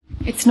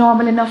It's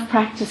normal enough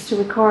practice to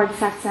record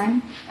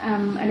satsang,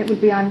 and it will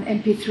be on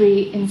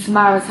MP3 in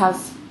Samara's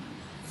house.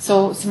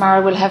 So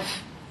Samara will have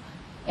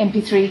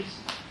MP3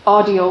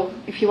 audio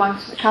if you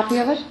want a copy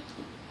of it,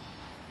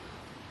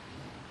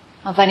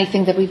 of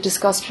anything that we've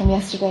discussed from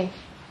yesterday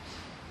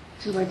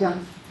till we're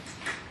done.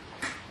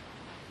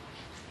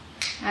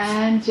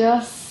 And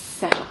just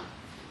settle.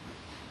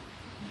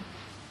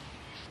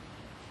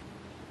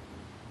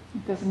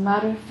 It doesn't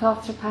matter if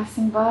thoughts are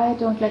passing by,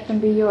 don't let them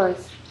be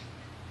yours.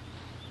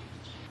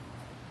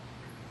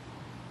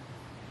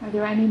 Are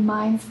there any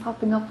minds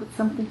popping up with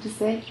something to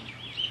say?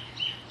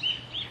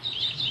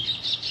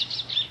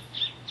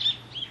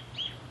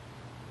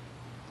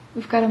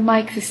 We've got a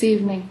mic this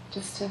evening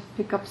just to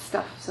pick up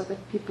stuff so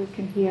that people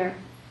can hear,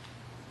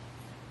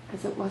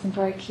 because it wasn't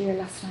very clear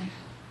last night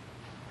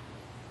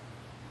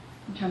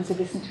in terms of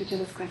listening to each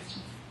other's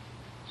questions.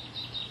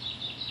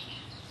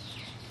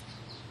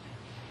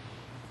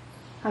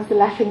 How's the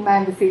laughing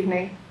man this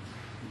evening?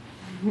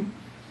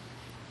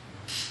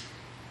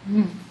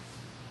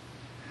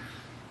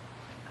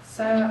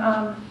 So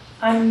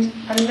I'm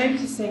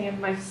noticing in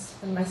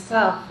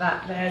myself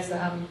that there's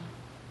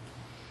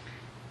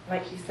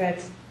like you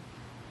said,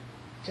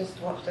 just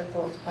watch the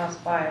thoughts pass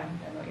by and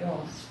they're not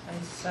yours.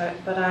 And so,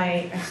 but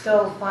I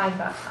still find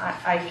that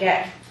I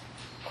get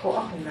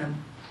caught up in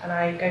them and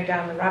I go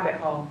down the rabbit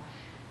hole.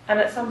 And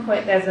at some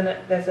point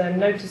there's a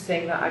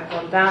noticing that I've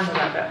gone down the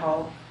rabbit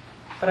hole,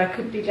 but I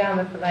could be down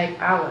there for like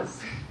hours.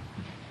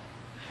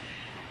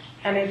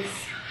 And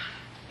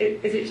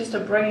is it just a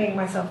bringing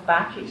myself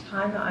back each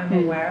time that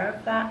I'm aware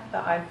of that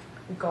I've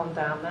gone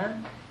down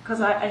there? Because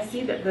I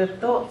see that the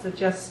thoughts are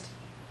just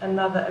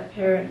another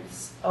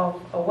appearance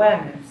of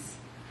awareness.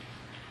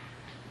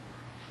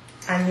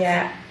 And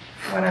yet,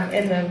 when I'm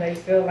in them, they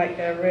feel like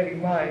they're really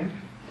mine.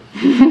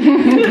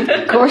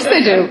 Of course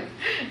they do.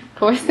 Of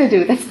course they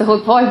do. That's the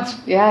whole point.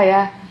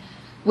 Yeah.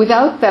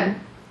 Without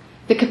them,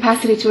 the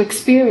capacity to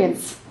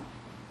experience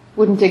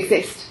wouldn't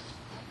exist.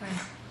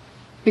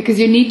 Because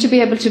you need to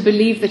be able to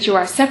believe that you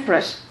are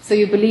separate. So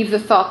you believe the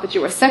thought that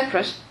you are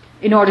separate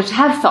in order to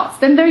have thoughts.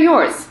 Then they're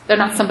yours. They're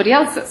not somebody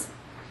else's.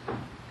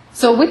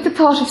 So with the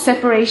thought of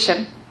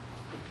separation,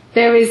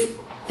 there is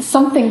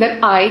something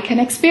that I can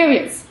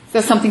experience.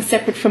 There's something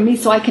separate from me,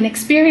 so I can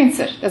experience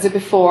it. There's a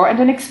before and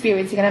an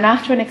experiencing and an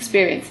after an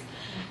experience.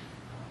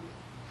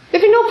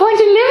 There'd be no point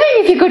in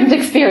living if you couldn't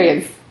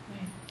experience.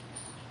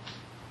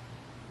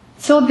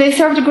 So they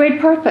served a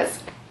great purpose.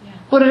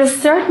 But at a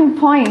certain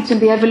point in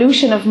the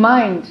evolution of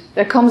mind,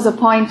 there comes a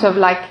point of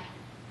like,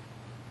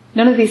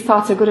 none of these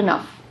thoughts are good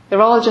enough. They're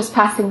all just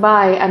passing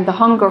by, and the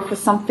hunger for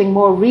something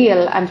more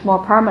real and more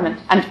permanent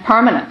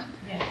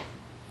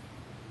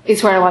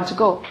is where I want to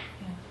go.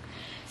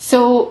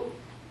 So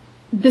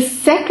the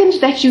second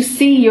that you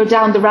see you're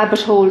down the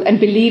rabbit hole and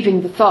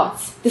believing the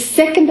thoughts, the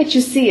second that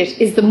you see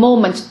it is the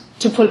moment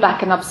to pull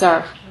back and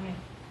observe.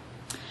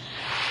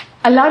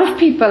 A lot of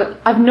people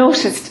I've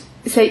noticed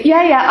say,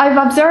 yeah, I've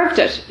observed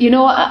it. You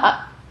know,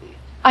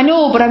 I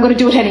know, but I'm going to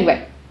do it anyway.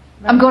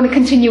 Right. I'm going to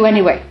continue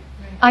anyway.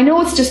 Right. I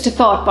know it's just a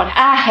thought, but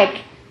heck,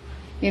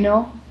 you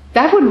know,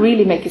 that would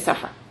really make you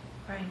suffer.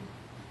 Right.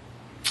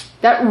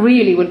 That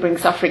really would bring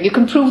suffering. You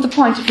can prove the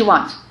point if you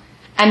want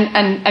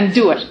and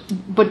do it,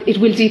 but it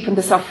will deepen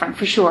the suffering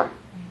for sure. Right.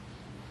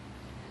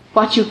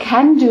 What you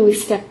can do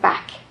is step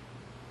back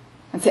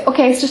and say,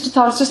 okay, it's just a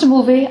thought, it's just a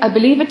movie. I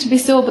believe it to be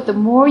so, but the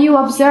more you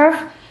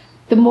observe,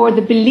 the more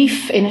the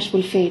belief in it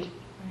will fade.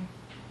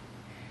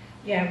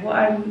 Yeah, what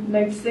I'm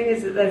noticing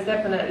is that there's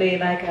definitely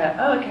like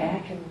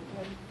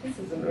this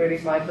isn't really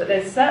fine, but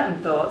there's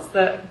certain thoughts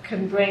that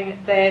can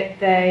bring,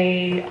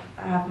 they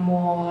have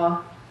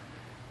more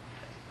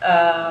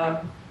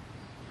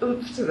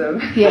oomph to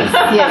them.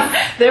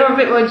 Yes. They're a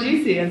bit more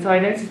juicy, and so I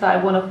noticed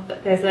that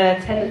there's a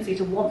tendency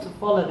to want to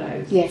follow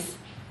those. Yes.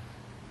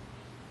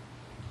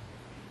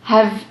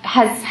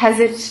 Has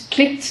it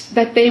clicked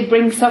that they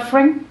bring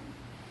suffering?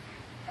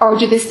 Or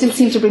do they still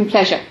seem to bring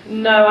pleasure?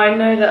 No, I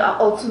know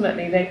that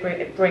ultimately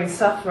it brings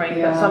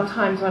suffering, but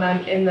sometimes when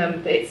I'm in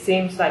them, it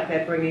seems like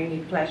they're bringing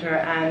me pleasure,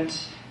 and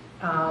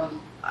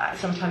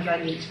sometimes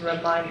I need to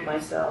remind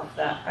myself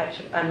that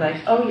I'm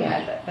like, oh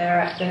yeah,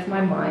 there's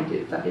my mind,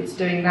 it's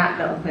doing that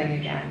little thing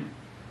again.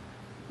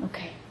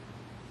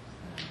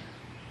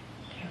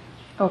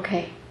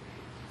 Okay.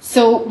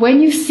 So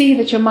when you see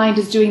that your mind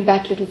is doing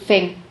that little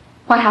thing,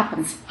 what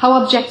happens?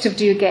 How objective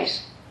do you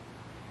get?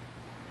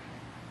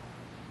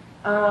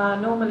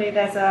 Normally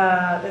there's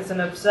an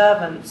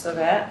observance of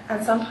it,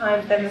 and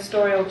sometimes then the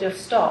story will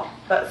just stop,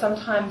 but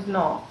sometimes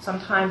not.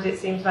 Sometimes it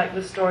seems like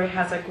the story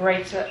has a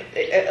greater,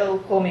 it'll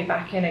pull me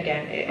back in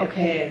again, it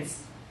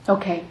appears.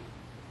 Okay.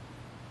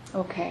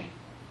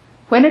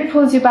 When it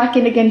pulls you back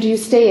in again, do you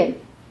stay in?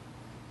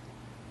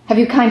 Have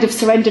you kind of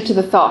surrendered to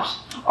the thought?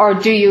 Or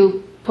do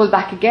you pull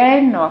back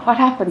again, or what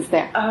happens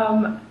there?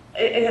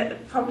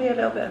 Probably a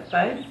little bit of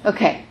both.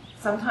 Okay.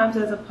 Sometimes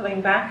there's a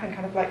pulling back and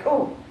kind of like,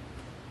 oh.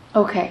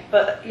 Okay.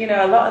 But, you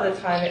know, a lot of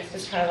the time it's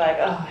just kind of like,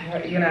 oh,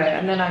 you know,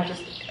 and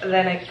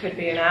then it could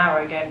be an hour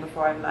again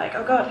before I'm like,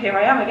 oh God, here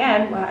I am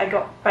again. Well, I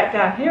got back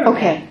down here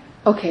again.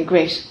 Okay,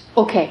 great.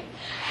 Okay.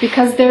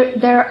 Because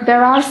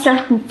there are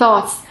certain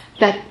thoughts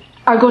that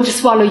are going to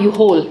swallow you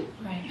whole.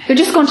 Right. They're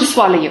just going to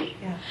swallow you.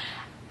 Yeah.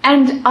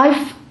 And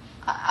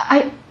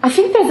I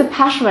think there's a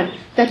pattern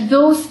that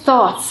those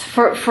thoughts,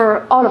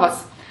 for all of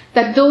us,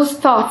 that those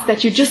thoughts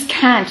that you just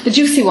can't, the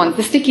juicy ones,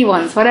 the sticky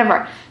ones,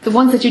 whatever, the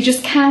ones that you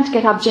just can't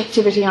get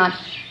objectivity on,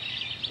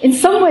 in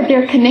some way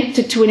they're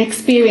connected to an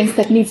experience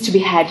that needs to be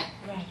had.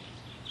 Right.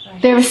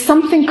 Right. There is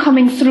something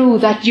coming through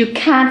that you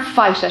can't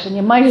fight it, and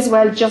you might as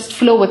well just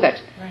flow with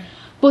it. Right.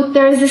 But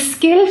there is a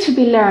skill to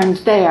be learned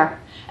there,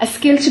 a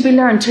skill to be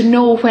learned to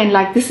know when,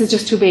 like, this is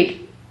just too big.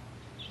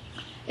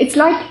 It's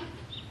like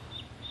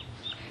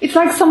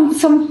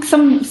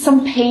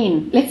some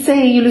pain. Let's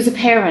say you lose a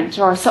parent,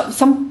 or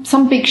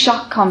some big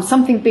shock comes,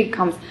 something big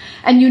comes,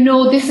 and you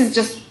know this is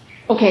just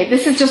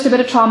a bit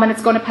of trauma and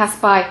it's going to pass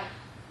by,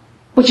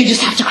 but you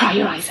just have to cry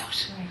your eyes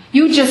out. Right.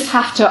 You just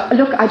have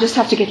to, I just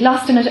have to get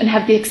lost in it and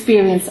have the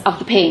experience of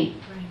the pain.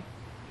 Right.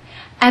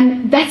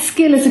 And that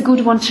skill is a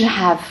good one to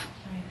have.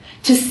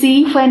 Right. To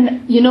see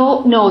when,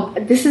 no,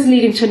 this is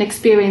leading to an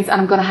experience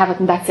and I'm going to have it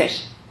and that's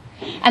it.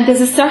 And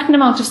there's a certain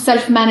amount of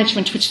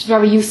self-management which is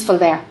very useful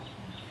there.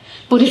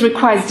 But it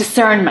requires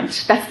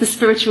discernment. That's the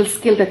spiritual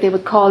skill that they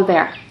would call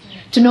there.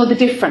 To know the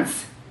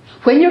difference.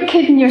 When you're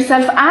kidding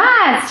yourself,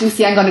 it's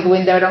juicy, I'm going to go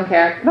in there, I don't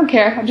care,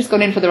 I'm just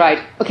going in for the ride.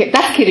 Okay,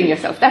 that's kidding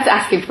yourself. That's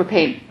asking for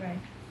pain. Right.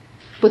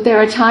 But there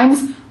are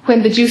times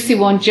when the juicy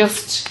one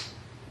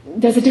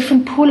there's a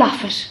different pull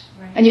off it.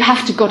 Right. And you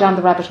have to go down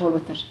the rabbit hole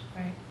with it.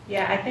 Right.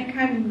 Yeah, I think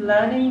I'm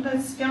learning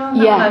the skill on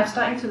that. Yeah. I'm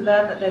starting to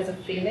learn that there's a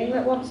feeling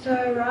that wants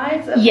to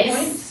arise at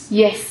points.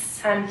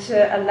 Yes. And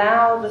to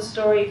allow the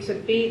story to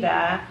be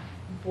there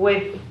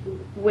with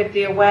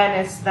the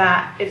awareness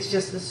that it's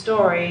just a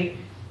story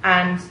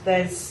and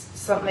there's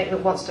something that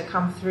wants to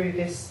come through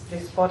this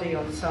body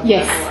on some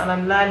Yes. level. And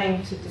I'm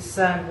learning to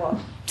discern what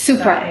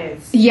Super. that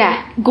is.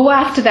 Yeah, go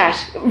after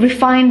that.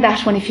 Refine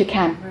that one if you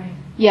can. Right.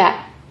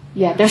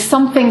 Yeah, there's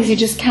some things you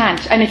just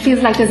can't, and it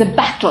feels like there's a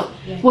battle.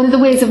 Yeah. One of the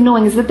ways of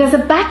knowing is that there's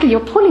a battle.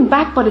 You're pulling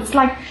back, but it's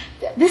like,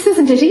 this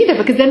isn't it either,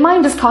 because then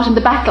mind is caught in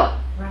the battle.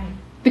 Right.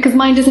 Because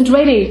mind isn't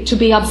ready to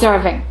be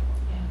observing. Yeah.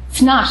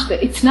 It's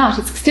not.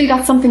 It's still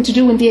got something to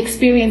do in the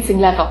experiencing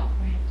level.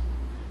 Right.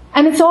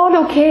 And it's all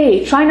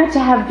okay. Try not to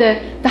have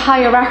the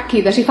hierarchy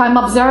that if I'm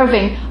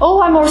observing,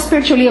 I'm more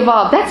spiritually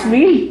evolved. That's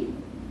real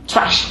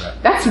trash.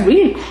 That's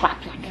real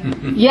crap.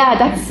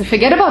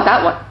 Forget about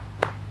that one.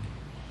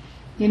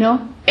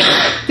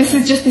 This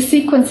is just the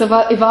sequence of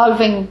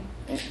evolving.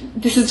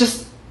 This is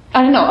just,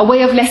 a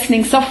way of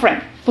lessening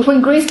suffering. But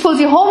when grace pulls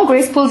you home,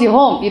 grace pulls you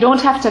home. You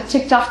don't have to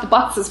tick off the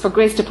boxes for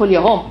grace to pull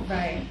you home.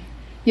 Right.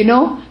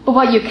 But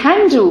what you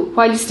can do,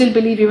 while you still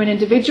believe you're an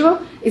individual,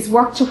 is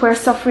work to where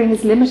suffering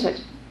is limited.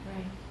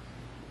 Right.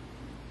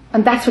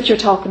 And that's what you're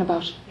talking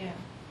about. Yeah.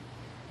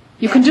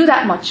 You can do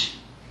that much,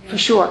 for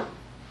sure.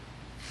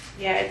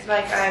 Yeah, it's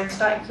like I'm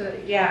starting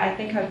to. Yeah, I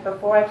think in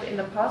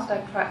the past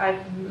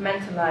I've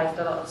mentalized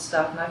a lot of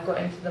stuff, and I've got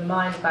into the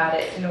mind about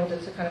it in order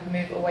to kind of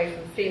move away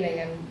from feeling.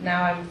 And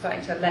now I'm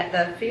starting to let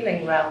the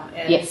feeling realm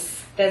in.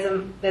 Yes.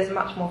 There's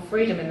much more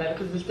freedom in there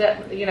because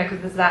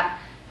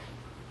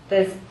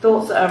there's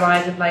thoughts that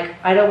arise of like,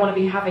 I don't want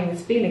to be having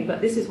this feeling,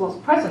 but this is what's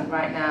present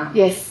right now.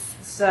 Yes.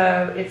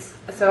 So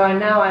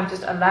I'm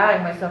just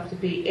allowing myself to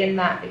be in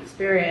that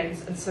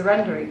experience and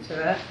surrendering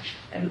to it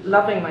and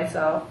loving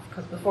myself,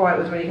 because before I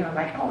was really kind of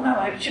like, oh no,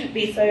 I shouldn't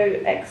be so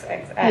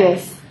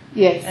XXX.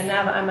 Yes. And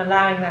now that I'm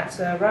allowing that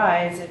to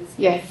arise,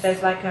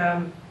 there's like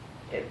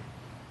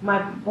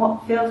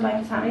what feels like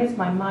it's happening is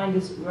my mind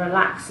is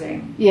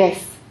relaxing.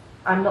 Yes.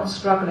 I'm not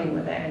struggling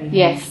with it anymore.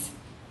 Yes.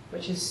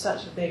 Which is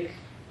such a big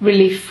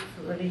relief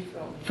for me.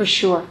 For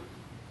sure.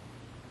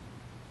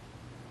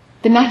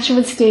 The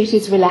natural state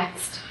is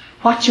relaxed.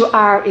 What you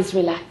are is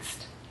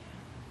relaxed.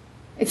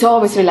 It's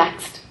always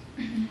relaxed.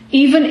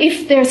 Even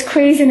if there's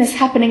craziness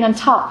happening on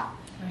top.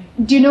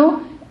 Right. Do you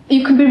know?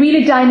 You can be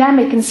really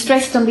dynamic and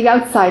stressed on the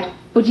outside,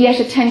 but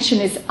yet attention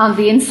is on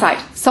the inside.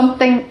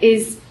 Something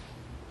is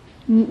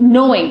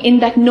knowing, in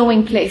that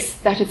knowing place,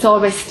 that it's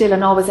always still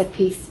and always at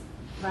peace.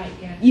 Right,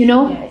 yes.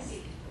 Yes.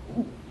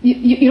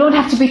 You don't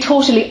have to be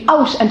totally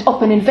out and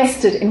up and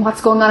invested in what's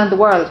going on in the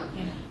world.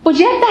 Yeah. But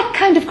yet that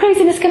kind of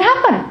craziness can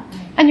happen.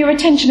 And your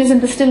attention is in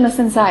the stillness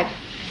inside.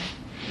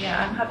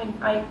 Yeah,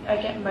 I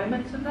get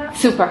moments of that.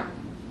 Super.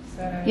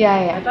 So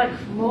yeah. I'd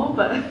like more,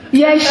 but...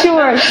 Yeah,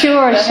 sure.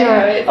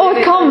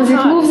 It comes,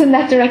 it moves in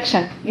that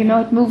direction.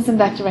 It moves in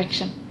that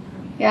direction.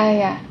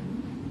 Yeah.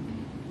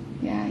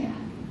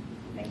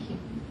 Thank you.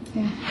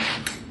 Yeah.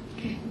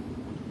 Okay.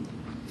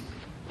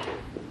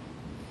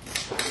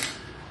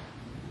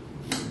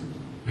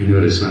 I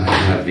notice when I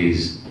have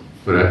these,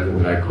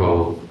 what I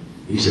call,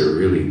 these are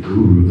really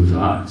guru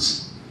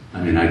thoughts.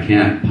 I mean, I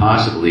can't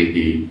possibly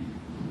be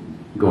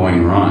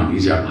going wrong.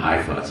 These are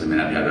high thoughts. I mean,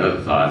 I've had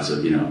other thoughts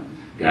of,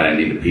 God, I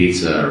need a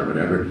pizza or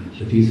whatever.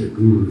 But these are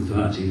guru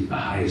thoughts. These are the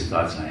highest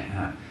thoughts I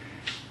have.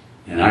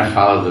 And I've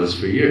followed those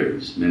for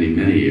years, many,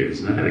 many years.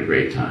 And I've had a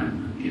great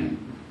time. I can't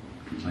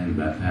complain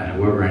about that.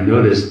 However, I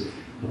noticed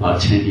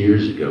about 10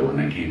 years ago when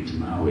I came to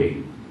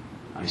Maui,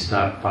 I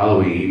stopped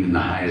following even the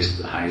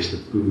highest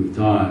of guru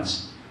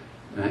thoughts,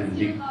 and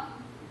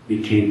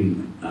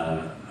became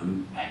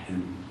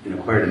and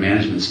acquired a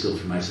management skill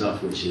for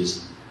myself, which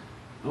is,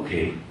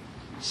 okay,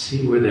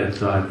 see where that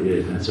thought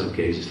is. That's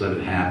okay. Just let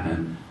it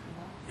happen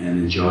and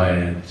enjoy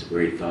it. It's a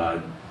great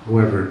thought.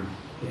 However,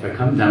 if I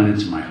come down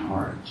into my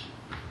heart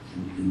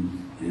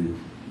and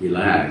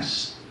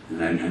relax,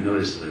 and I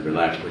notice that I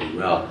relax pretty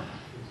well,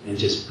 and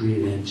just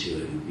breathe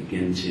into it and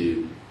begin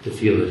to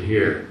feel it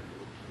here.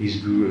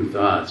 These guru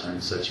thoughts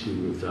aren't such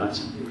guru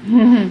thoughts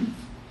anymore.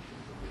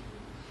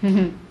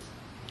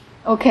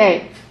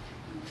 Okay.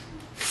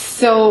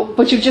 So,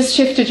 but you've just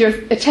shifted your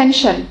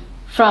attention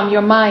from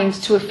your mind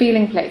to a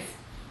feeling place.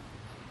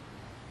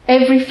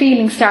 Every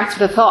feeling starts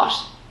with a thought.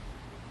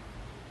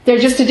 They're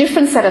just a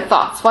different set of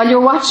thoughts. While you're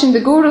watching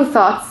the guru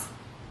thoughts,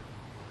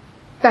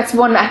 that's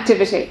one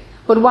activity.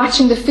 But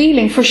watching the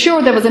feeling, for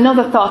sure there was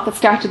another thought that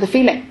started the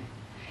feeling.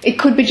 It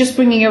could be just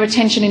bringing your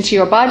attention into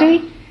your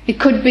body. It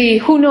could be,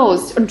 who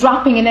knows,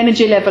 dropping an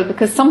energy level,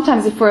 because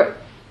sometimes if we're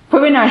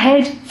in our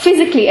head,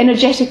 physically,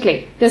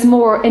 energetically, there's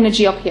more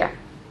energy up here.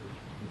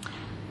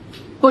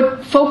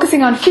 But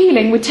focusing on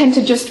feeling, we tend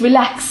to just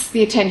relax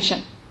the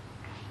attention.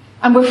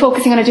 And we're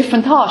focusing on a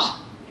different thought.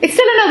 It's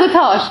still another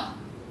thought.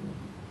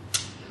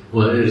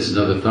 Well, it is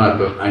another thought,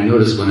 but I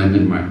notice when I'm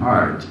in my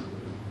heart,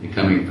 and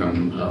coming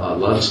from a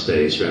love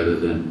space rather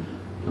than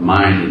the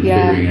mind and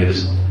figuring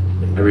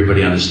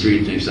everybody on the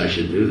street thinks I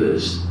should do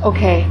this.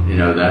 Okay. You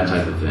know, that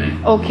type of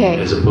thing. Okay.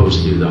 As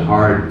opposed to the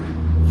heart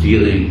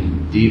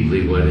feeling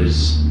deeply what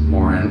is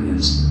more in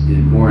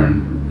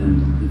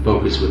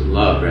focus with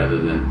love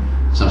rather than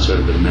some sort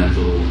of a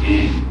mental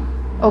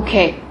game.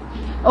 Okay.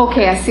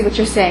 Okay, I see what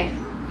you're saying.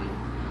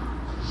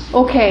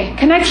 Okay.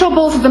 Can I throw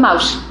both of them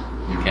out?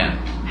 You can.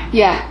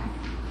 Yeah.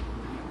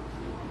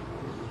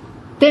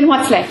 Then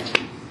what's left?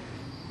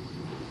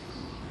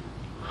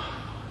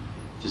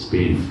 Just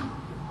being.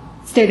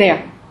 Stay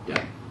there.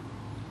 Yeah.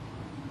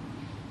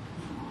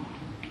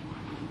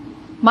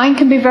 Mind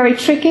can be very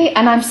tricky,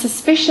 and I'm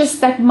suspicious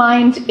that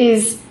mind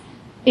is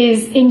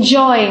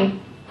enjoying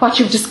what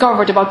you've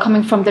discovered about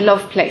coming from the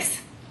love place.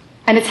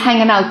 And it's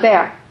hanging out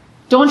there.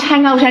 Don't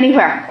hang out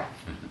anywhere.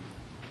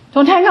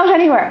 Don't hang out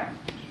anywhere.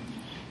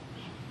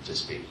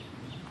 Just be.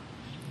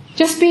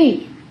 Just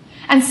be.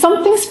 And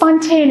something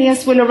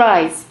spontaneous will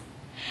arise.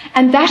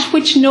 And that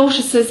which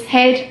notices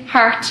head,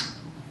 heart,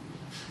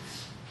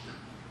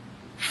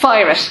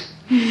 fire it.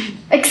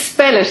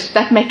 Expel it,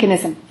 that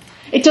mechanism.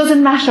 It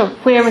doesn't matter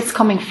where it's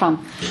coming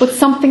from, but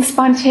something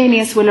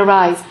spontaneous will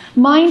arise.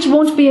 Mind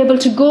won't be able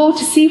to go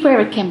to see where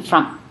it came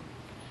from.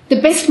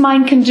 The best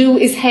mind can do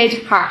is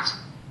head, heart.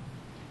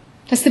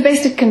 That's the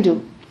best it can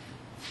do.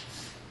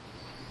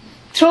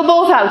 Throw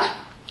both out.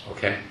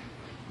 Okay.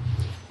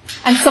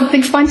 And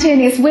something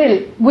spontaneous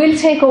will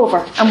take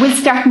over and will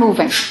start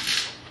moving.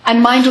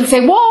 And mind will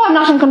say, whoa, I'm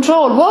not in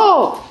control,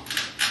 whoa.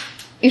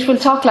 It will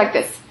talk like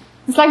this.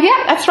 It's like,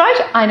 yeah, that's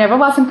right, I never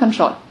was in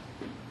control.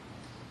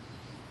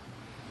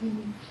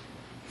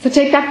 So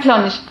take that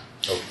plunge.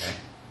 Okay.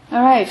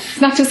 All right.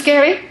 It's not too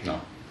scary? No.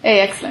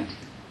 Hey, excellent.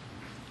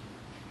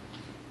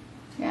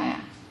 Yeah.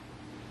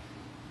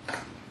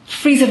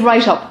 Freeze it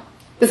right up.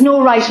 There's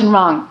no right and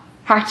wrong.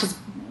 Heart is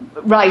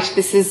right.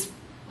 This is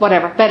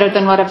whatever, better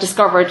than what I've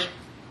discovered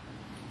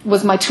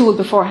was my tool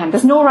beforehand.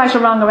 There's no right or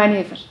wrong or in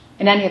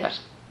any of it.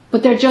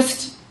 But they're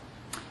just,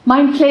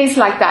 mind plays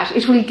like that.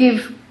 It will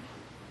give,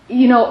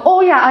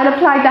 oh yeah, I'll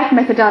apply that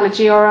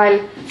methodology, or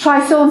I'll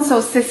try so-and-so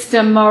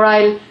system, or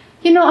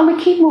and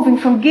we keep moving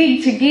from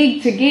gig to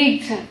gig to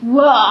gig to,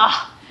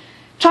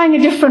 trying a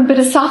different bit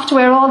of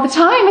software all the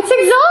time. It's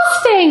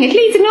exhausting. It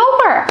leads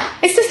nowhere.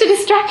 It's just a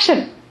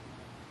distraction.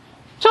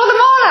 Throw them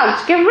all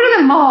out. Get rid of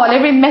them all.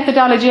 Every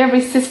methodology,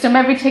 every system,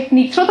 every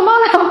technique. Throw them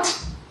all out.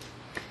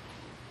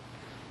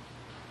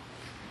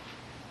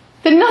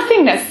 The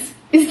nothingness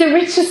is the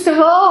richest of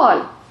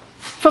all.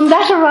 From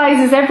that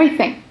arises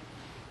everything.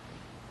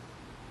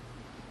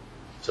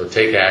 So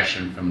take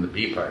action from the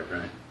B part,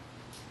 right?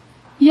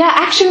 Yeah,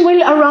 action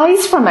will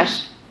arise from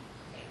it.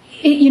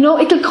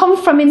 It'll come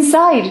from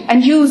inside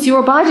and use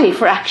your body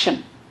for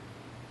action.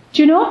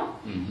 Do you know?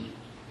 Mm-hmm.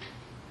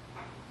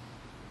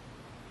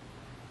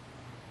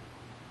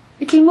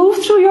 It'll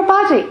move through your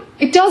body.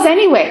 It does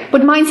anyway.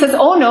 But mind says,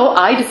 oh no,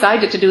 I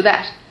decided to do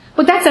that.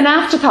 But that's an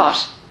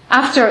afterthought.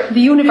 After the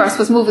universe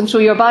was moving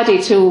through your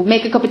body to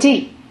make a cup of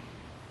tea.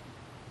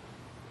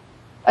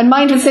 And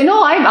mind will say,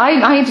 no,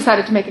 I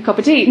decided to make a cup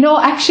of tea. No,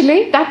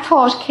 actually, that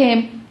thought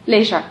came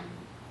later.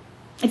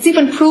 It's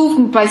even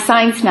proven by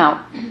science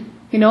now,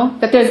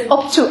 that there's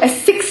up to a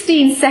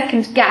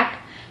 16-second gap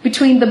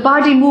between the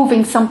body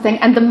moving something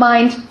and the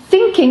mind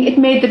thinking it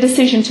made the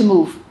decision to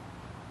move.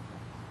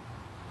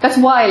 That's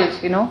wild,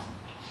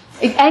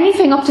 If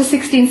anything up to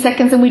 16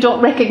 seconds and we don't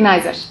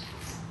recognize it.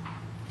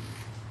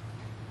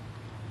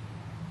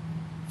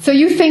 So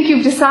you think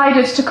you've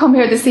decided to come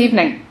here this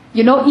evening.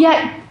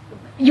 Yeah,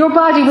 your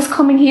body was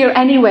coming here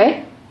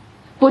anyway,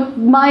 but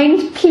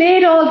mind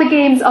played all the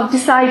games of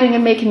deciding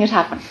and making it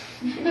happen.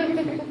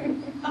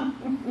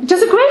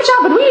 does a great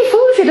job. It really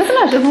fools you, doesn't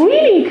it? It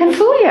really can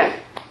fool you.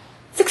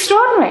 It's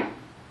extraordinary.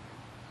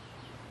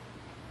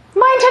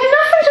 Mind had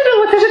nothing to do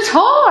with it at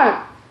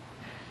all.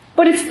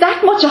 But it's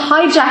that much a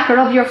hijacker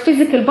of your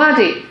physical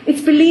body.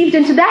 It's believed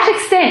into that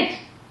extent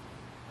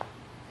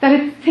that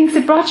it thinks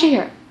it brought you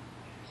here.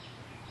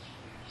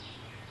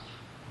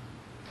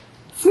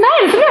 It's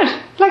mad, isn't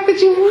it? Like that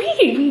you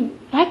really,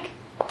 like,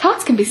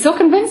 thoughts can be so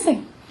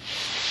convincing.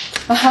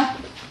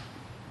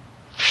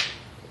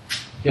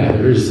 Yeah,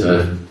 there is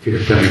a fear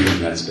coming from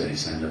that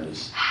space, I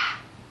notice.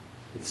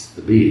 It's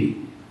the be,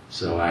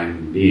 so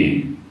I'm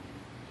being.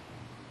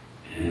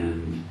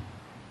 And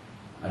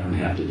I don't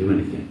have to do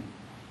anything.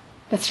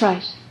 That's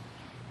right.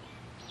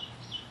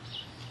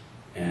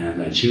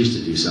 And I choose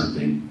to do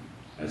something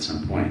at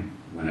some point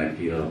when I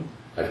feel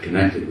I've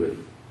connected with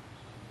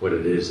what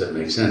it is that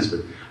makes sense.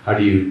 But how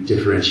do you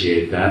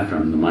differentiate that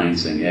from the mind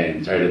saying, hey,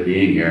 I'm tired of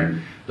being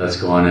here, let's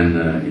go on and,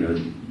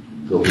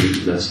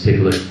 let's take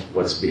a look at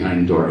what's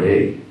behind door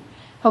A.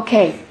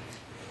 Okay.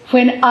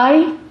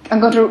 I'm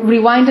going to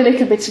rewind a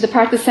little bit to the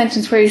part of the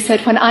sentence where you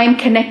said, when I'm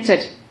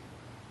connected.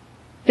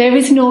 There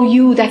is no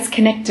you that's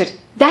connected.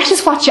 That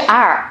is what you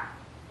are.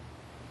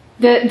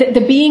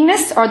 The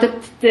beingness, or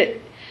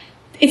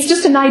it's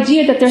just an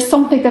idea that there's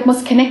something that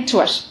must connect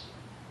to it.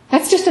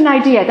 That's just an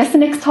idea. That's the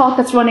next thought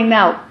that's running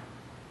now.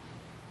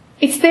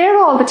 It's there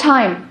all the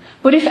time.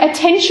 But if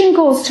attention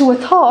goes to a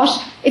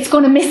thought, it's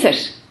going to miss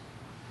it.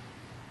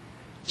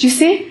 Do you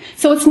see?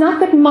 So it's not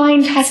that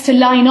mind has to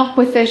line up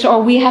with it,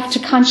 or we have to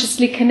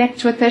consciously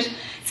connect with it.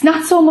 It's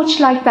not so much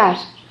like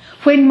that.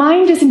 When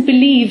mind isn't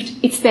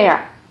believed, it's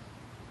there.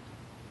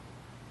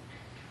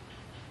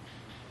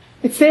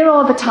 It's there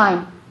all the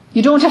time.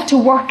 You don't have to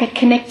work at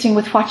connecting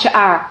with what you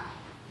are.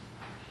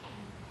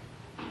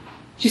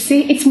 Do you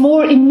see? It's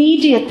more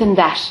immediate than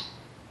that.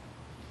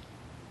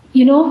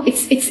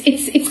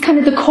 It's kind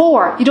of the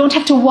core. You don't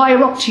have to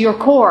wire up to your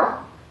core.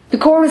 The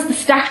core is the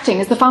starting,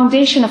 is the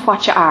foundation of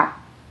what you are.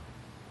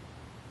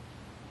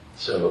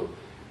 So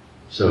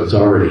it's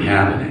already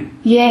happening.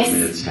 Yes. I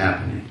mean, it's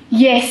happening.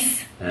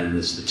 Yes. And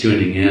it's the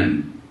tuning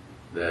in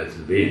that's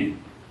the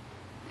being.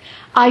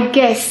 I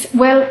guess,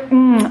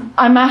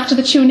 I'm after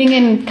the tuning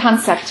in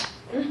concept.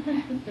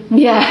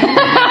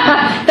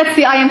 Yeah. That's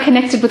the I am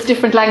connected with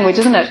different language,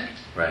 isn't it?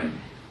 Right.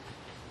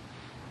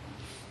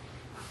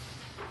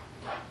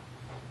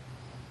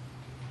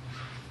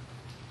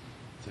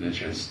 It's an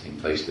interesting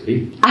place to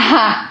be.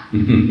 Aha.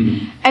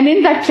 And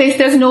in that place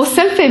there's no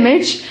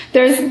self-image,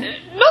 there's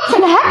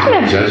nothing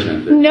happening. No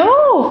judgment.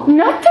 No,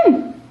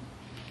 nothing.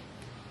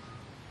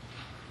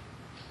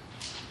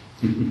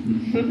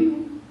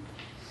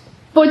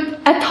 But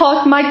a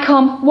thought might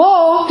come,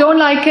 whoa, don't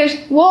like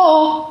it,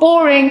 whoa,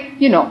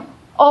 boring,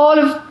 all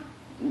of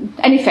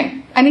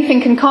anything.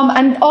 Anything can come,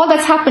 and all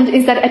that's happened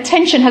is that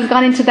attention has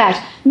gone into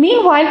that.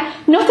 Meanwhile,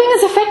 nothing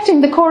is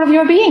affecting the core of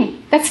your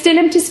being. That's still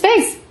empty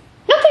space.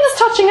 Nothing is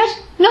touching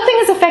it, nothing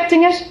is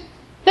affecting it,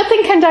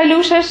 nothing can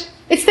dilute it.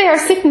 It's there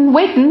sitting,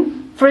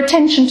 waiting for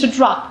attention to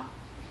drop.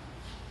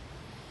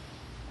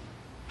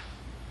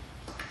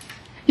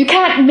 You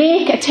can't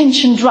make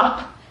attention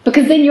drop,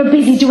 because then you're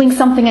busy doing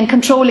something and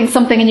controlling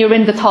something and you're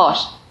in the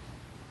thought.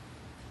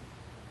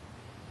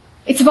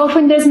 It's about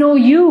when there's no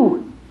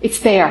you, it's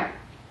there.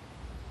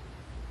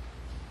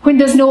 When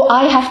there's no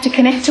I have to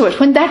connect to it,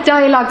 when that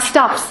dialogue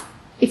stops,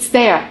 it's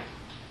there.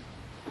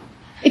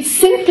 It's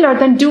simpler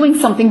than doing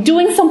something.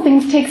 Doing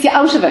something takes you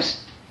out of it.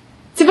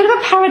 It's a bit of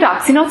a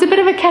paradox, it's a bit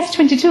of a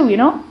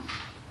catch-22,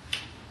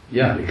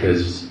 Yeah,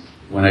 because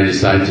when I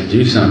decide to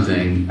do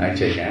something, I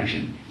take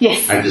action.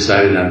 Yes. I've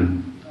decided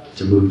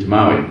to move to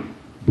Maui.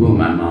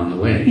 Boom, I'm on the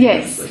way.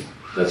 Yes. It's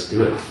like, let's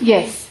do it.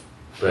 Yes.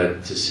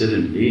 But to sit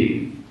and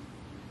be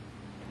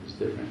is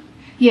different.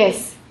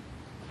 Yes.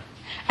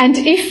 And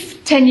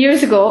if 10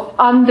 years ago,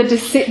 on the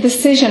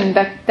decision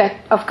that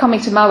of coming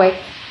to Maui,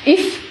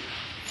 if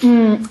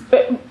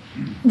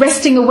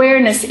resting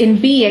awareness in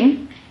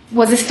being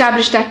was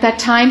established at that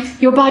time,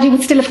 your body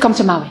would still have come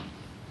to Maui.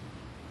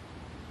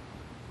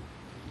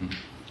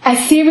 A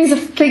series of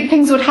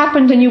things would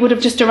happen and you would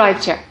have just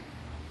arrived here.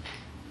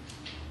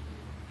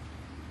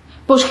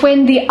 But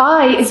when the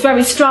I is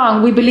very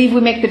strong, we believe we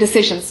make the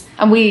decisions.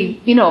 And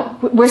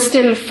we're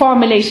still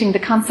formulating the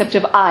concept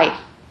of I.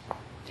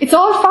 It's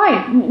all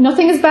fine.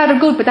 Nothing is bad or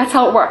good, but that's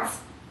how it works.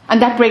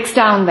 And that breaks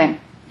down then.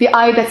 The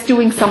I that's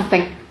doing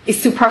something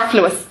is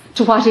superfluous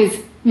to what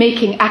is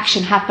making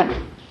action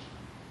happen.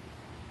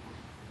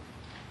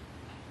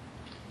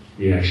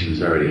 The action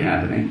is already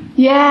happening.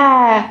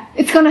 Yeah,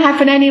 it's going to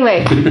happen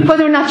anyway.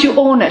 Whether or not you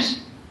own it,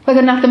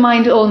 whether or not the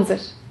mind owns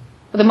it.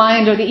 Or the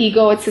mind or the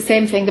ego, it's the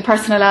same thing. The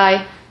personal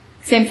I,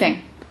 same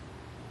thing.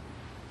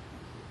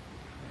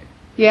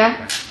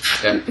 Yeah?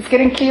 It's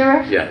getting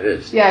clearer? Yeah, it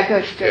is. Yeah,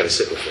 good. You gotta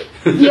sit with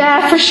it.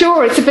 Yeah, for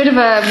sure. It's a bit of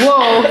a,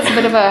 whoa, it's a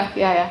bit of a,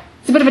 yeah.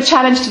 It's a bit of a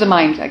challenge to the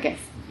mind, I guess.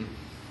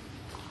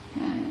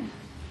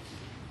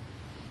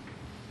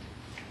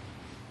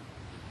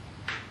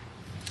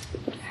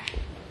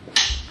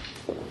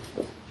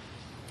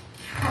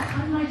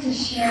 I'd like to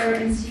share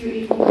and see what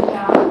you think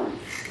about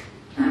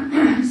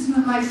some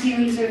of my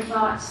feelings or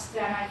thoughts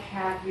that I've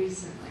had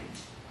recently.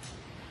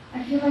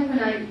 I feel like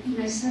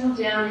when I settle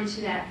down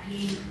into that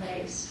being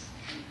place,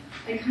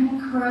 I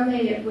kind of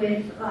correlate it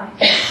with, like,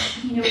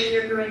 when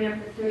you're growing up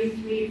at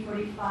 33 to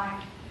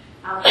 45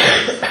 hours,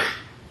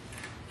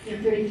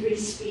 33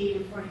 speed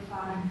and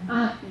 45.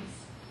 Ah, yes.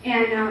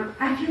 And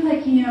I feel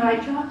like, I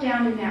drop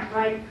down in that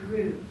right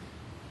groove.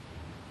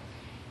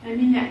 I'm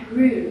in that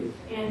groove,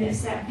 and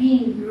it's that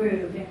being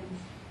groove,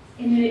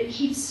 and then it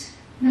keeps,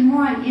 the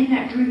more I'm in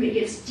that groove, it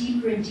gets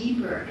deeper and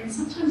deeper. And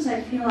sometimes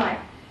I feel like,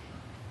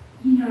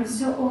 I'm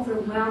so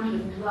overwhelmed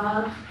with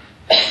love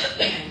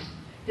and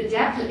the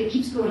depth of it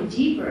keeps going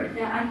deeper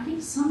that I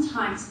think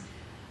sometimes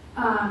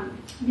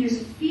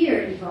there's a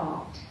fear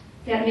involved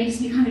that makes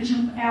me kind of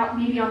jump out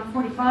maybe on the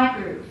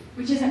 45 groove,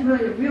 which isn't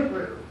really the real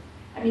groove.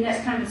 I mean,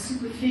 that's kind of a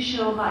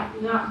superficial,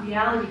 like, not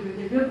reality groove.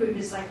 The real groove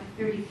is like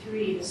the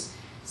 33, this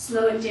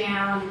slow it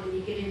down, and then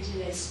you get into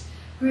this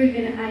groove.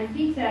 And I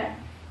think that,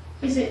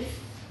 the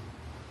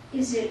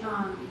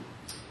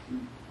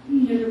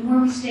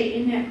more we stay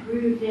in that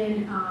groove,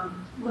 then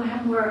we'll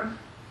have more,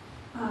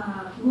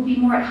 we'll be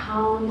more at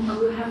home, or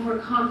we'll have more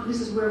confidence,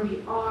 this is where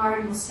we are,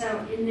 and we'll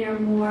settle in there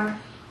more.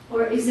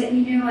 Or is it,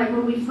 like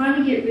when we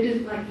finally get rid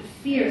of, like, the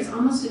fear, it's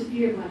almost a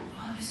fear of, like,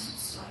 oh, this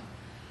is like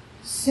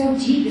so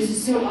deep, this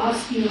is so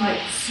obscure, like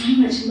so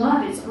much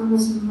love, it's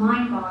almost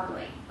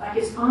mind-boggling. Like,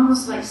 it's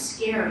almost like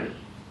scary.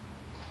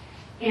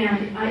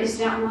 And is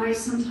that why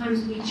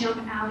sometimes we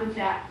jump out of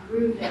that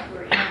groove that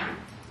we're in?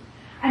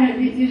 I don't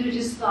know, these are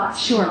just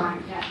thoughts. Sure.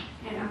 Like that,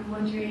 and I'm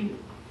wondering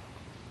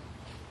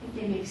if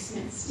they make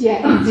sense.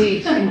 Yeah,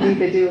 indeed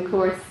they do, of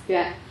course,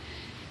 yeah.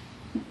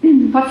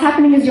 What's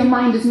happening is your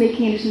mind is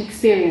making it an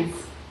experience.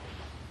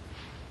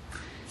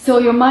 So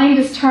your mind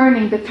is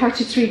turning the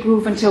 33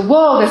 groove into,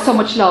 whoa, there's so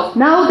much love.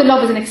 Now the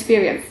love is an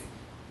experience.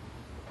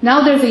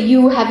 Now there's a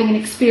you having an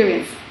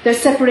experience. Their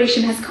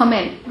separation has come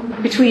in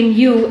between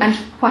you and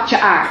what you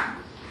are.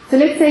 So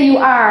let's say you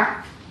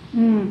are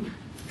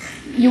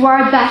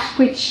that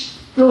which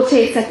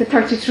rotates at the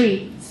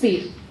 33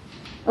 speed.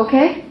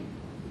 Okay?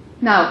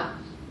 Now,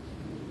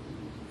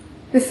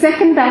 the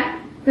second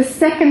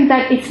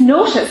that it's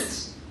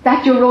noticed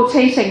that you're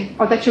rotating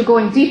or that you're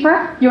going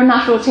deeper, you're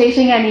not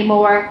rotating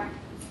anymore.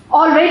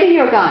 Already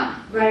you're gone.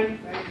 Right. You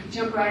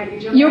jump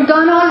right. You're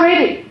gone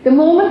already. The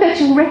moment that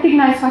you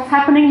recognize what's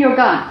happening, you're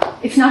gone.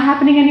 It's not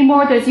happening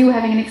anymore, there's you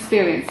having an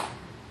experience.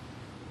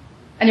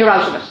 And you're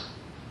out of it.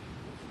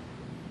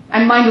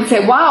 And mind will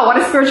say, wow, what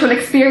a spiritual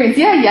experience.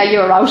 Yeah,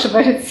 you're out of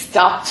it, it's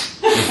stopped.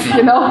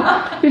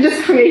 You're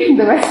just creating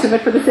the rest of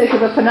it for the sake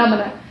of the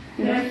phenomena.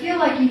 And I feel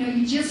like,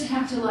 you just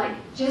have to,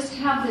 just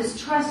have this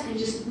trust and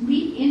just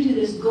leap into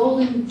this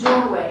golden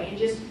doorway and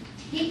just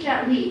take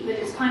that leap, but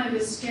it's kind of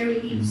a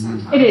scary leap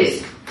sometimes. It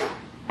is.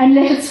 And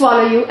let it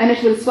swallow you, and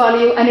it will swallow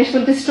you, and it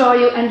will destroy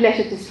you, and let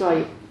it destroy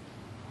you.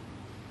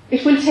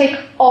 It will take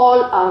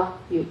all of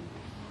you.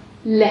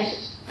 Let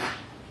it.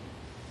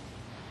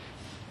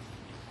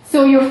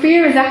 So your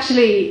fear is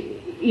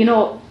actually,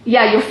 your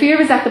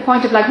fear is at the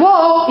point of like,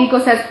 whoa, ego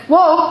says,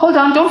 whoa, hold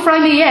on, don't fry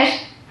me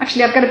yet.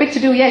 Actually, I've got a bit to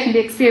do yet in the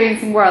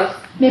experiencing world.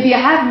 Maybe you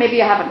have, maybe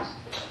you haven't.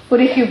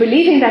 But if you're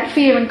believing that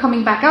fear and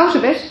coming back out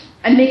of it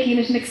and making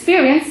it an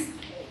experience,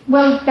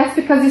 well, that's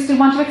because you still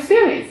want to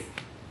experience.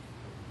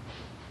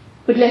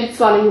 But let it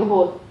swallow you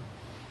whole.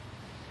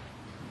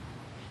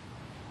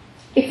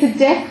 It's a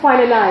death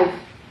while alive.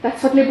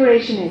 That's what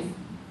liberation is.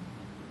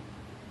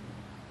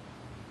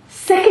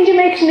 Second you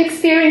make it an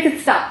experience, it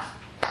stops.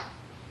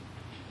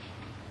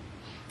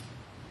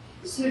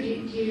 So do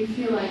you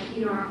feel like,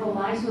 our whole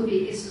lives will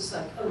be, it's just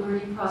like a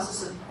learning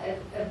process of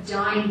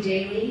dying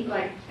daily?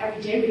 Like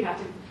every day we have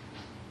to,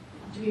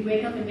 do we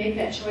wake up and make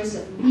that choice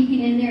of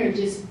leaping in there and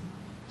just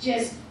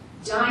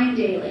dying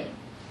daily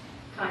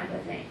kind of a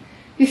thing?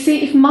 You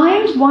see, if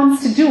mind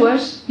wants to do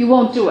it, you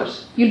won't do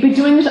it. You'll be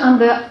doing it on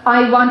the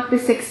I want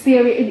this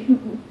experience.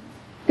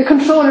 The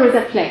controller is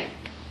at play.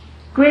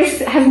 Grace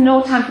has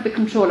no time for the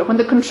controller. When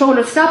the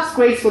controller stops,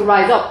 grace will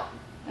rise up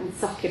and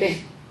suck it in.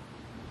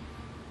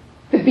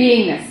 The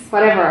beingness,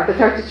 whatever, the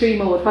 33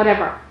 mode,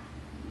 whatever.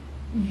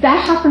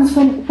 That happens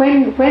when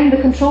the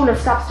controller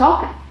stops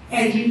talking.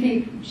 And do you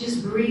think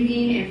just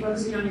breathing and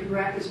focusing on your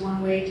breath is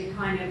one way to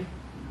kind of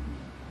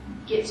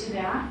get to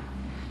that?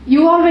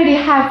 You already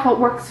have what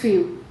works for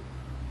you.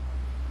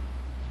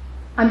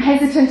 I'm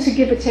hesitant to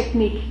give a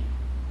technique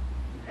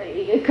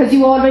because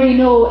you already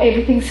know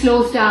everything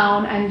slows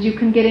down and you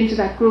can get into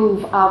that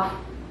groove of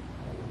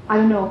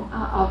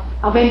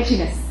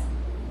emptiness.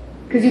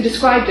 Because you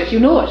described it, you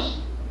know it.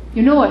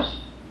 You know it.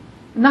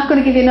 I'm not going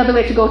to give you another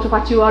way to go to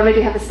what you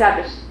already have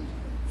established.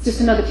 It's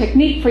just another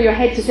technique for your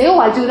head to say, oh,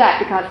 I'll do that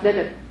because let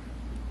it.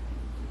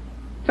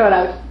 Throw it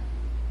out.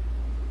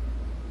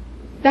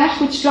 That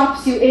which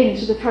drops you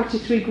into the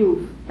 33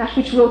 groove, that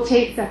which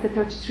rotates at the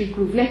 33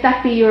 groove, let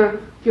that be your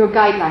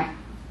guideline.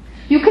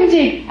 You can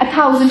dig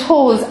 1,000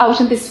 holes out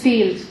in this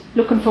field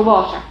looking for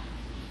water,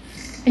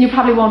 and you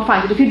probably won't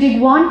find it. If you dig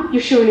one, you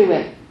surely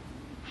will.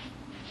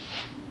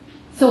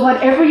 So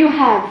whatever you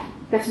have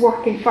that's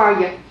working for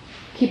you,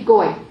 keep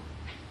going.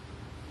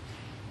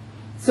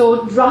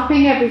 So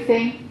dropping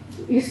everything,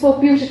 you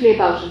spoke beautifully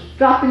about it.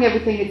 Dropping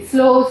everything, it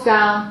slows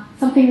down.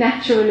 Something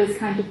natural is it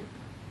kind of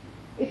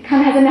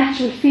has a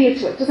natural feel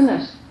to it, doesn't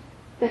it?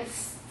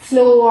 That's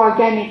slow,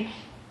 organic,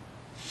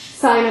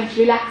 silent,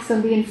 relaxed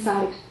on the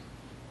inside.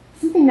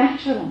 Something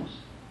natural in it.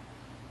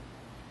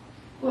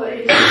 Well,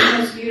 it's the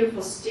most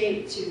beautiful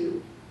state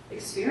to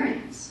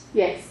experience.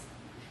 Yes.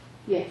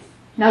 Yes.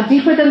 Now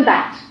deeper than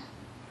that,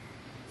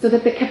 so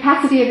that the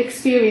capacity of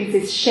experience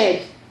is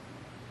shed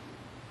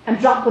and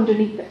drop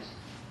underneath it.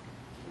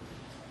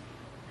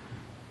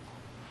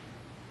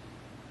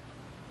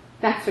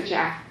 That's what you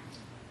are.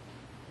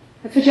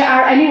 That's what you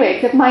are anyway,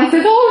 except mine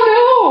says,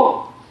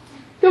 oh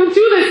no, don't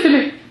do this to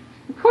me.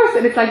 Of course,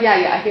 and it's like,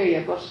 yeah, I hear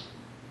you, but...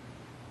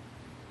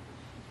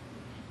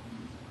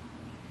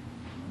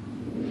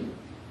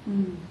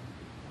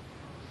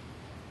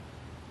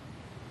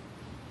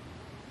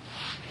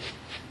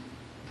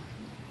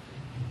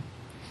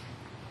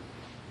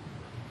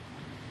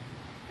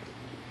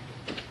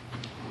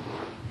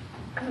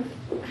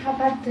 How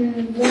about the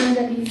one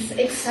that is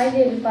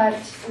excited but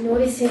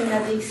noticing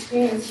that the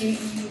experience, you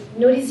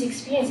notice the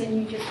experience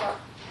and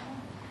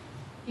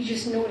you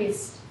just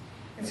noticed.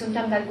 And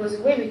sometimes that goes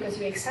away because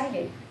you're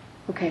excited.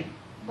 Okay.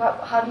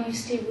 But how do you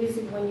stay with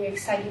it when you're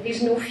excited?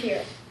 There's no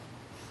fear.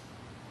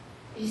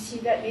 You see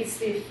that it's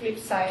the flip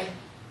side.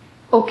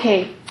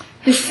 Okay.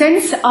 The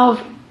sense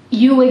of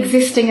you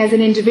existing as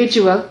an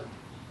individual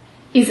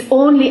is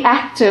only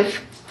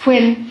active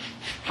when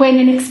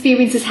an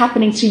experience is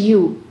happening to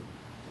you.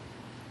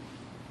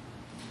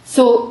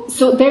 So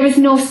there is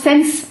no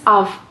sense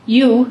of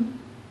you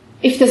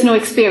if there's no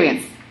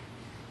experience.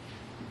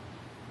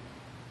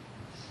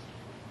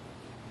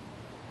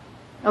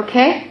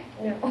 Okay?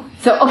 No.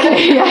 So,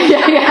 okay,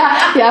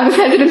 yeah, I was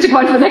hesitant to go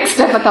on to the next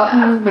step. I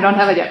thought, we don't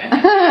have it yet.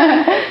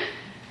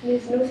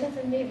 There's no sense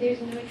of me,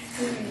 there's no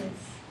experience.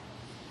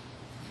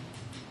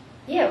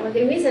 Yeah, well,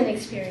 there is an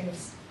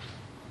experience.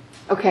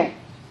 Okay.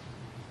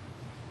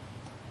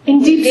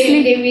 In deep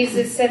sleep... There is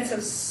a sense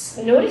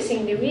of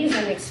noticing, there is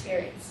an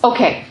experience.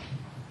 Okay.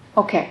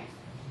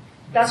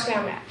 That's where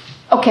I'm at.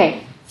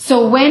 Okay.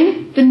 So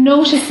when the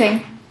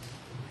noticing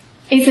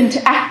isn't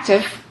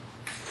active,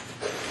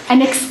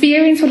 an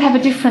experience will have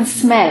a different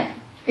smell.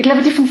 It'll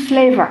have a different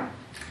flavour.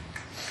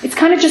 It's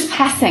kind of just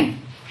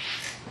passing.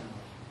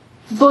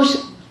 But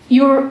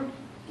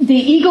the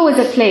ego is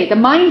at play. The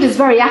mind is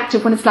very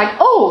active when it's like,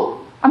 oh,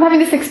 I'm having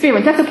this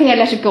experience. That's okay, I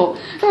let it go.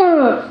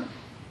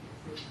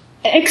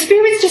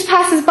 Experience just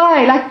passes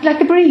by like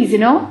a breeze, you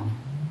know?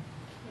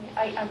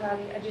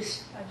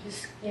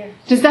 Yeah.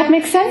 Does that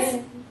make sense?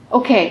 Yeah.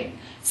 Okay.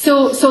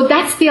 So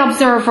that's the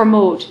observer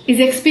mode. Is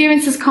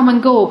experiences come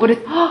and go, but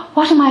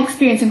what am I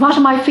experiencing? What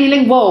am I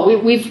feeling? Whoa,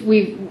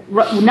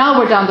 now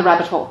we're down the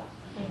rabbit hole.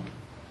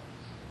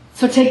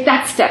 So take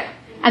that step.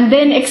 And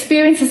then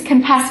experiences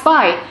can pass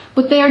by,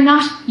 but they are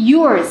not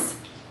yours.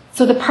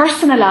 So the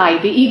personal I,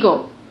 the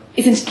ego,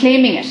 isn't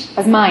claiming it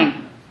as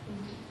mine.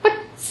 But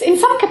in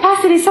some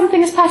capacity,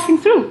 something is passing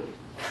through.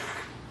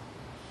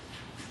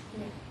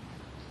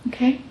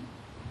 Okay?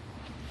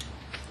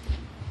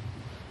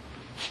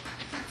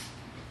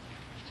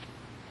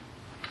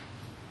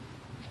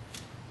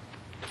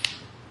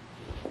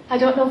 I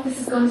don't know if this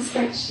is going to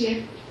stretch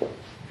you.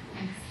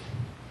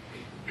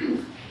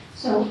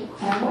 So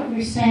what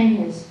you're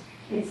saying is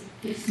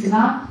it's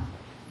not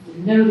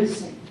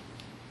noticing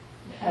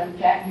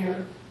that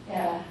you're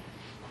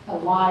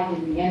alive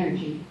in the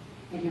energy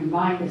and your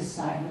mind is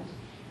silent.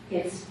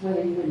 It's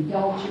whether you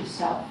indulge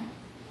yourself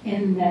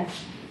in that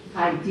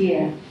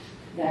idea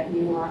that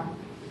you are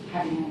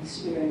having an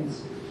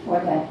experience or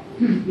that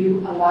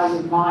you allow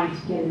your mind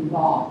to get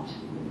involved.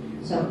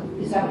 So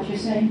is that what you're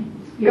saying?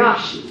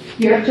 Gosh,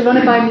 you have to run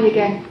it by me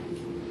again.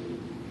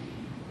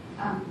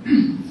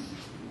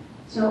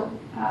 So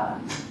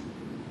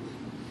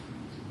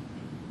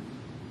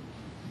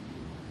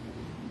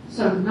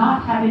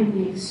not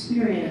having the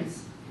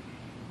experience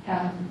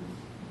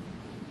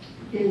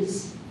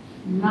is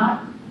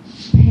not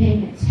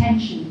paying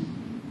attention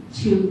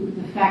to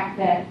the fact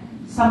that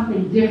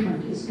something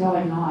different is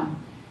going on.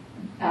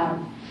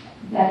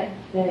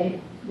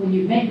 When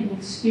you make an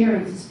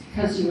experience, it's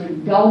because you're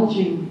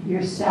indulging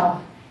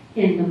yourself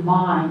in the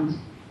mind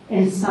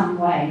in some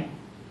way.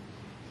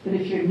 But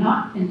if you're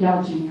not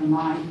indulging your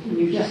mind and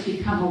you just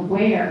become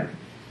aware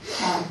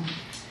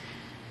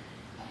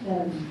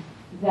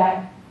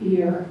that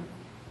you're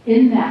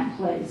in that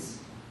place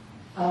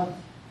of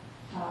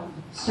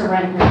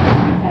surrender,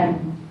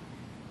 and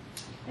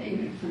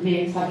for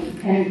me it's like an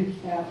energy,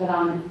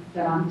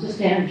 that I'm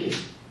just energy,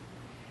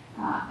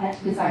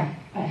 because I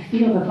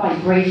feel the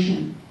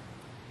vibration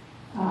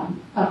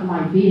of my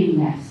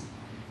beingness.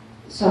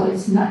 So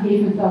it's not,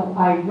 even though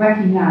I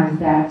recognize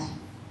that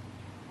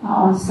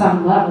on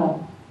some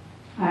level,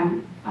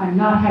 I'm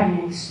not having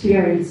an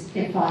experience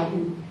if I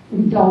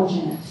indulge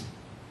in it.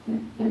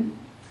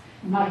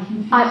 Am I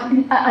confused?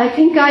 I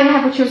think I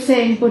have what you're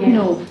saying, but yes.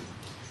 No.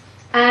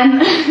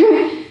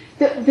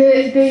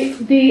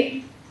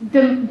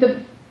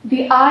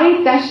 The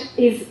I that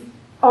is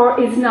or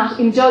is not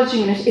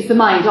indulging in it is the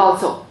mind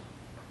also.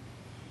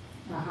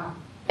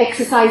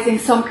 Exercising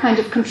some kind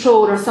of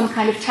control or some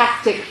kind of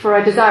tactic for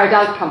a desired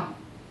outcome.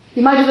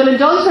 You might as well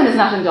indulge when it's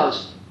not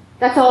indulged.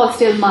 That's all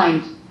still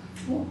mind.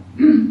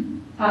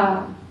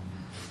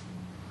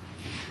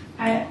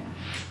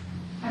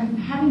 I'm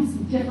having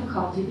some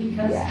difficulty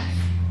because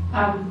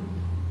at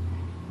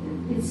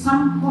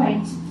some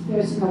point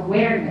there's an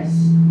awareness.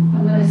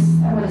 I'm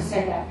going to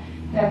say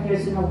that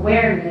there's an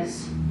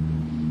awareness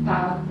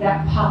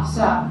that pops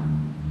up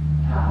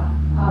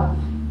of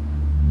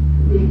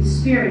the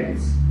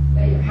experience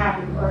that you're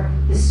having or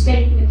the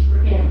state that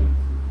you're in.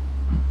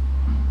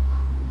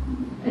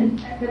 And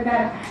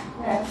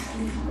that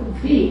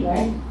would be, right?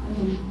 I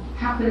mean,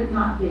 how could it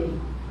not be?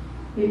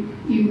 You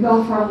can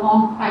go for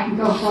I can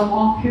go for a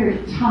long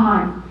period of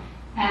time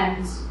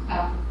and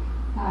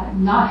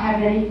not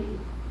have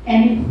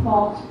any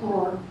thought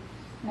or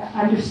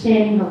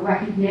understanding or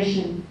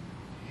recognition,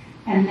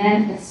 and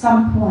then at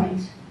some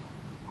point,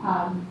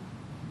 I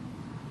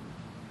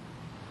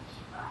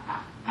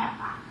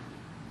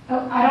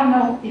don't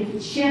know if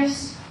it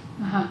shifts.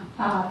 I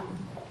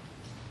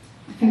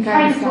I'm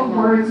trying to put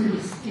words in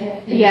this.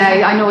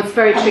 Yeah, I know it's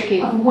very tricky.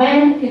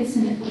 When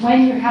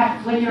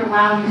you're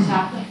allowing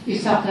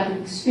yourself to have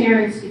an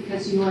experience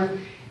because you're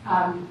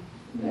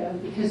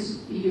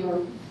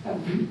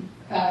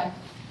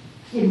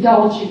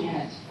indulging in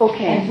it.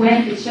 Okay. And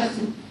when it's just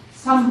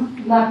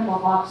some level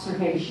of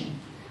observation.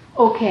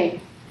 Okay.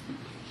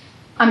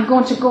 I'm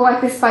going to go at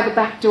this by the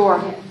back door.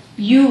 Yeah.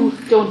 You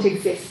don't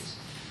exist.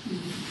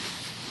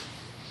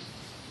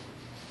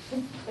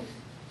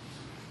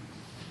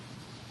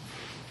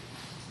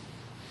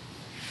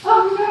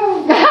 Oh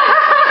no!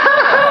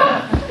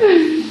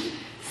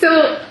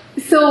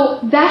 So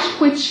that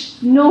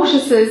which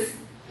notices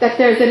that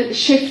there's a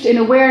shift in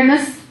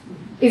awareness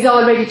is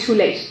already too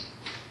late.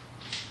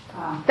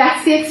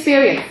 That's the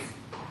experience.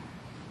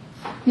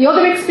 The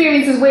other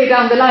experience is way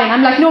down the line.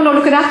 I'm like, no,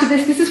 look at after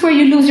this. This is where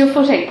you lose your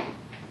footing.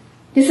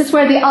 This is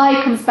where the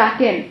I comes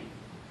back in.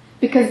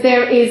 Because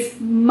there is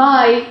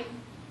my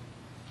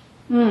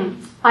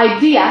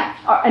idea,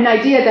 or an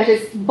idea that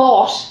is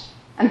bought,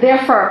 and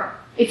therefore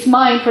it's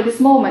mine for this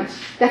moment,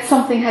 that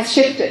something has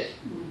shifted.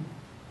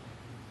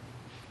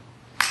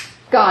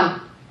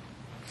 Gone.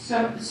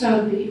 So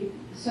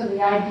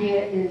the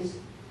idea is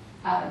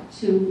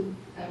to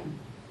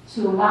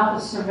allow the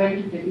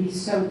surrender to be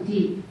so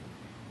deep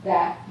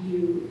that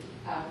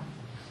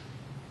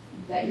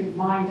that your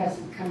mind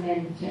doesn't come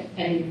into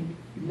any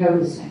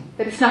noticing.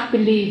 That it's not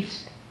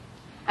believed.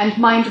 And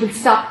mind will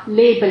stop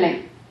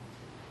labeling.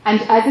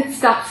 And as it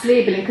stops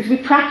labeling, because we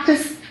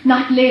practice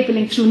not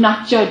labeling through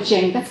not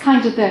judging. That's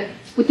kind of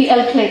with the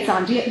L plates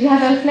on. Do you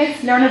have L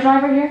plates? Learner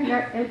driver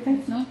here? L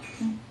plates? No?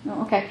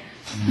 No, okay.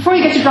 Before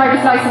you get your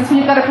driver's license, when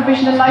you've got a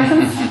provisional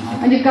license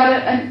and you've got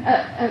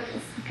a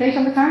plate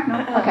on the car?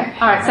 No? Okay.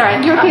 Alright,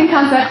 sorry. European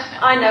concept.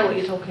 I know what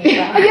you're talking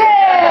about. Yeah!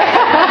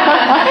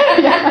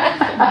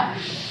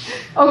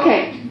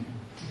 Okay.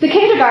 The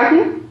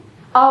kindergarten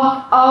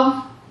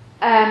of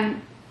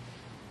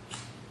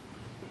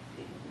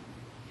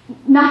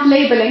not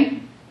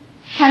labeling,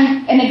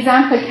 an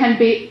example can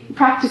be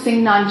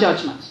practicing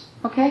non-judgment.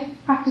 Okay?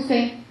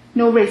 Practicing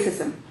no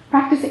racism.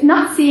 Practicing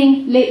not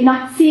seeing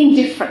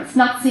difference.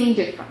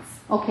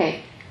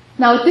 Okay.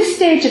 Now at this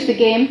stage of the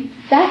game,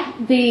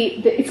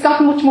 it's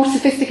gotten much more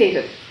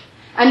sophisticated.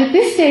 And at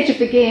this stage of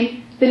the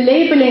game, the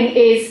labeling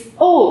is,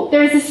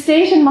 there is a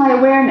state in my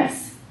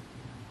awareness.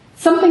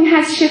 Something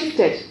has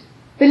shifted.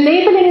 The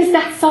labeling is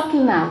that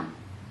subtle now.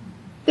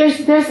 There's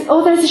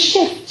a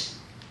shift.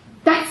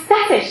 That's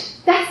it.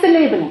 That's the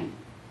labeling.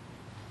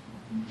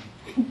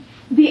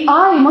 The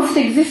I must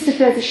exist if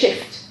there's a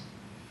shift.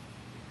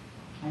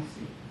 I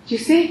see. Do you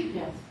see?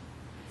 Yes.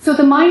 So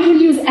the mind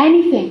will use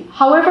anything,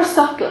 however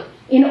subtle,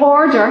 in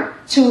order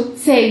to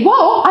say,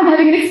 whoa, I'm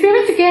having an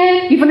experience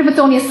again, even if it's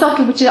only a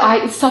subtle,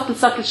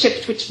 subtle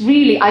shift, which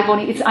really I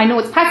know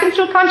it's passing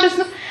through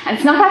consciousness, and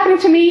it's not happening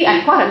to me,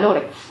 and what a load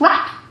of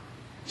crap.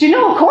 Do you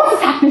know, of course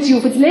it's happening to you.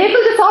 If it's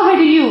labelled, it's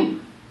already you.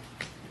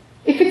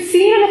 If it's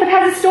seen and if it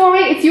has a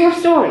story, it's your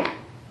story.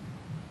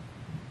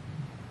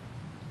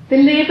 The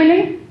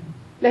labelling,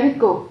 let it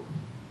go.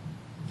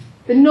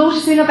 The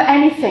noticing of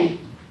anything,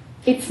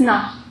 it's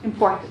not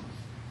important.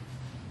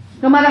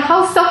 No matter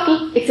how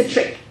subtle, it's a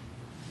trick.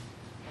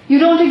 You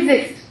don't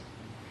exist.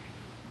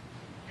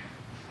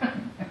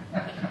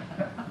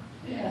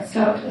 Yeah,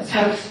 so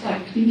it's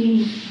like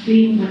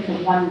being with the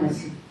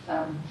oneness,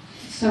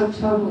 so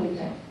totally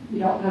that you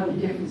don't know the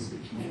difference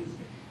between,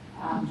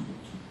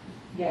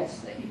 that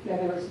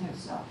there is no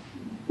self.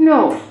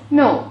 No.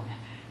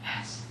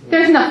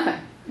 There's nothing.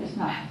 There's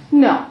nothing.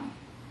 No.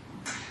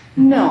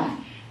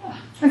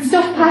 And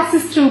stuff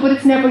passes through, but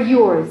it's never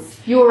yours.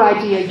 Your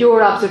idea,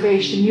 your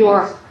observation,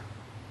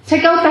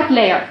 take out that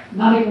layer.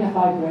 Not even a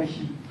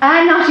vibration.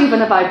 And not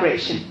even a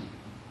vibration.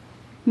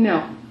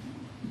 No,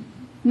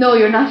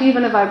 you're not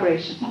even a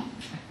vibration.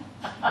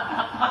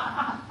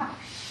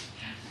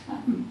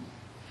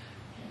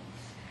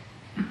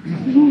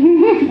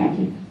 Thank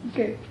you.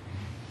 Okay.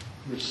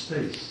 Which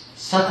space?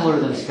 Subtler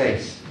than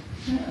space.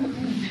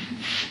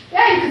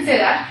 Yeah, you could say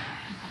that.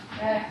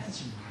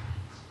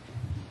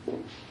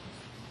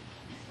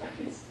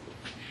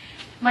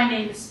 My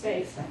name is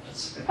Space. The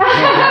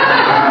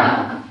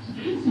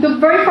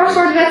very first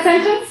word of that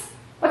sentence?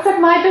 What's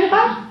that my bit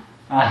about?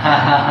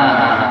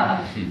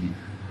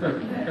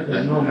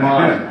 There's no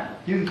mind.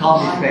 You can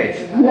call me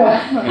Space. If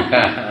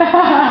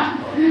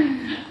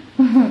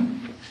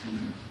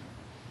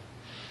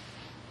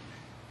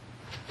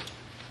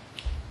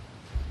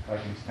I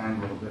can expand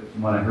a little bit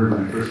from what I heard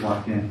when I first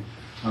walked in.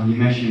 You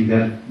mentioning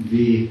that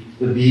the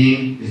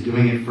being is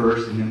doing it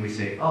first, and then we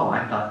say, oh,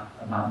 I thought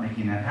about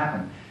making that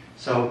happen.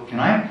 So can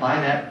I apply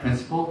that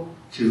principle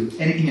to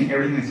anything and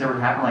everything that's ever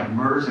happened, like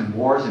murders and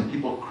wars and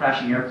people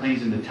crashing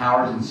airplanes into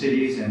towers and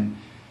cities and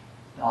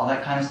all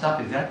that kind of stuff?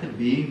 Is that the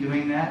being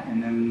doing that,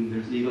 and then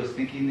there's egos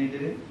thinking they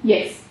did it?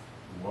 Yes.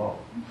 Whoa.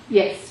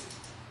 Yes.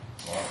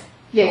 Wow.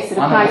 Yes, it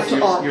applies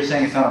to all. You're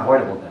saying it's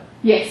unavoidable then?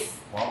 Yes.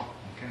 Wow.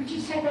 Okay. Could you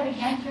say that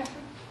again, Jeffrey?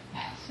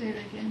 Say it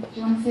again. Do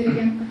you want to say it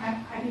again?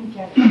 I didn't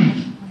get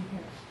it.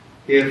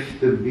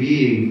 If the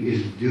being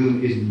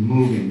is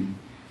moving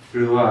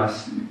through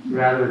us,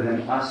 rather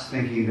than us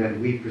thinking that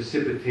we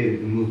precipitated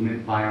the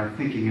movement by our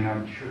thinking and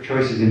our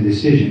choices and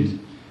decisions,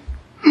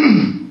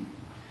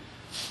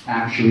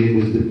 actually it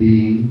was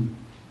the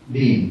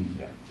being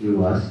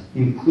through us,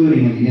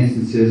 including in the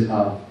instances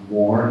of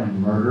war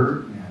and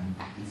murder and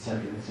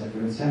etc.,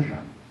 etc.,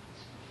 etc.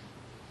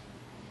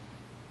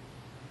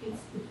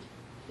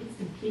 It's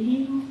the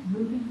being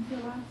moving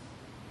through us?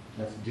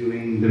 That's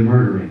doing the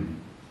murdering,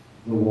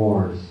 the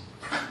wars.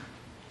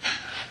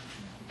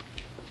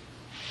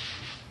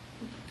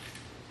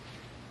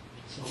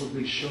 It's all a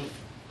big show.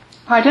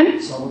 Pardon?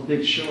 It's all a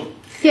big show.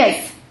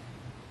 Yes.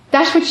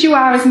 That which you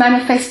are is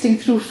manifesting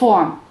through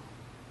form.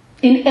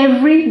 In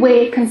every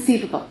way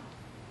conceivable.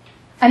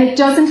 And it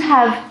doesn't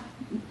have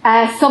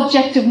a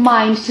subjective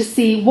mind to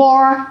see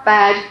war,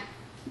 bad,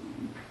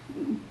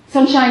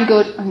 sunshine,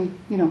 good, and,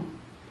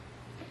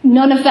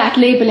 none of that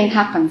labeling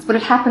happens. But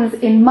it happens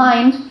in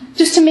mind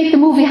just to make the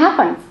movie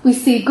happen. We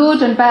see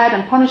good and bad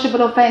and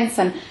punishable offence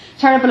and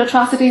terrible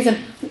atrocities and,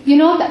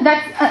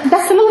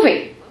 that's the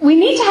movie. We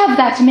need to have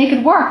that to make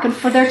it work and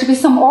for there to be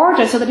some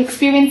order so that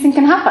experiencing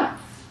can happen.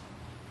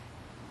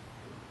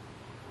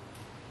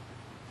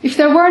 If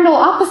there were no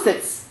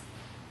opposites,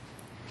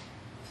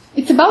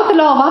 it's about the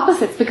law of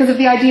opposites because of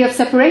the idea of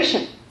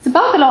separation. It's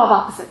about the law of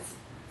opposites.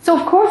 So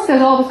of course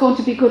there's always going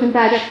to be good and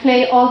bad at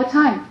play all the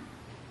time.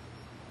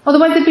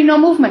 Otherwise there'd be no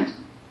movement.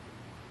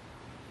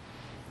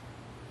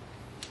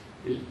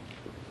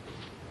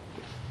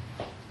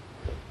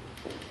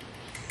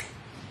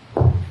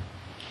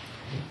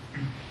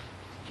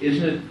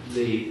 Isn't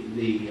it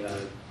the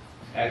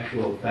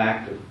actual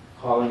fact of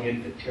calling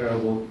it a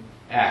terrible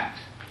act?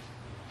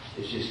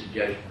 It's just a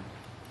judgment.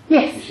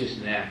 Yes. It's just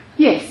an act.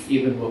 Yes.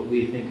 Even what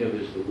we think of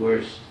as the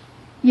worst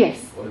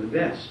Yes. or the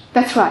best.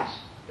 That's right.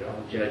 They're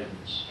all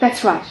judgments.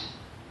 That's right.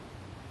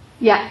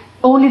 Yeah.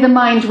 Only the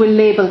mind will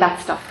label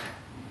that stuff.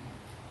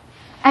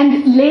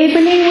 And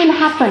labeling will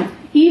happen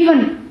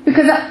even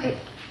because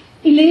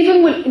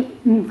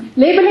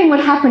labeling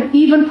will happen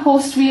even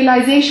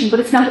post-realization, but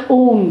it's not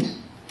owned.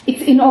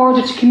 It's in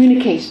order to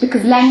communicate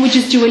because language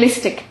is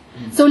dualistic.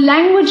 So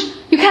language,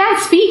 you can't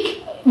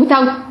speak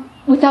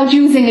without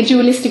using a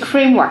dualistic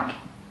framework.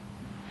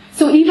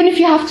 So even if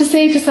you have to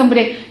say to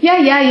somebody,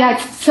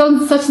 it's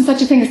such and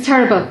such a thing is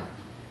terrible.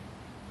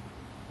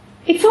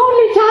 It's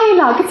only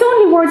dialogue, it's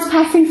only words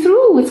passing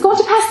through. It's going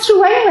to pass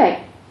through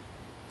anyway.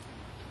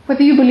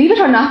 Whether you believe it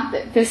or not,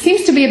 there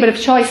seems to be a bit of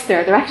choice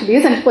there. There actually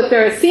isn't, but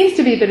there seems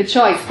to be a bit of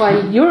choice.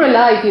 While you're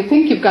alive, you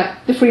think you've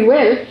got the free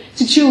will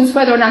to choose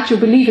whether or not you're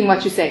believing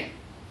what you say.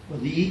 Well,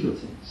 the ego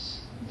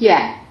thinks.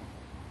 Yeah.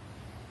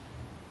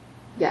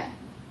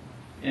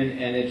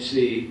 And it's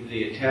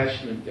the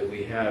attachment that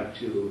we have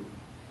to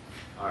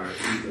our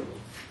ego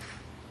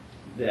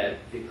that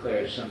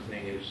declares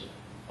something as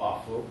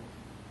awful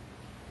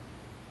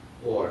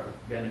or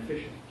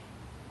beneficial.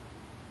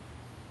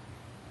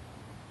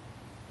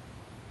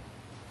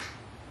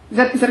 Is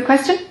that a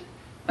question?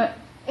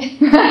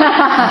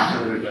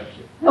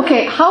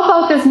 Okay, how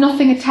about there's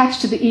nothing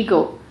attached to the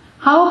ego?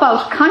 How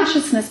about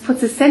consciousness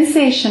puts a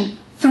sensation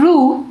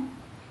through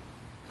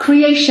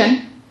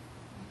creation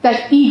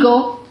that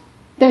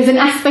there's an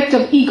aspect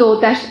of ego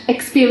that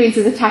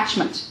experiences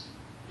attachment.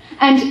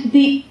 And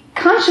the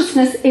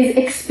consciousness is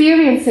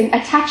experiencing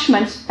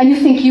attachment and you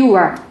think you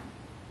were.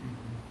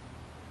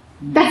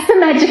 That's the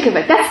magic of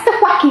it. That's the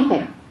wacky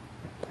thing.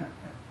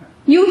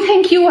 You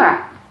think you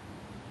are.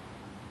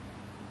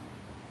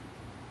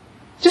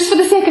 Just for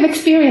the sake of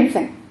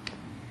experiencing.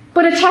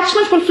 But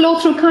attachment will flow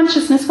through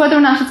consciousness whether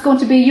or not it's going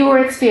to be your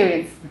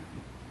experience.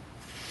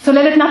 So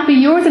let it not be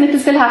yours and it will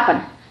still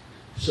happen.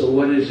 So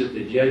what is it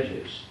that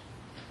judges?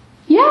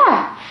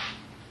 Yeah.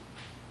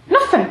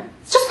 Nothing.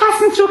 It's just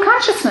passing through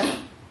consciousness.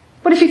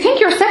 But if you think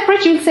you're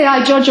separate, you'll say,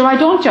 I judge or I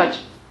don't judge.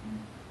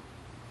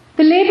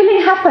 The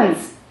labeling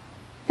happens.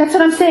 That's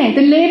what I'm saying.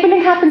 The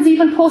labeling happens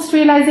even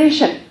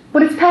post-realization.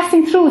 But it's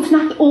passing through, it's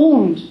not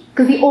owned,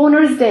 because the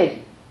owner is dead.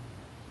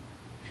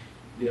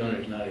 The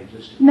owner's not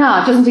existing.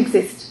 No, it doesn't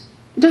exist.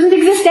 It doesn't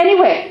exist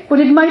anyway, but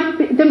it might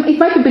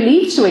be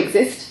believed to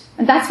exist,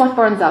 and that's what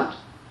burns out.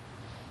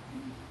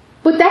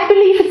 But that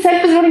belief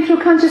itself is running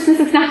through consciousness,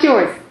 it's not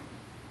yours.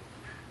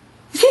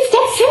 You see, it's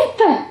that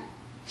simple.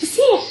 Do you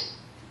see it?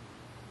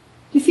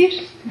 Do you see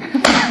it?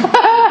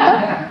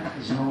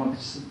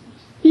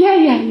 Yeah.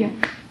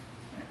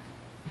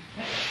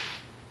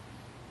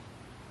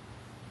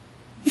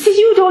 You see,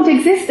 you don't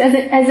exist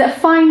as a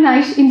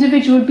finite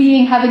individual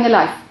being having a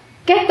life.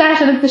 Get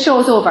that and the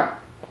show's over.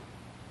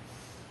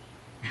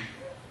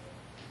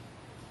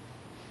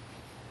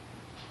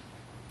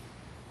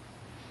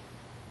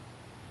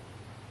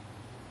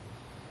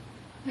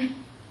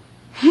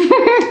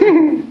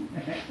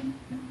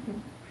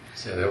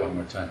 Say that one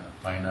more time. A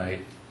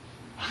finite.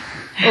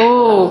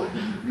 Oh.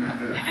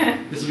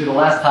 This will be the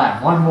last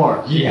time. One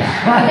more. Yeah.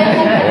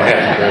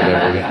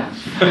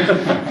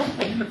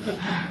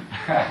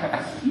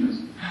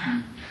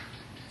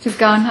 She's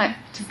gone.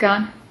 She's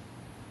gone.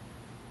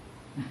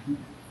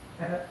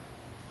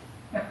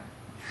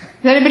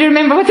 Does anybody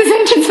remember what the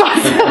sentence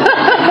was?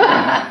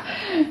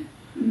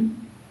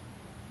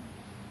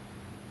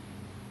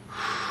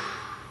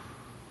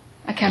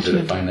 I can't Does a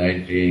remember.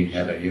 finite being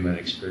have a human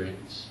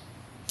experience?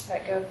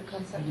 Let go of the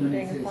concept of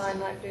being a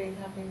finite being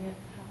having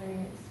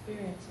an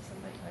experience or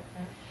something like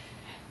that.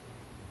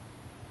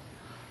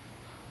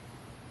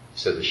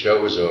 So the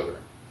show was over.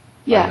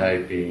 Yeah.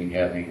 Finite being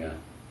having a...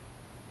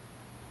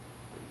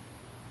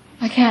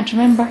 I can't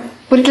remember.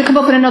 But it'll come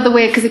up in another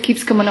way because it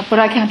keeps coming up, but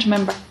I can't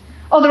remember.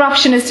 Other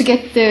option is to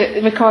get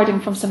the recording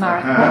from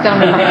Samara.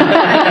 Down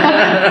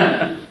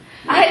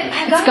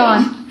it's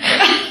gone.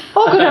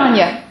 Oh, good on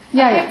you.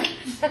 Yeah.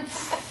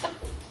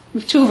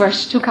 We've two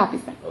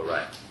copies there. Oh,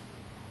 right.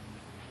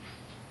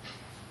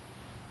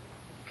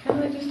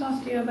 Can I just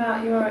ask you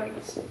about your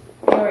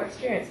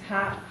experience?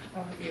 How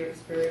your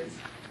experience?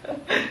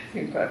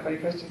 Seems quite a funny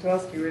question to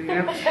ask you, really.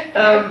 Now.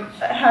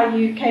 How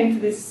you came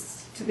to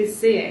this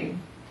seeing?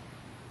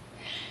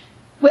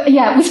 Well,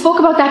 yeah, we spoke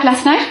about that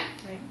last night.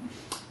 Right.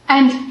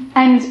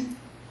 And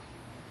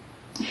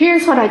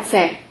here's what I'd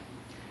say: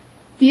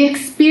 the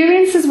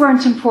experiences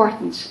weren't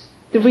important;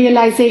 the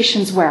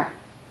realizations were.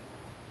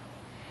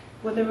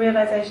 Were the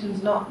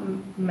realizations not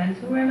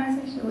mental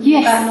realizations? Was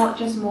Yes. that not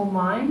just more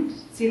mind?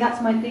 See, that's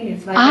my thing.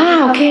 Is like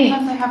okay.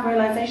 sometimes I have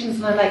realizations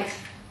and I'm like,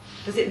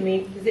 does it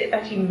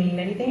actually mean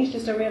anything? It's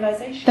just a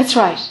realization. That's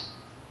right.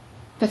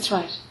 It's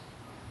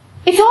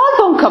all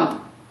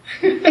bunkum.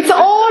 It's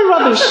all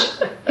rubbish.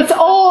 It's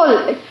all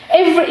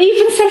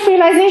even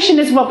self-realization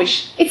is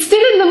rubbish. It's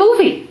still in the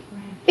movie.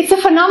 It's a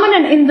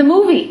phenomenon in the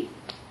movie.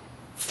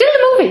 Still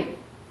the movie.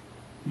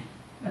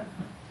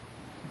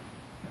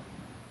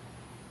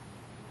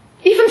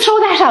 Even throw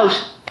that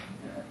out.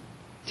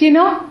 Do you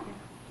know?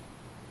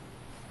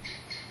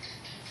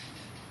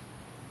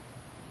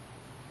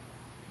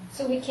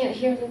 So we can't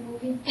hear the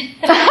movie?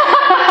 It's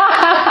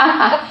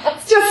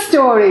just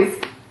stories.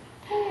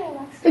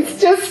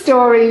 It's just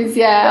stories,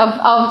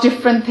 of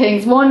different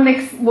things. One,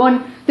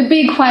 the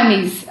big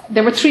whammies.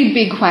 There were 3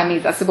 big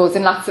whammies, I suppose,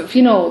 and lots of,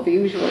 the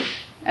usual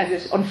as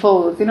it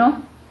unfolds,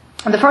 And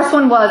the first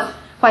one was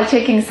while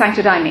taking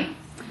Sanctodyne,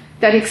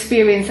 that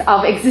experience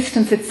of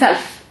existence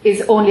itself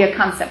is only a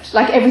concept.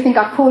 Like everything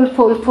got pulled,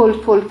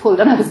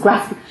 and I was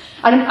grasping.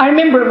 I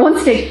remember at one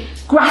stage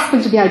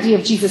grasping to the idea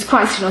of Jesus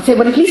Christ, and say,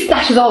 well, at least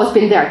that has always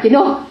been there,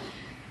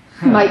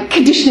 My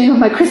conditioning of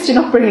my Christian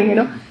upbringing,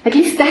 At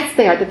least that's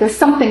there, that there's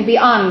something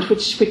beyond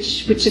which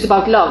is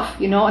about love,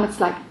 and it's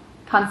like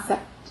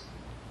concept.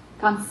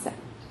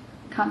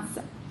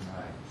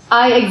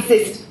 I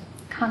exist,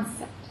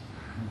 concept.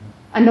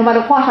 And no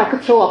matter what I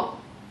could throw up,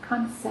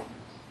 concept.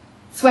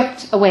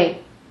 Swept away.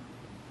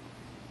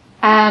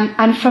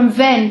 And from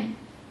then,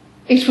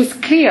 it was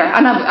clear,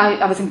 and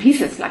I was in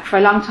pieces, like for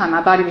a long time,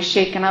 my body was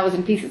shaking, I was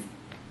in pieces.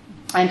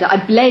 And I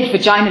bled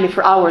vaginally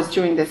for hours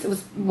during this. It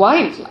was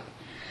wild, like.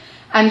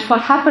 And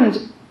what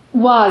happened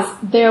was,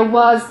 there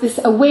was this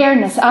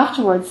awareness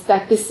afterwards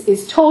that this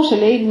is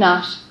totally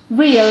not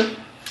real,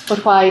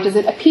 but why does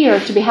it appear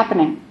to be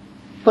happening?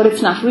 But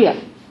it's not real.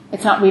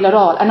 It's not real at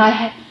all. And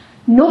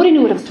nobody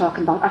knew what I was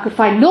talking about. I could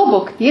find no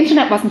book. The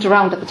internet wasn't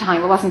around at the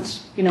time. It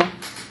wasn't,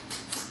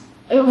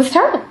 it was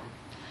terrible.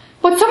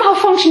 But somehow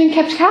functioning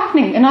kept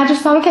happening, and I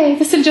just thought, okay,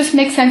 this will just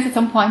make sense at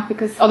some point,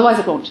 because otherwise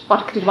it won't.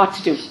 What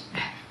to do?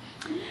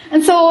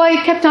 And so I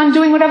kept on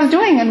doing what I was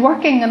doing, and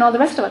working, and all the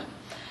rest of it.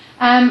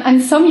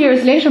 And some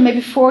years later,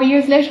 maybe 4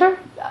 years later,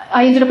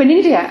 I ended up in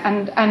India,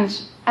 and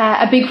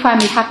a big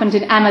family happened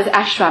in Anna's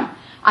ashram,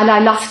 and I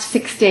lost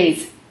 6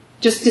 days.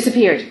 Just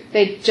disappeared.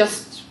 They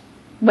just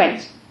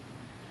went.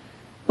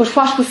 But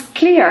what was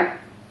clear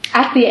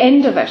at the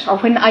end of it, or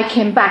when I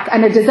came back,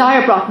 and a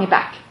desire brought me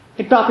back.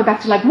 It brought me back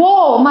to like,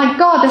 whoa, my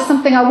God, there's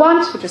something I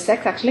want, which was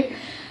sex actually.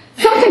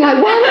 Something I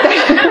want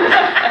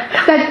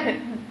that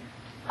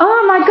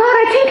oh my God,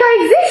 I think I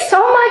exist.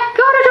 Oh my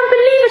God, I don't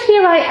believe it.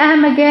 Here I am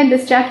again,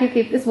 this Jackie,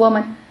 this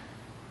woman.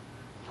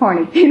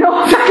 Horny, I don't know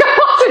what to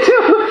do.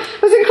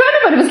 It was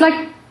incredible. it was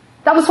like,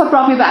 that was what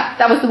brought me back.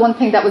 That was the one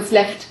thing that was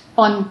left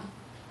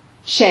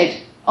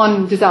unshed,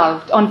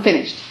 undissolved,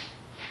 unfinished.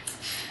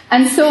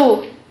 And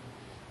so,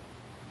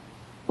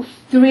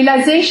 the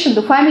realization,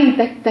 the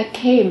whammy that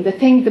came,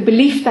 the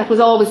belief that was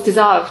always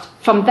dissolved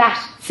from that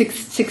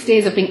 6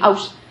 days of being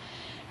out,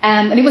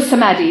 and it was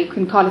samadhi, you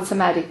can call it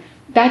samadhi,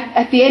 that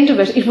at the end of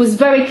it, it was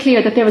very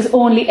clear that there was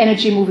only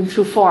energy moving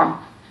through form.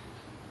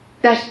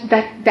 That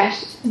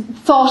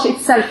thought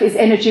itself is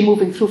energy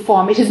moving through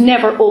form. It is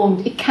never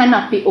owned. It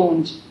cannot be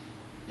owned.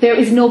 There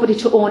is nobody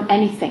to own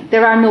anything.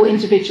 There are no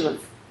individuals.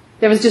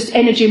 There is just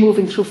energy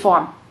moving through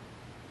form.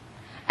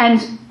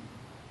 And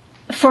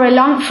for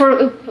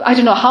I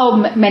don't know how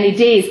many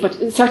days,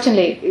 but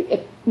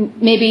certainly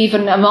maybe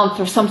even a month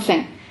or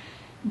something,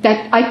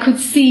 that I could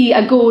see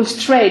a gold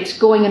thread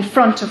going in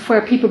front of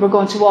where people were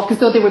going to walk as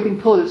though they were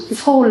being pulled.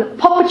 This whole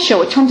puppet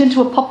show, it turned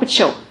into a puppet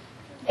show.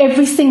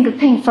 Every single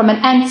thing, from an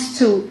ant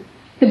to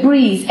the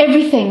breeze,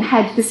 everything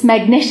had this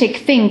magnetic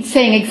thing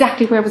saying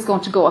exactly where it was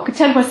going to go. I could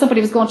tell where somebody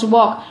was going to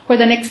walk, where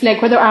their next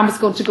leg, where their arm was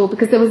going to go,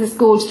 because there was this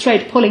gold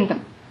thread pulling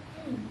them.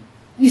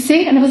 You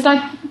see? And it was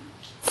like,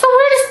 so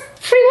where is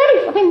free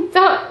will? I mean,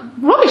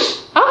 rubbish.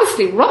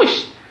 Obviously,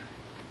 rubbish.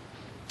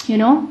 You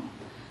know?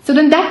 So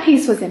then that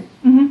piece was in.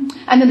 Mm-hmm.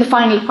 And then the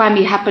final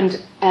whammy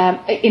happened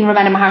in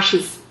Ramana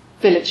Maharshi's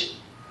village,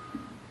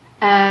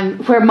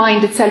 where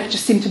mind itself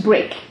just seemed to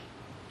break.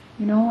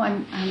 You know,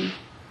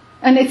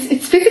 and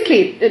it's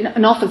physically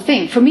an awful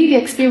thing. For me, the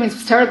experience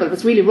was terrible. It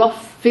was really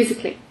rough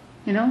physically,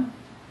 you know.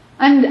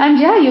 And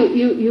yeah,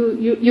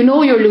 you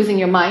know you're losing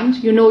your mind.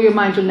 You know your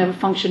mind will never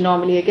function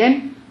normally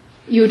again.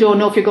 You don't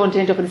know if you're going to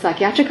end up in a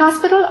psychiatric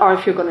hospital or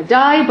if you're going to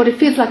die, but it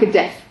feels like a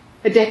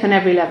death on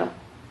every level.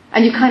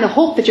 And you kind of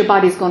hope that your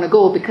body's going to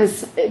go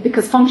because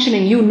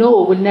functioning, you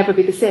know, will never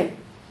be the same.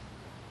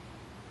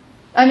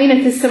 I mean,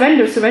 it's a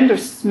surrender,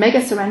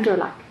 mega surrender,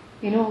 like,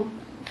 you know,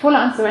 full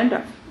on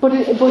surrender.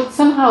 But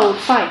somehow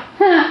fine.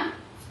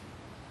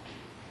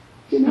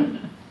 You know,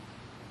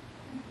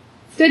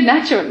 it's dead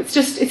natural. It's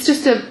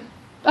just a,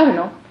 I don't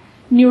know,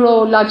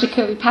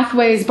 neurological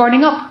pathways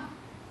burning up.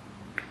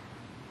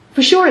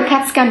 For sure, a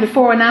CAT scan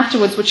before and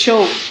afterwards would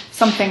show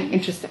something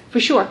interesting. For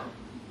sure.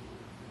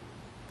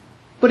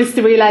 But it's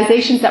the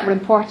realizations that were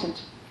important.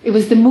 It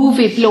was the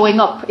movie blowing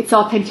up, its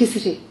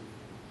authenticity.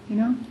 You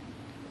know?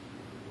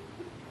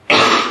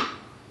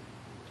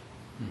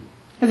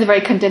 It's a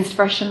very condensed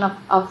version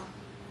of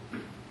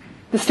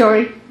the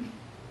story.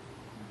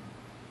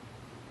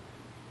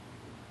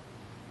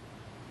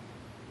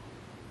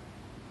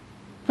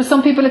 For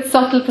some people it's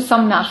subtle, for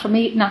some not. For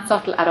me, not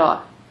subtle at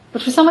all.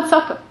 But for some it's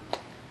subtle.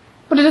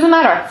 But it doesn't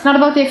matter. It's not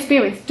about the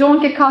experience.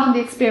 Don't get caught in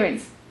the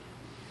experience.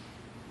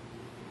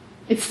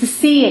 It's the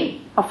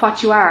seeing of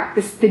what you are,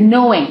 the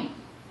knowing,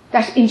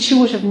 that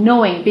intuitive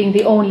knowing being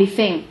the only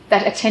thing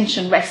that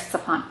attention rests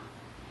upon.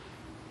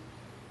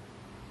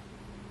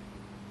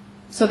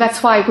 So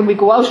that's why when we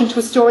go out into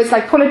a story, it's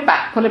like, pull it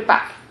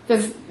back.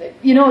 There's,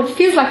 you know, it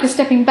feels like you're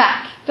stepping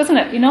back, doesn't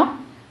it, you know?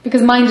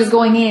 Because mind is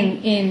going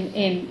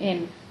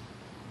in,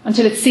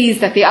 until it sees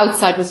that the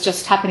outside was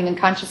just happening in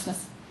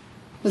consciousness.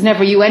 It was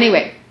never you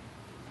anyway.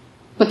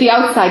 But the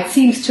outside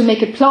seems to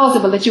make it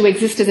plausible that you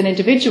exist as an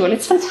individual.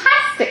 It's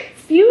fantastic.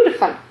 It's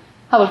beautiful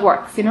how it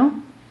works, you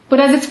know? But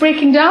as it's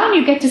breaking down,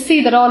 you get to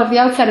see that all of the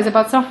outside is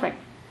about suffering.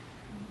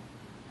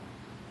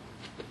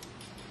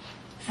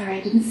 Sorry,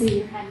 I didn't see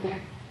your hand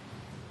there.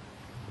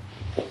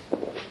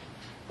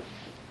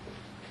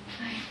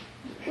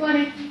 Go on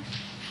in.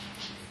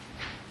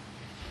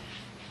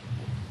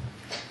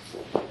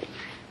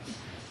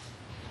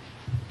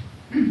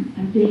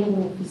 I'm being a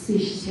little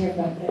facetious here,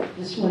 but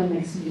this really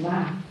makes me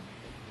laugh.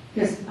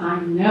 Because I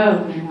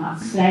know they're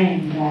not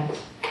saying that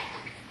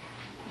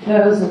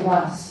those of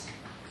us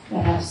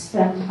that have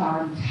spent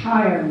our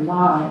entire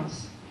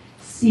lives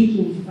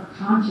seeking for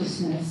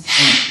consciousness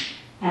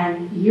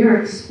and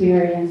your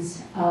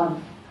experience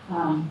of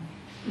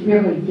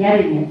really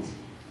getting it,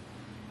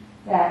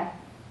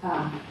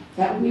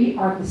 that we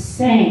are the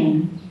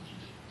same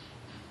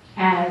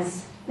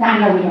as, I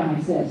know we don't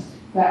exist,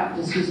 but I'm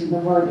just using the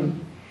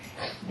wording,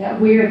 that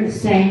we are the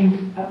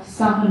same of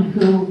someone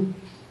who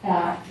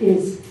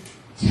is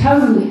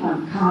totally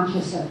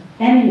unconscious of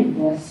any of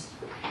this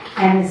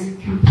and is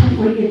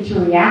completely into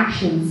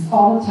reactions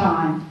all the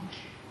time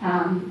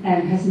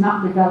and has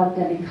not developed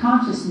any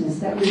consciousness,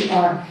 that we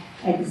are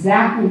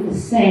exactly the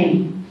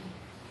same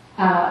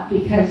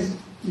because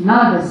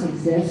none of us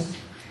exist.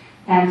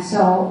 And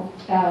so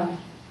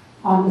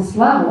on this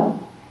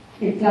level,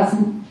 it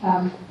doesn't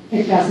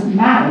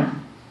matter.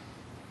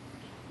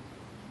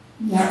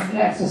 You know,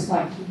 that's just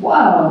like,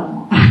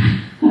 whoa.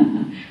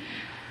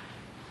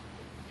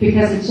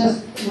 Because it's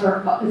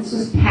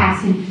just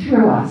passing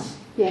through us.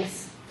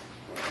 Yes.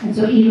 And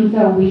so even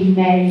though we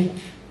may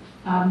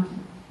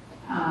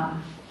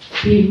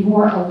be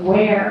more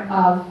aware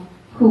of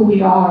who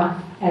we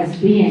are as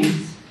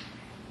beings,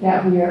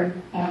 that we are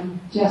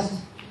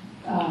just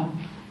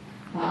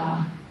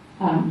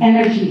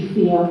energy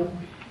field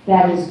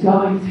that is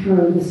going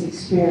through this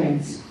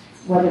experience.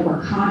 whether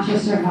we're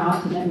conscious or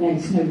not, and it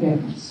makes no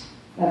difference.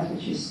 That's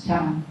what she's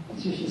telling.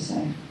 That's what she's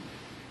saying.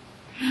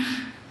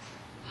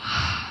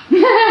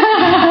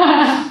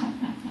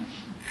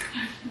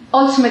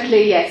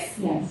 Ultimately, yes.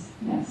 Yes,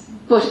 yes.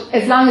 But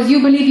as long as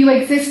you believe you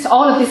exist,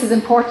 all of this is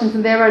important,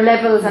 and there are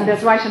levels, and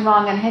there's right and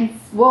wrong, and hence,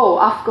 whoa,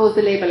 off goes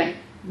the labeling.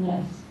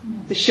 Yes.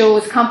 The show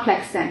is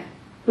complex then.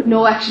 But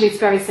no, actually, it's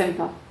very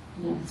simple.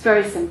 Yes. It's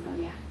very simple,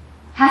 yeah.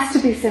 Has to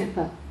be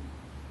simple.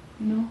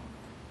 You know?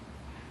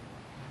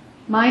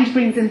 Mind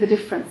brings in the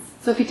difference.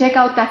 So if you take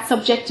out that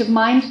subjective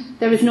mind,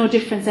 there is no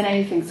difference in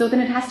anything. So then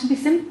it has to be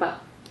simple.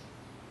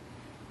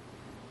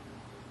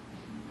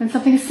 When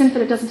something is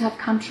simple, it doesn't have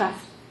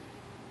contrast.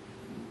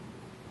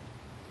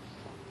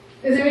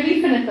 There's a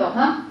relief in it though,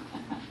 huh?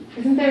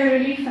 Isn't there a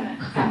relief in it?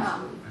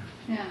 Somehow?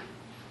 Yeah.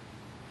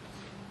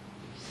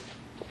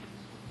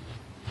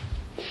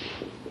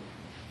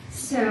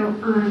 So,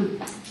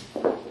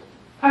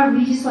 are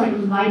we just like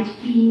light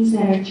beings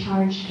that are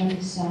charged by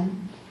the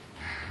sun?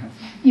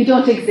 You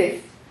don't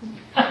exist.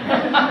 But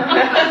it's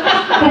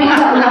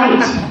not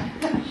light.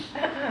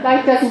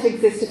 Light doesn't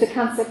exist. It's a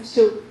concept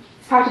too.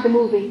 It's part of the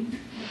movie.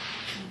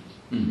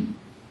 Mm-hmm.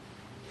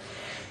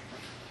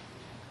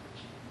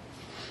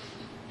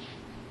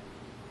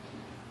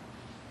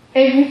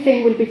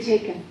 Everything will be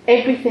taken.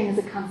 Everything is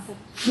a concept.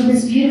 So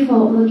this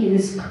beautiful, look at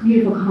this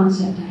beautiful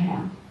concept I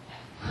have.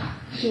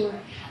 Sure.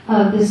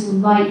 Of this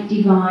light,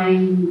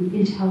 divine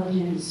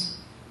intelligence,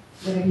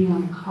 whatever you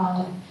want to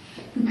call it,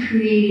 who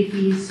created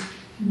these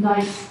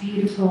nice,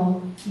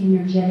 beautiful,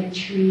 energetic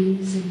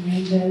trees and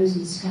rainbows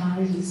and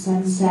skies and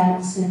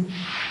sunsets and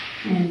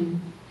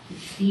the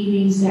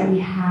feelings that we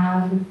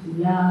have of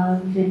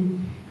love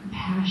and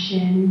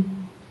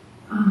compassion.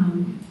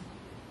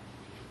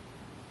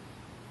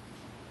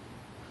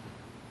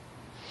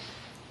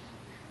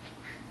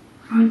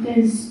 Aren't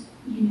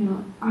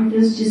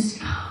those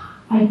just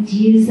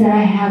ideas that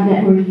I have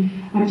that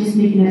I'm just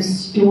making up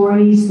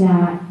stories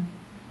that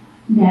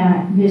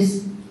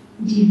this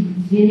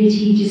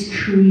divinity just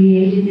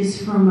created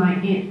this for my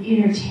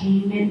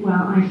entertainment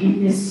while I'm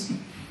in this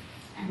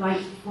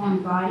light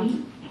form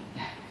body?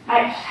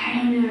 I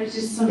don't know, it's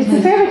just sometimes... It's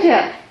a fairy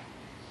tale.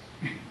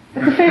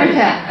 It's a fairy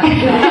tale.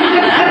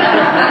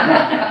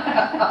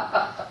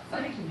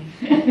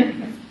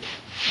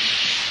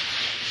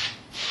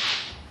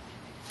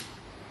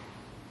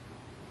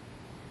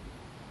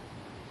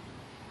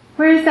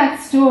 Where is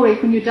that story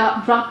when you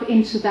drop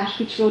into that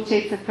which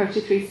rotates at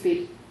 33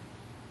 speed?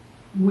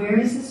 Where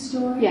is the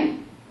story? Yeah.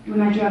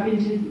 When I drop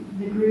into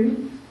the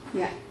groove?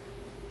 Yeah.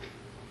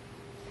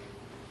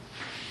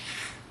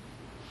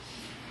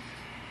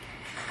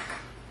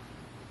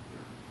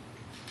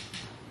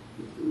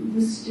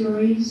 The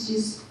story is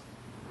just,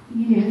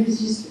 it's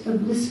just a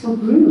blissful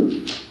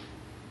groove.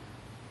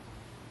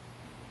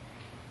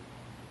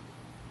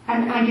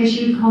 I guess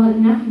you would call it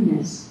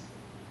nothingness.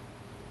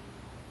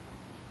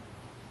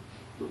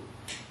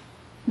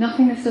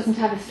 Nothingness doesn't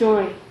have a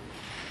story.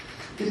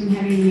 Doesn't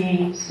have any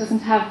names. Doesn't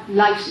have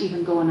light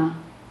even going on.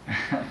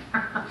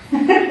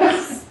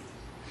 It's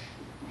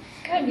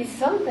gotta be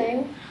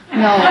something.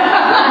 No.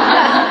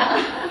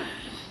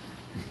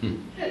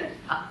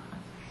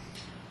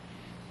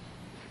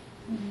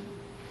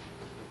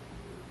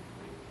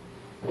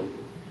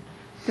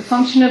 The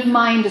function of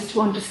mind is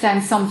to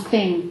understand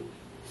something,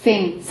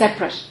 thing,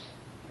 separate.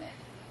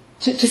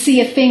 To see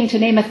a thing, to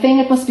name a thing,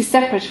 it must be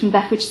separate from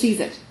that which sees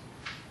it.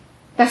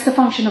 That's the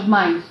function of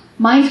mind.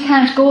 Mind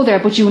can't go there,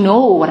 but you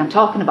know what I'm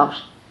talking about.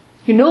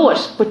 You know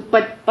it, but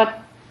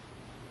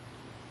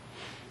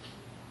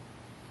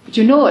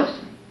you know it.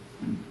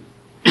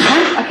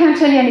 I can't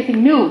tell you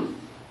anything new,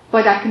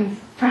 but I can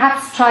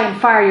perhaps try and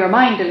fire your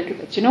mind a little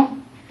bit,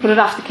 Put it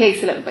off the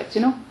case a little bit,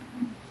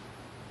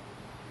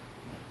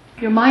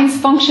 Your mind's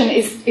function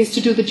is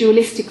to do the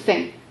dualistic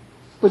thing,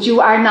 but you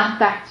are not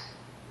that.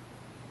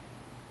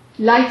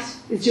 Light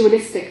is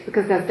dualistic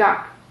because there's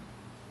dark.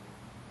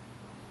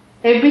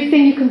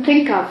 Everything you can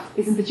think of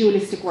is in the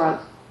dualistic world.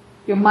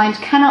 Your mind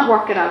cannot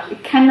work it out.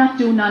 It cannot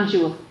do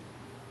non-dual.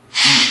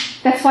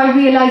 That's why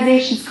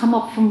realizations come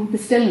up from the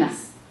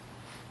stillness.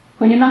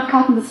 When you're not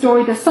caught in the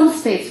story, there's some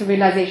space for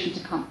realization to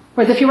come.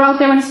 Whereas if you're out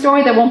there in a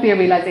story, there won't be a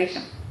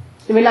realization.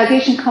 The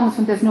realization comes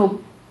when there's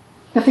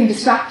nothing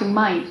distracting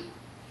mind.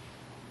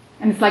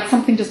 And it's like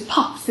something just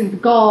pops in the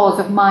gauze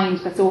of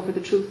mind that's over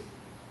the truth.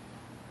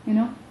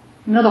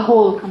 Another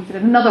hole comes in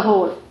it, another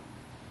hole.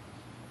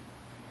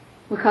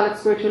 We call it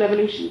spiritual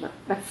evolution, but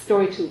that's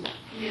story 2.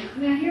 Yeah,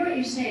 I hear what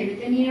you're saying, but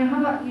then, how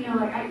about,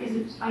 I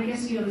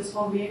guess, this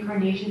whole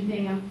reincarnation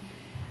thing,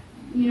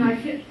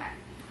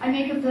 I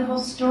make up the whole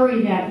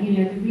story that,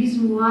 the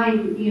reason why,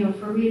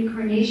 for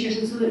reincarnation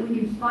is so that we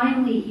can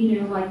finally,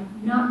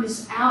 not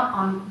miss out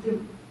on the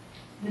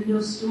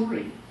no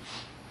story.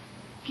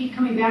 Keep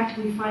coming back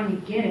till we finally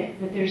get it,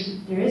 that there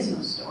is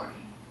no story.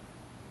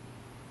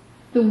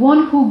 The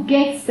one who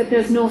gets that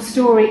there's no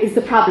story is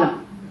the problem.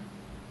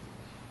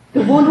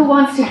 The one who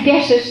wants to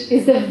get it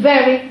is the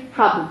very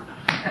problem.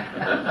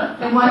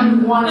 The one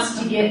who wants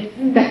to get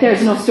that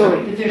there's no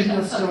story. That there's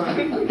no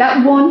story.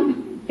 That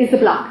one is the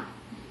block.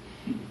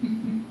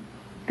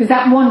 Because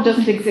that one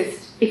doesn't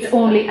exist. It's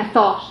only a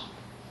thought.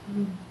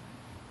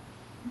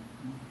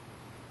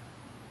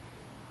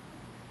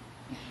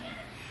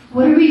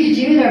 What are we to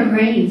do with our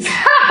brains? They're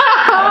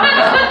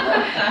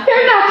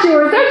not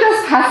yours, they're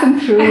just passing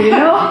through, you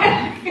know.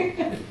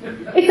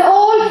 It's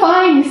all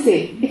fine, you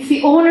see. It's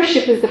the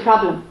ownership is the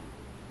problem.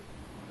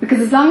 Because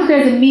as long as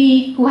there's a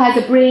me who has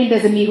a brain,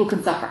 there's a me who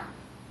can suffer.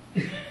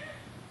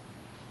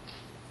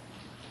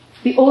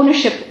 The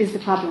ownership is the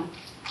problem.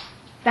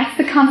 That's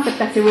the concept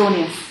that's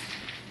erroneous.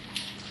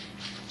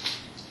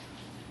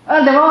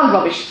 Well, they're all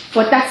rubbish,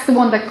 but that's the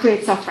one that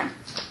creates suffering.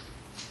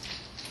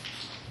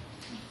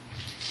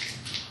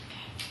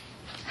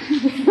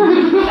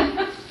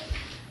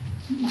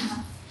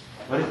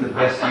 What is the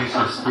best use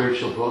of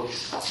spiritual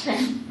books?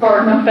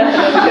 Burn them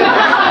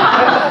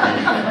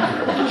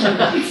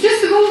It's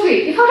just a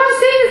movie. If what I'm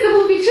saying is the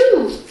movie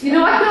too, you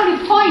know, I can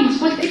only point,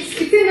 but it's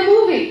in the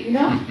movie, you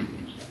know.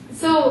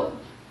 So,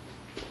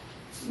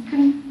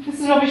 this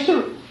is rubbish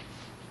too,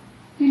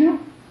 you know.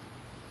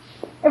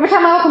 Every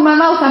time I open my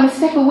mouth, I'm a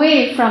step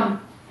away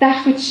from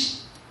that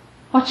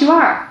what you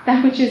are,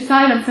 that which is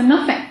silence and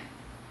nothing.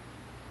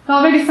 So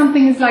already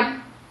something is like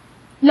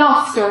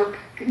lost or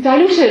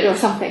diluted or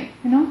something,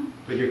 you know.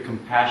 But you're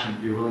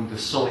compassionate, you're willing to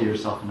sully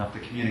yourself enough to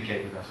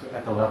communicate with us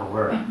at the level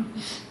we're at.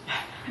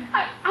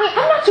 I'm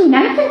not doing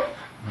anything.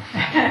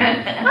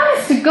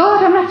 Honest to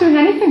God, I'm not doing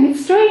anything.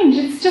 It's strange.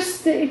 It's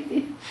just,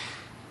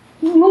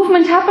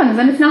 movement happens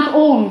and it's not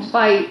owned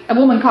by a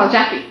woman called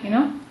Jackie, you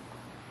know.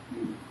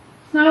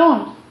 It's not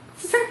owned.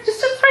 It's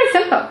just very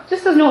simple.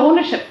 Just there's no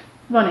ownership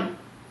running.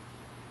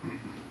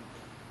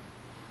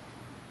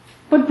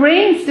 But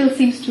brain still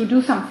seems to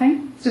do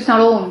something. It's just not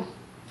owned.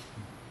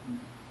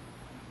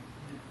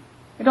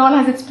 It all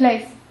has its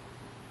place.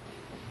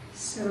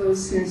 So,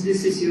 since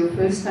this is your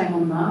first time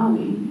on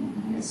Maui,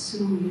 I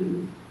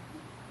assume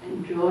you're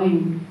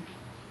enjoying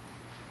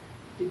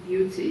the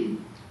beauty,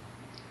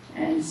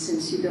 and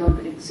since you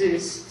don't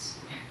exist,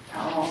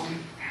 how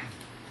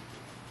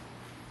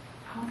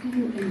can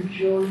you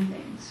enjoy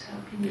things? How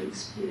can you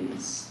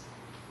experience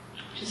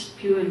just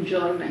pure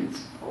enjoyment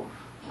of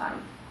life?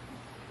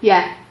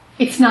 Yeah,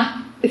 it's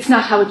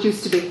not how it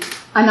used to be,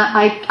 and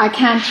I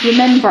can't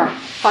remember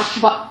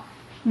what.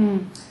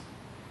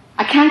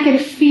 I can't get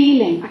a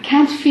feeling. I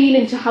can't feel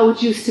into how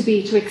it used to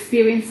be to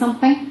experience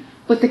something,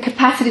 but the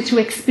capacity to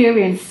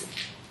experience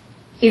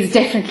is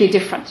definitely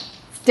different.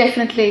 It's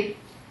definitely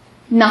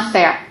not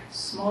there.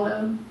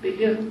 Smaller,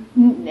 bigger?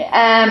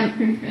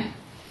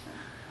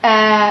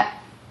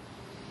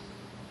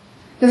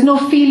 There's no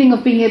feeling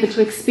of being able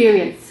to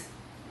experience.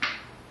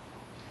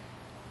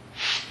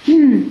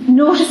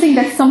 Noticing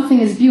that something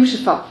is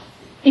beautiful.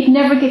 It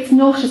never gets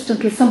noticed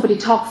until somebody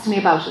talks to me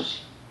about it.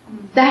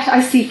 That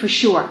I see for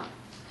sure.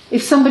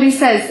 If somebody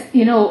says,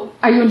 you know,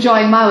 are you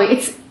enjoying Maui?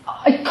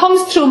 It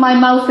comes through my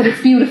mouth that it's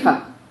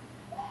beautiful.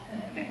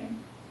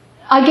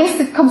 I guess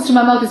it comes through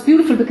my mouth as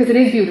beautiful because it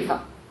is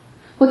beautiful.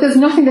 But there's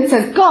nothing that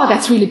says, God,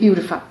 that's really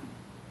beautiful.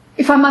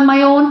 If I'm on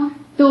my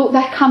own, though,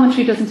 that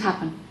commentary doesn't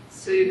happen.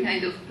 So you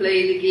kind of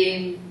play the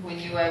game when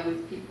you are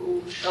with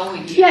people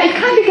showing you. Yeah, it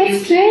kind of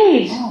gets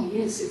played. Oh,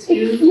 yes, it's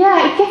beautiful.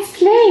 It gets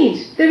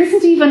played. There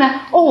isn't even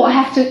I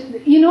have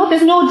to, you know,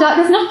 there's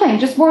nothing,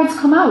 just words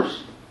come out.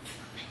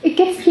 It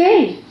gets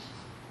played.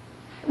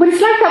 But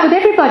it's like that with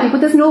everybody, but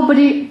there's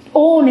nobody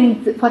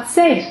owning what's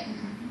said.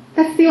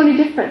 That's the only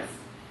difference.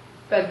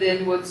 But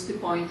then what's the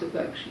point of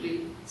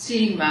actually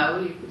seeing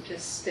Maui? You could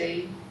just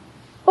stay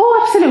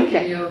absolutely.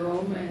 in your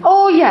room.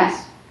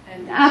 Yes.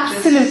 And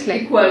absolutely. Just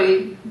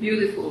equally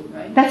beautiful,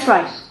 right? That's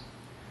right.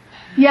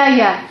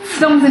 Yeah.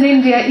 Slums in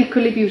India,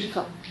 equally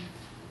beautiful.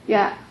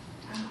 Yeah.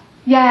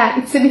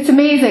 Yeah, it's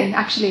amazing,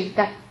 actually,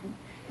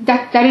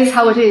 that is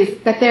how it is,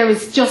 that there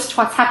is just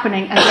what's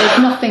happening and there's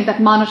nothing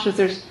that monitors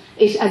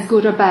it as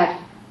good or bad.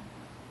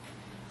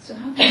 So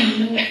how can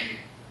you make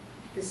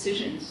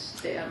decisions?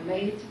 They are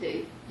made,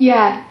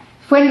 Yeah.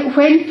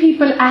 When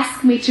people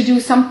ask me to do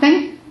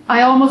something,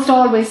 I almost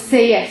always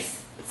say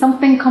yes.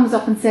 Something comes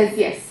up and says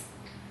yes.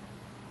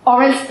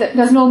 Or else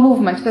there's no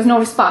movement, there's no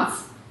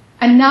response.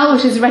 And now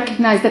it is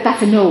recognised that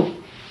that's a no.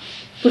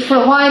 But for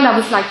a while I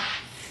was like,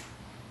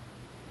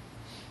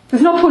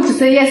 there's no point to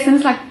say yes, and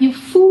it's like, you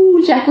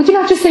fool, Jack, would you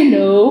not just say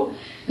no?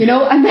 You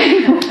know, and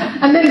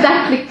then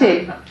that clicked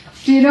in.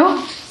 Do you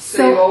know?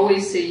 So you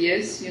always say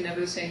yes, you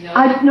never say no?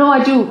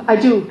 I do.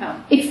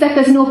 Oh. It's that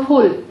there's no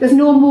pull, there's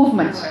no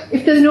movement. Right.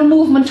 If there's no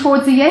movement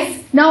towards a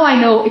yes, now I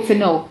know it's a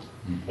no.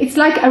 It's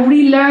like a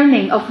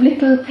relearning of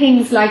little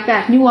things like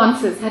that,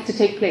 nuances had to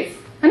take place.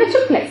 And it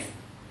took place.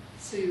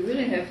 So you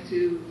really have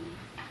to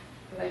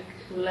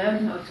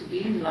learn how to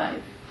be in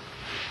life.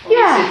 Or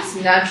Yeah. It's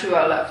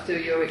natural after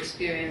your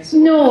experience.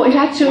 No, it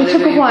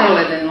took a while. Call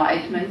it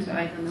enlightenment,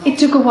 I don't know. It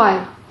took a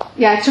while.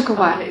 Yeah, it took a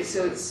while. Okay,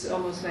 so it's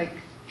almost like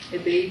a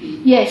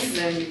baby Yes.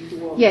 learning to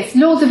walk. Yes,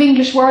 loads of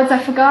English words I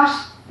forgot.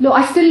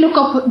 I still look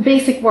up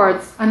basic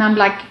words and I'm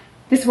like,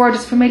 this word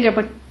is familiar,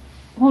 but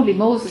holy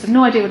Moses, I have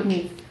no idea what it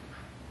means.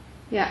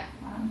 Yeah.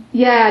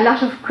 Yeah, a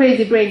lot of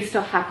crazy brain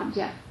stuff happened,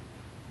 yeah.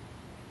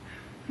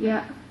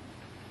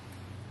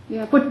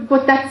 Yeah,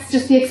 but that's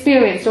just the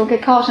experience. Don't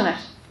get caught in it,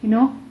 you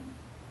know.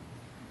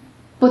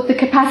 But the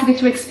capacity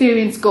to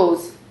experience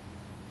goes.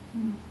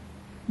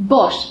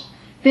 But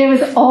there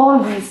is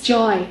always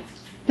joy.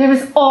 There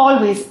is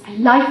always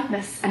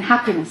lightness and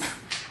happiness.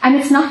 And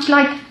it's not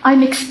like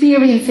I'm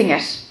experiencing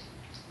it.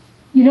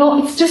 You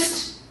know, it's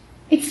just,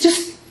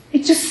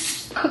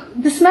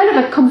 the smell of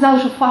it comes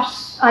out of what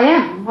I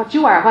am, what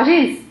you are, what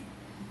is.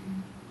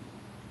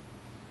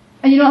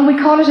 And you know, and we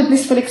call it a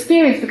blissful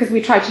experience because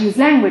we try to use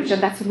language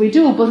and that's what we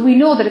do, but we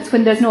know that it's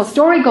when there's no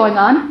story going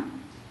on,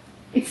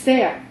 it's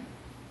there.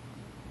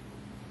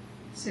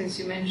 Since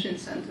you mentioned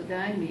Santo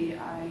Daime,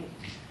 I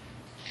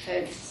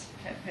have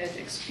had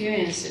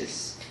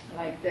experiences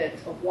like that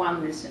of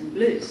oneness and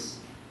bliss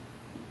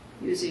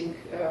using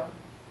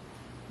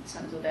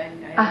Santo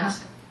Daime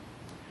ayahuasca.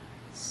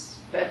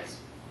 But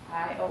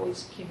I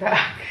always came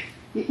back.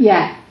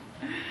 Yeah.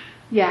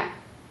 Yeah.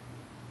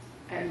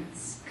 And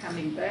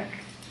coming back,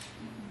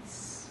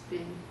 it's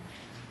been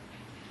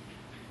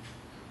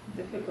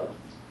difficult.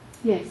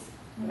 Yes.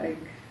 Like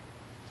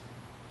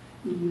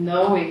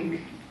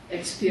knowing,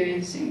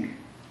 experiencing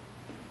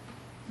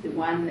the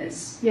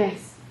oneness.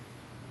 Yes.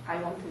 I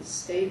want to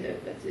stay there,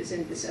 but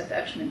isn't this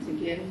attachment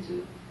again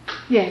to...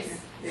 Yes.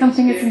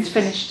 Something isn't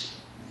finished.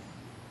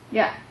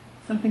 Yeah.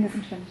 Something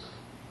isn't finished.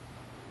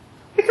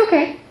 It's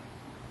okay.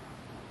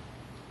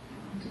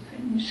 I want to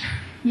finish.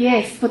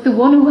 Yes, but the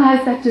one who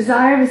has that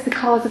desire is the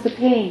cause of the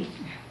pain.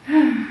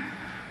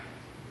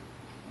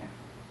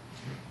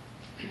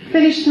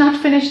 Finished, not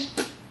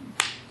finished.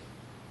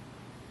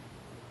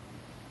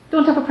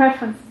 Don't have a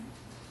preference.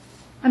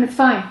 And it's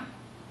fine.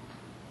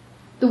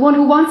 The one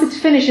who wants it to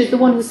finish is the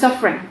one who's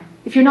suffering.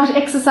 If you're not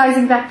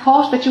exercising that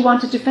thought that you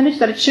wanted to finish,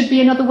 that it should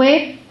be another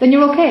way, then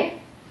you're okay.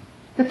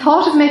 The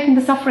thought is making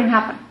the suffering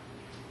happen.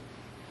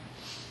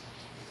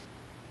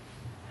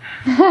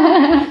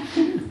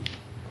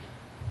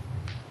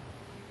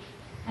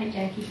 Hi,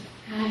 Jackie.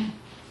 Hi.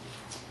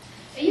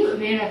 Are you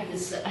aware of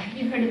this? Have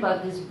you heard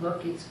about this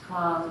book? It's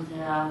called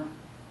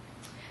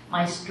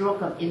My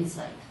Stroke of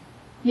Insight.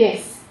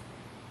 Yes.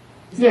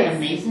 Isn't that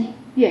amazing?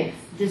 Yes.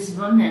 This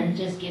woman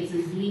just gives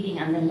this reading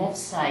on the left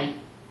side.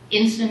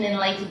 Instant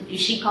enlightenment.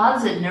 She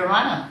calls it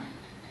nirvana.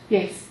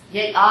 Yes.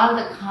 Yet all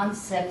the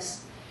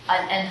concepts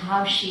and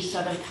how she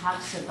sort of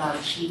talks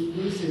about, she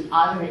uses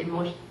all her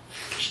emotions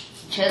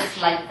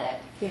just like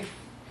that. Yes.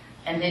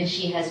 And then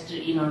she has to,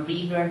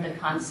 relearn the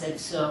concept.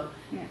 So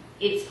Yeah.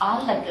 it's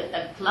all like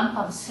a clump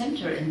of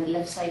center in the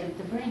left side of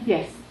the brain.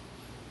 Yes.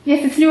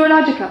 Yes, it's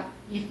neurological.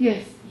 Yes.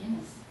 Yes.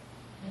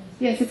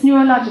 Yes, it's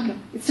neurological.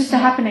 It's just a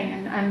happening,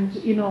 and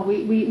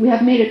we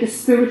have made it a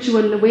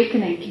spiritual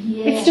awakening.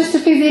 Yes. It's just a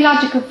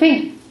physiological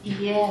thing.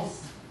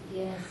 Yes.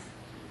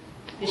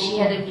 Because she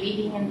had a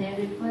bleeding in their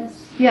request.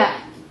 Yeah.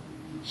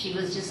 She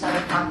was just sort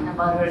of talking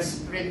about her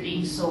spirit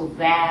being so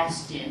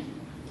vast and,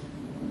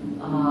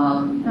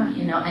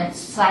 and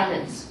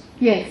silence.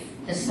 Yes.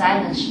 The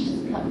silence, she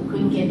just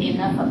couldn't get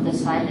enough of the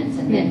silence.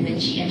 And then when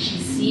she's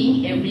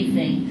seeing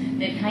everything,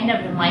 that kind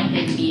of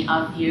reminded me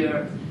of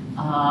your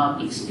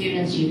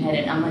experience you had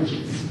at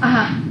Amaji's.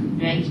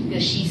 Right?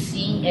 Because she's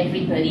seeing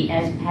everybody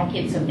as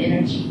packets of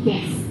energy.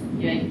 Yes.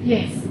 Right?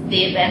 Yes.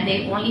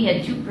 They only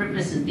had two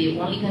purposes. They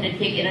were only going to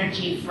take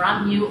energy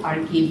from you or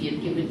give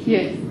it to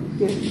Yes. you.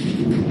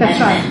 Yes. That's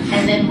right.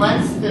 And then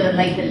once the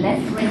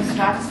left brain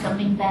starts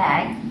coming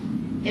back,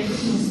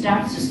 everything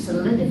starts to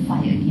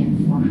solidify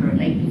again for her.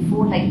 Like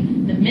before,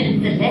 the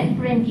minute the left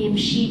brain came,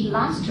 she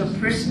lost her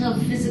personal,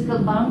 physical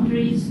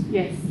boundaries,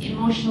 Yes.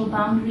 emotional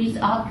boundaries,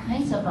 all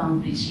kinds of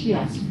boundaries she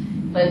Yes. lost.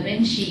 But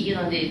when she,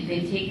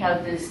 they take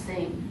out this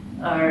thing,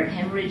 or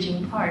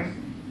hemorrhaging part,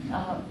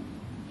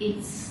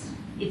 it's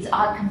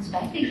all comes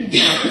back again.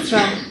 That's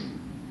right.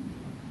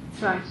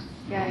 That's right.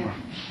 Yeah.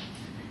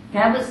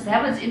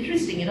 That was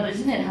interesting,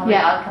 isn't it? How it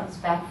all comes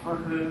back for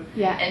her.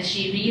 Yeah. And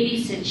she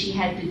really said she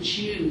had to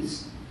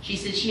choose. She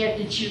said she had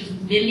to choose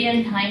 1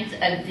 million times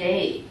a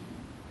day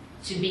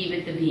to be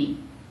with the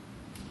being.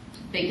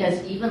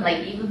 Because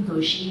even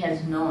though she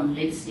has known,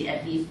 let's say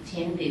at least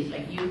 10 days,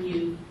 like you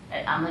knew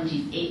at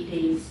Amaji's 8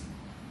 days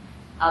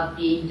of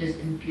being just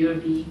in pure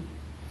being.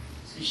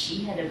 So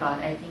she had about,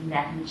 I think,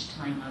 that much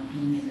time of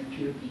being in the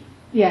pure being.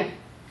 Yeah.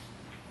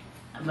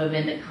 But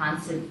when the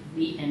concept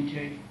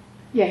re-entered,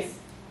 Yes.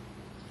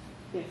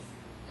 Yes.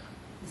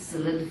 the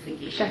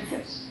solidification.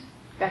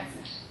 That's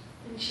it.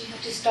 And she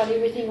had to start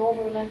everything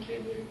over like you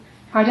did.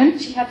 Pardon?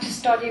 She had to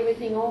start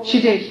everything over.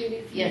 She did. Like you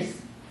did.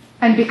 Yes.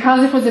 And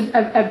because it was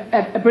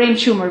a brain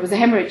tumor, it was a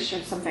hemorrhage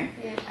or something.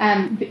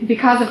 Yeah.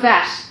 Because of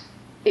that,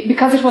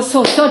 because it was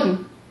so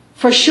sudden,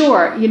 for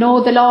sure, the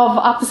law of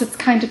opposites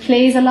kind of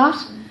plays a lot.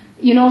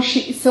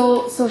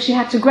 So she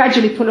had to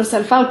gradually pull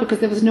herself out because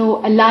there was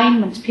no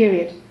alignment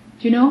period.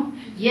 Do you know?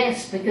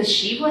 Yes, because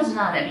she was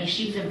not. I mean,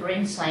 she was a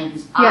brain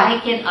scientist. Yeah.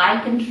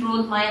 I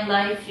control my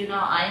life.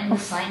 I am a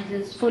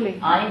scientist. Fully.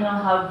 I know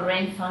how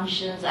brain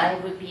functions. I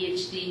have a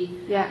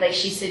PhD. Yeah. Like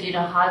she said,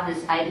 how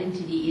this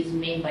identity is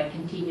made by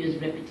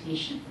continuous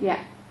repetition.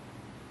 Yeah.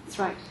 That's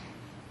right.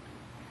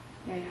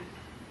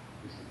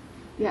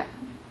 Yeah.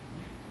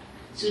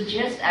 So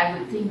just, I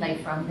would think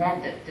like from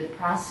that, the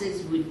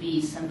process would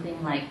be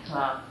something like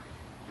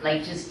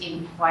just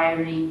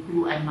inquiring,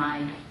 who am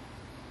I?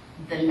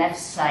 The left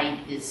side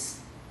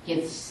gets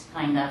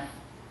kind of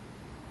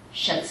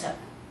shuts up.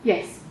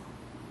 Yes.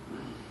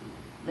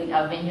 Like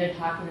when you're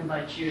talking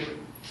about your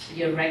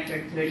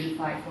record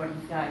 35,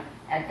 45,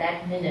 at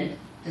that minute,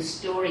 the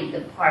story,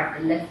 the part,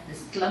 the left,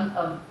 this clump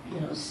of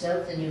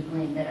cells in your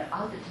brain that are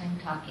all the time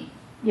talking.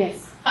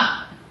 Yes.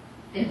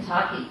 They're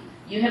talking.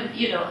 You have,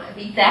 I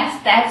mean,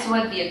 that's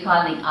what we are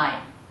calling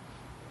I.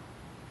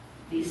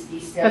 These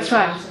cells That's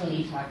right. are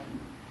constantly talking.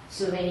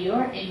 So when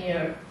you're in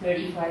your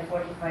 35,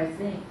 45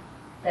 thing,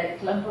 that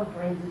clump of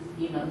brains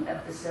is,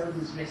 of the cells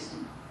is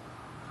resting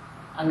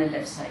on the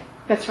left side.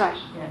 That's right.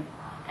 Yeah.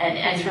 And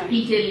That's right.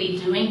 repeatedly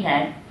doing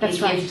that, That's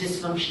it right. gets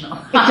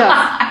dysfunctional. It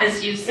does.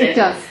 As you said. It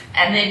does.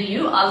 And then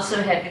you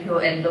also had to go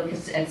and look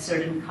at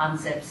certain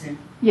concepts and,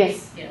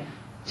 Yes.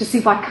 To see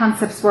what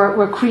concepts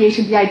were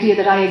creating the idea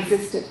that I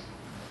existed.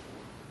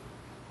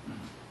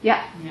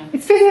 Yeah.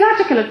 It's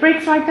physiological. It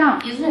breaks right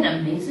down. Isn't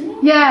it amazing?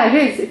 Yeah,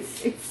 it is.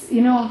 It's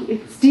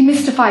it's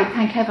demystified.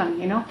 Thank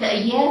heaven.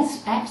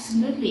 Yes,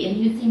 absolutely. And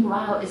you think,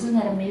 wow, isn't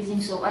that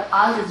amazing? So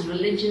all these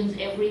religions,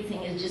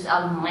 everything is just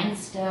all mind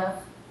stuff.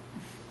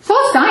 So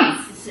is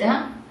science.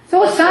 Yeah.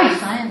 So is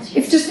science.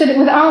 It's just that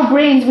with our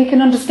brains we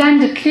can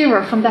understand it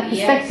clearer from that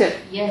perspective.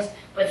 Yes.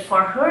 But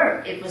for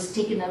her, it was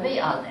taken away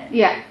all that.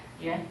 Yeah.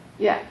 Yeah.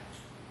 Yeah.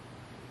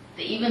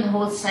 Even the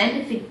whole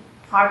scientific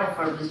part of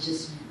her was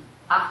just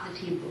off the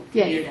table.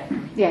 Cleared up.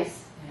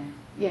 Yes.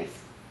 Yes.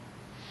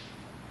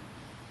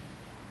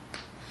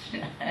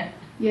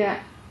 Yeah.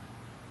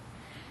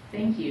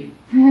 Thank you.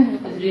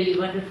 It was really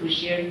wonderful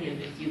sharing it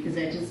with you because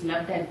I just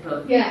love that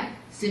book. Yeah.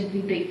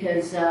 Simply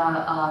because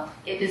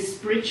it is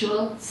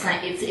spiritual.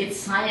 It's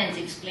science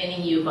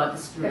explaining you about the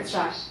spirit. That's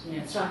right. Yeah.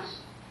 That's right.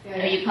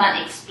 Yeah. You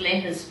can't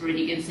explain the spirit.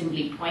 You can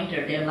simply point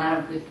her. There are a lot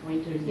of good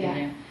pointers in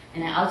there.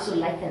 And I also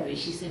like that way.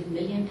 She said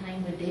 1,000,000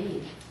 times a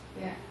day.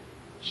 Yeah.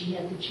 She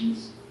had to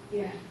choose.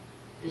 Yeah.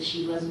 That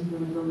she wasn't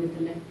going to go with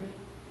the left brain.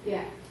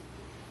 Yeah.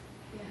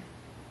 Yeah.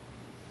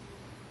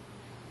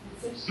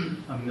 That's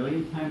it.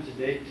 1,000,000 times a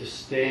day to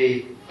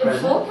stay The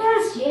present.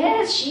 focus,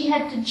 yes, she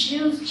had to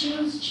choose.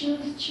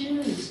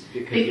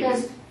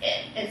 Because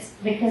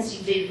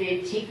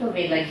they take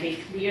away, like they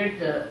cleared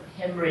the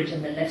hemorrhage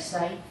on the left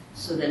side,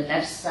 so the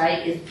left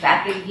side is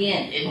back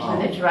again into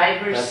the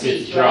driver's That's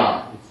seat, its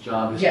job. Its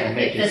job is to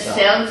make the itself.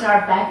 cells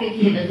are back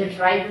again in the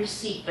driver's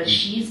seat, but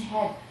she's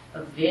had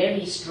a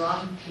very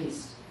strong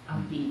taste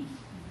of being.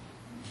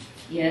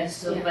 Yeah,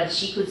 but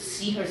she could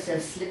see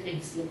herself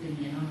slipping,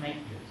 like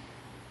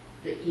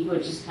the ego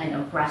just kind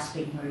of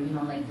grasping her,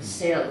 like the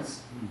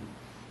cells.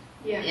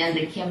 Yeah. And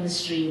the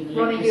chemistry. And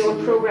Running the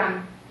old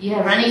program.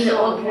 Yeah, running the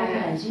old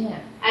programs,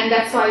 And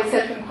that's why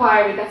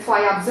self-inquiry, that's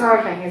why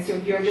observing is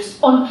you're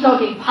just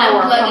unplugging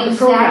power from the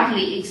program.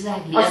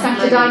 Exactly. Or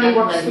Santidani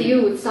works for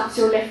you, it stops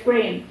your left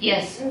brain.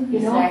 Yes,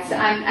 exactly.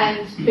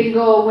 And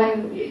bingo,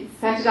 when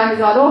Santidani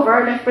is all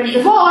over, left brain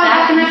says, oh, I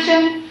have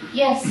connection.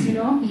 Yes.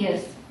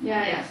 Yes.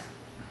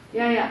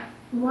 Yeah.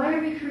 Why are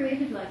we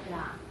created like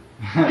that?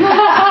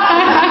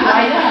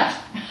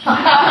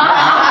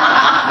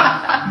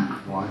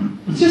 Why not?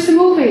 It's just a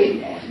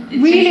movie.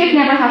 Really, it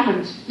never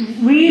happened.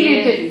 Really,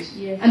 it didn't.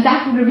 Yes. And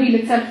that would reveal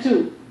itself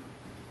too.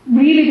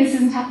 Really, this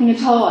isn't happening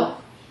at all.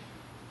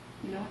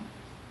 Yeah.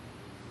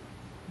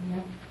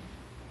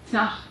 It's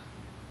not.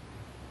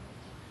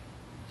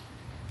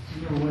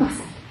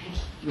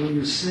 When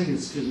you're saying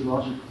it's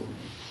physiological,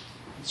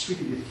 it's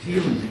really the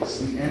feelings,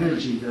 the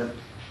energy that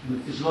the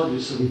physiology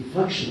is a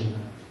reflection of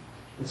that.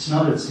 It's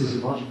not its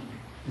physiological.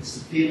 It's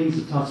the feelings,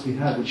 the thoughts we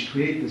have which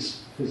create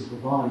this physical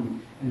body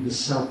and this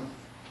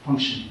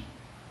self-function.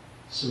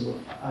 So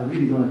I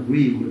really don't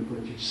agree with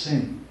what you're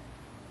saying.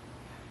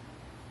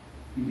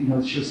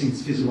 You're saying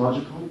it's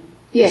physiological,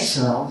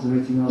 cells and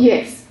everything else.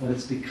 Yes. But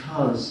it's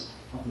because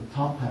of the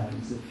thought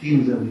patterns, the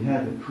feelings that we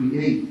have that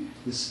create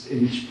this,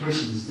 in each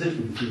person is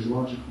different,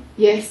 physiological.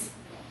 Yes.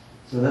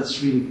 So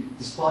that's really,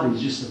 this body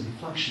is just a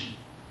reflection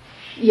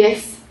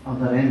of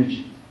that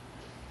energy.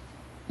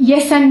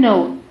 Yes and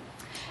no.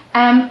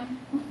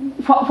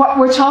 What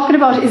we're talking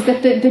about is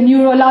that the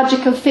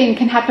neurological thing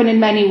can happen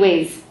in many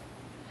ways.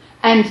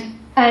 And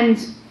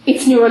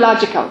it's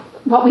neurological,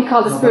 what we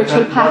call the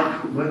spiritual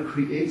path. What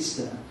creates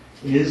that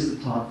is the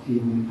thought,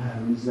 feeling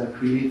patterns that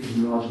create the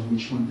neurology in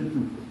each one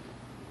differently.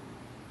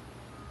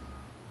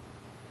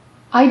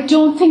 I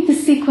don't think the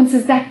sequence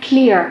is that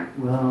clear.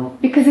 Well,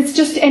 because it's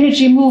just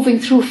energy moving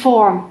through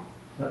form.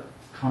 But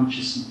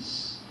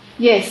consciousness.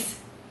 Yes.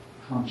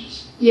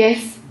 Consciousness.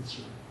 Yes.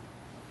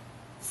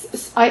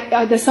 That's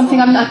right. There's something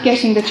I'm not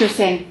getting that you're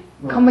saying.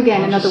 Well, come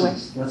again another way.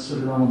 That's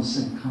what I want to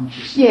say,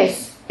 consciousness.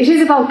 Yes. It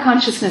is about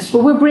consciousness,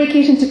 but we're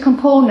breaking it into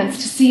components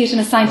to see it in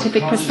a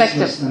scientific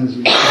perspective. Consciousness then is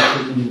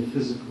reflected in the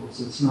physical,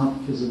 so it's not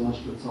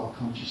physiological, it's all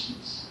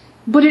consciousness.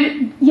 But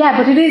okay. Well,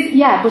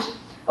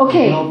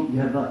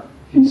 yeah, but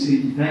you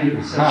see, then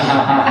you're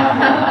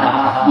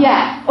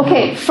yeah,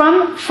 okay.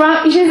 From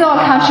it is all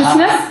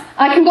consciousness.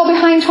 I can go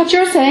behind what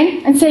you're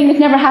saying and saying it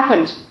never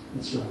happened.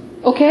 That's right.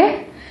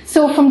 Okay?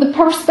 So from the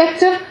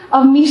perspective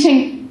of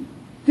meeting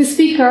the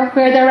speaker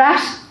where they're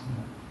at,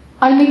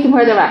 I'll meet them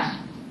where they're at.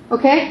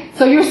 Okay?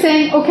 So you're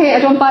saying, okay, I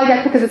don't buy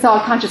that because it's all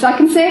conscious. I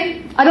can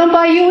say, I don't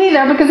buy you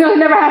either because it'll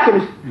never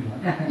happen.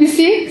 You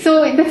see?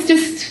 So that's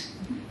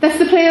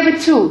the play of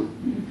it too.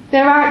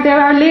 There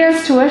are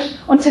layers to it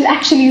until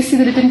actually you see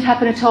that it didn't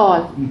happen at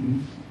all. Mm-hmm.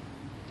 Do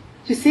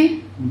you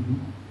see? Mm-hmm.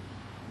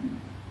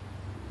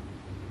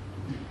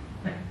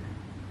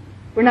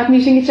 We're not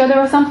meeting each other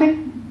or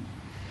something?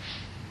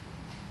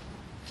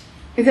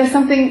 Is there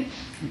something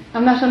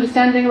I'm not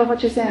understanding about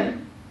what you're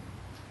saying?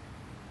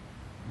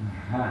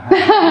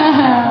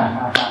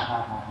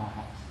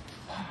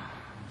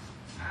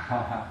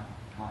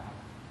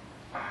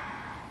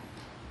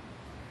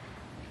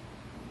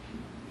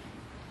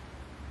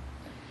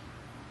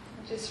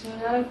 Just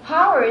run out of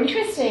power.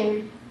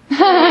 Interesting.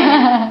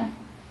 Yeah.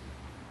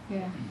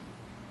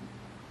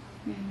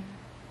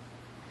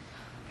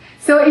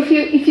 So if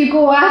you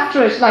go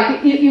after it,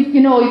 like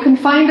you know, you can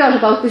find out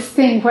about this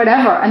thing,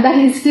 whatever, and that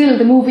is still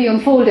the movie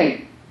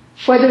unfolding.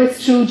 Whether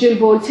it's through Jill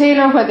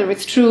Bolte-Taylor, whether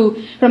it's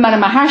through Ramana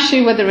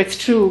Maharshi, whether it's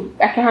through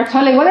Eckhart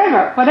Tolle,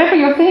 whatever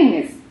your thing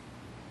is.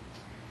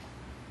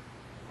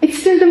 It's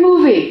still the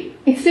movie.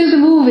 It's still the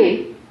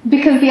movie.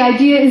 Because the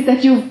idea is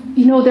that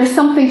you know, there's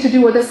something to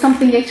do or there's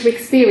something yet to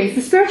experience.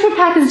 The spiritual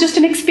path is just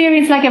an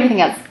experience like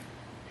everything else.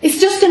 It's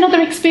just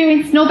another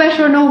experience, no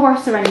better or no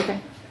worse or anything.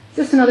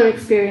 Just another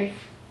experience.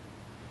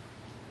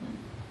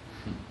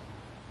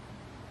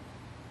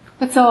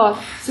 That's all.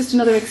 It's just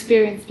another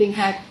experience being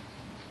had.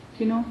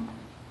 Do you know?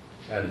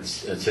 And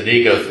it's an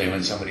ego thing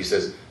when somebody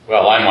says,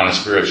 well, I'm on a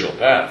spiritual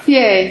path.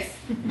 Yes.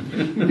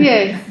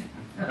 Yes.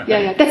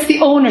 Yeah. That's the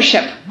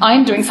ownership.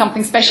 I'm doing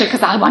something special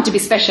because I want to be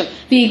special.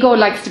 The ego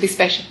likes to be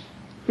special,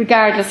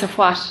 regardless of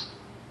what.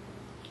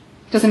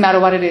 Doesn't matter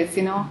what it is,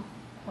 you know.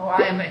 Oh,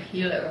 I am a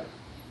healer.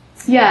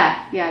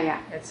 Yeah.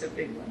 That's a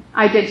big one.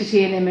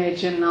 Identity and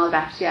image and all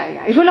that.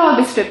 Yeah. It will all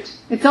be stripped.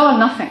 It's all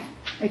nothing.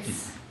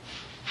 It's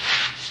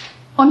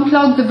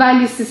unplug the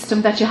value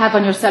system that you have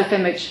on your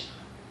self-image.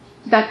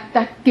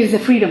 That gives a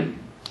freedom.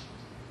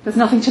 There's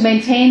nothing to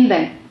maintain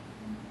then.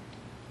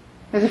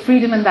 There's a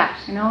freedom in that,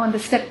 you know, and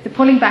the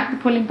pulling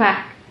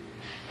back.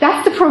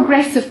 That's the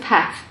progressive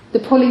path, the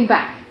pulling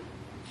back.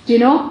 Do you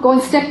know? Going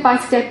step by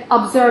step,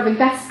 observing,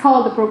 that's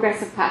called the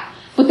progressive path.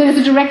 But there's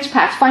a direct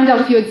path, find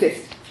out if you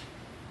exist.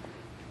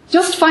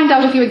 Just find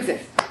out if you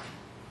exist.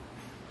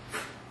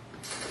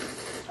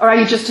 Or are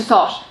you just a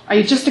thought? Are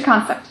you just a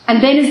concept?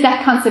 And then is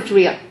that concept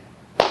real?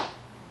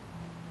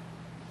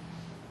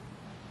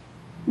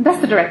 And that's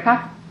the direct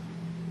path.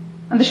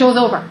 And the show's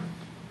over.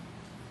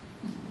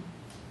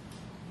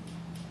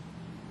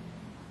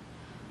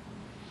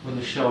 When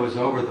the show is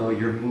over, though,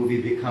 your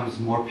movie becomes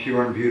more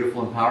pure and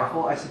beautiful and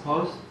powerful, I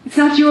suppose? It's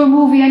not your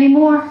movie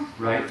anymore.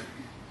 Right.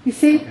 You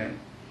see? Okay.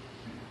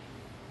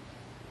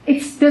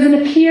 There's an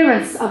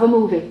appearance of a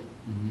movie.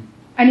 Mm-hmm.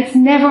 And it's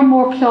never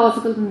more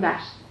plausible than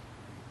that.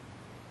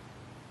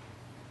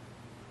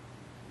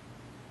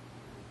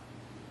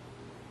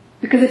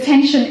 Because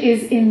attention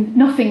is in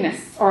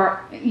nothingness, or,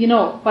 you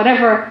know,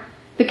 whatever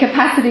the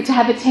capacity to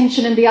have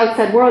attention in the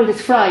outside world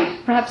is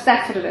fried. Perhaps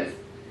that's what it is.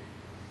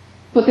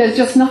 But there's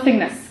just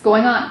nothingness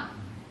going on.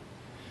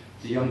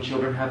 Do young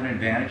children have an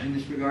advantage in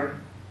this regard?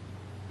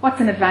 What's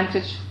an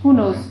advantage? Who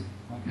knows?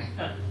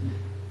 Okay.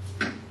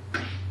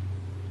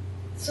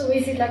 So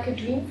is it like a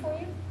dream for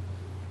you?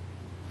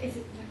 Is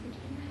it like a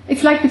dream?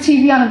 It's like the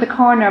TV on in the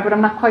corner, but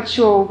I'm not quite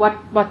sure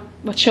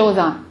what show's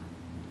on.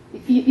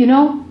 You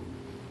know?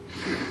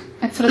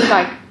 That's what it's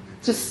like.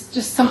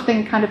 Just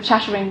something kind of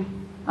chattering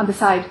on the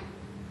side.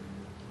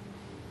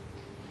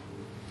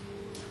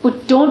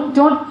 But don't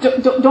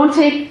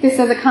take this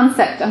as a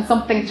concept and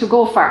something to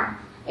go for.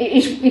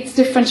 It's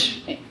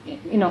different,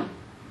 you know.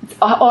 It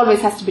always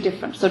has to be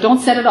different. So don't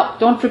set it up.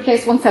 Don't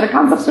replace one set of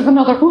concepts with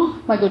another.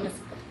 Oh my goodness.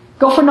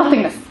 Go for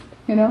nothingness,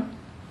 you know.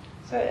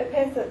 So it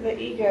appears that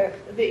the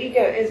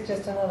ego is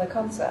just another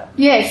concept.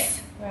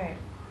 Yes. Right.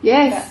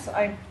 Yes.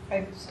 I'm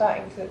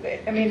starting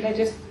to. I mean, there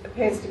just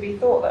appears to be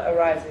thought that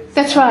arises.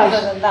 That's right.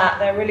 Other than that,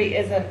 there really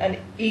isn't an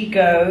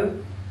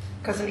ego,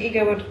 because an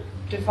ego would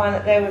define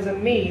that there was a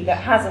me that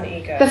has an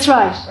ego. That's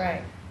right.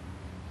 Right.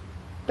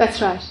 That's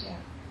right. Yeah.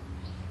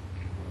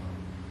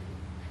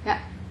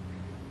 Yeah.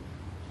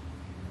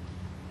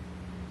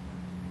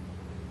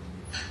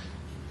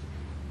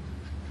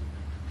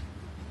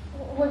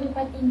 What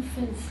about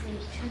infants? Like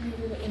tiny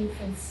little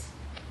infants.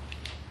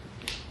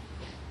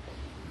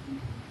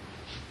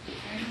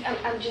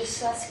 I'm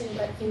just asking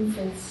about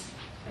infants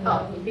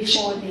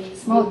before they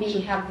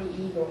maybe have the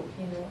ego,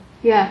 you know.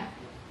 Yeah.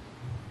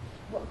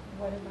 What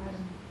about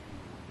them?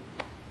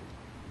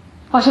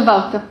 What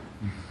about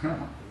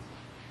them?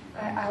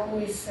 I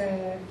always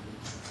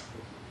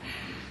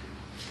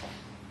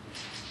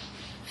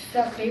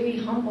felt very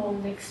humble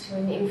next to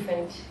an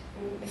infant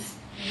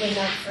when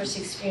I first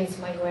experienced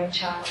my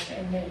grandchild,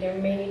 and then there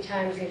were many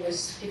times it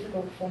was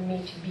difficult for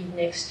me to be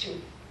next to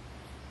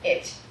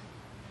it.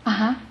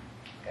 Uh-huh.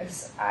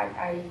 Because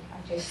I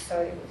just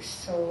thought it was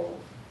so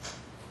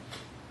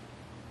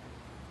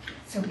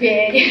so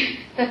big.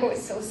 It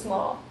was so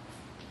small.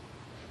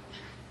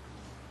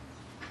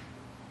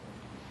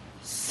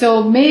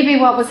 So maybe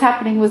what was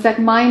happening was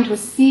that mind was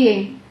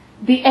seeing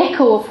the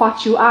echo of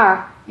what you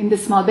are in the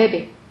small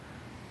baby.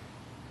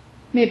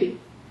 Maybe.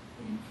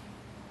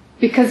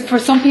 Because for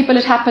some people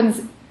it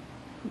happens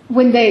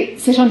when they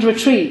sit under a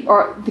tree,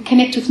 or they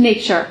connect with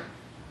nature,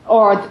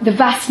 or the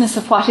vastness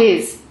of what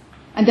is.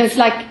 And there's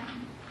like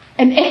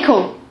an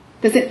echo.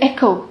 There's an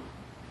echo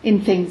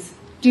in things.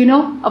 Do you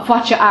know? Of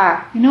what you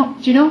are. Do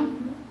you know?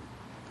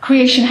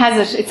 Creation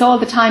has it. It's all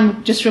the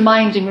time just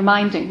reminding,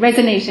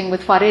 resonating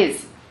with what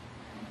is.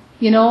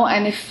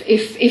 And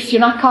if you're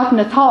not caught in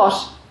a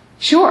thought,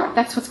 sure,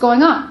 that's what's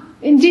going on.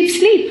 In deep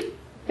sleep.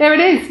 There it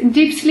is. In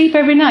deep sleep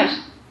every night.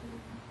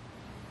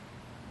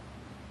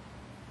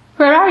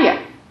 Where are you?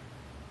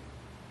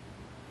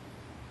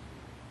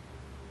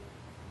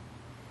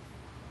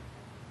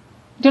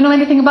 Don't know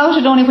anything about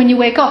it, only when you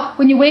wake up.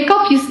 When you wake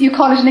up, you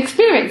call it an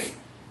experience.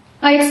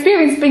 I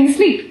experienced being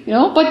asleep,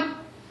 but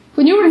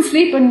when you were in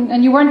sleep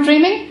and you weren't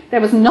dreaming,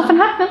 there was nothing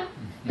happening.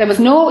 There was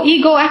no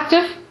ego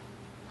active.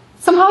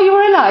 Somehow you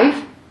were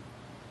alive.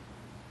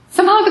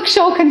 Somehow the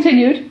show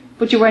continued,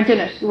 but you weren't in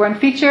it. You weren't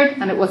featured,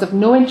 and it was of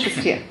no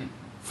interest to you.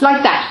 It's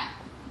like that.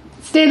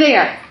 Stay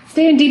there.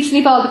 Stay in deep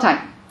sleep all the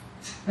time.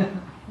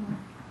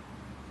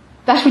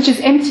 That which is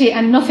empty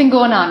and nothing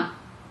going on.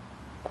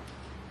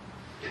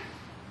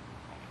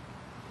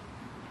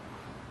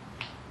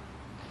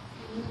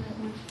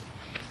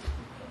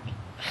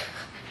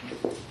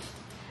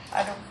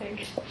 I don't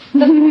think.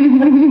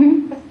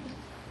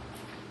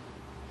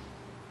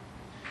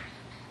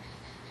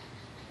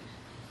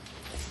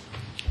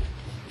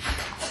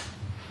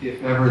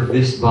 If ever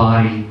this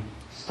body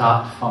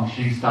stopped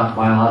functioning, stopped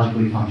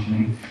biologically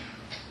functioning,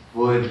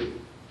 would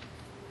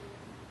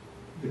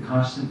the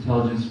conscious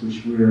intelligence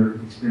which we're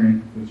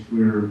experiencing, which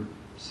we're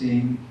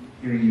seeing,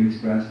 hearing you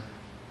express,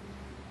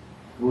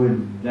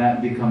 would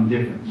that become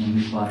different when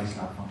this body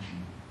stopped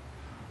functioning?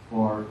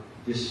 Or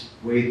this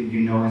way that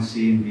you know and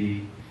see and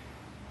be,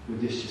 would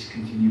this just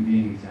continue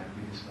being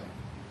exactly this way?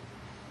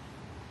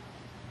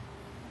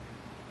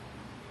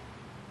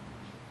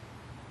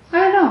 I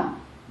don't know.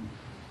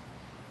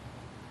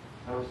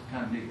 That was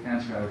kind of the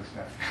answer I would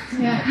expect.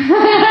 Yeah.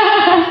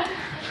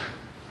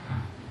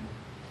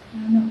 I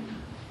don't know.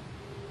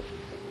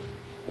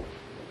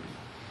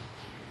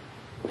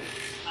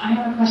 I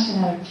have a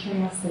question out of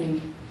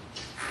curiosity.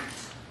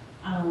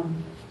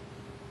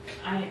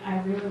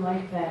 I really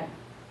like that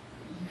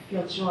you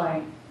feel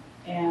joy,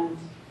 and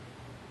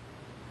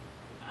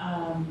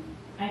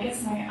I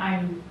guess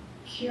I'm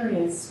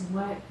curious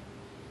what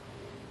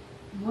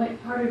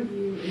part of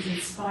you is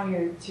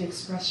inspired to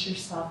express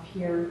yourself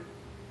here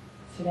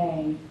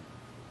today,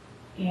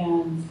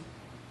 and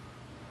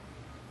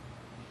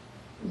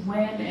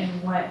when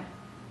and what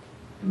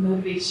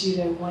motivates you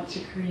to want to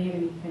create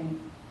anything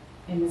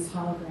in this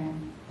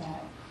hologram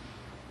that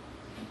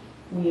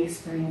we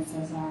experience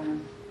as our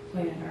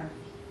planet Earth?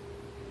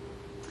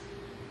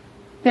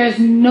 There's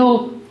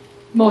no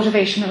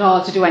motivation at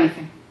all to do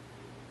anything.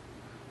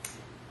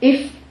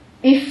 If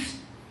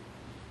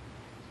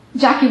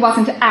Jackie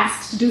wasn't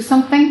asked to do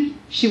something,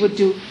 she would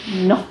do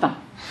nothing.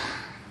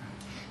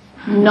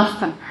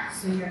 Nothing.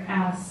 So you're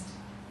asked,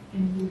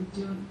 and you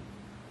don't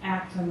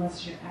act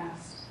unless you're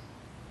asked.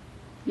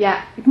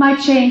 Yeah, it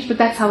might change, but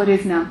that's how it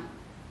is now.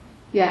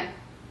 Yeah.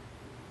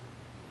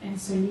 And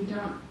so you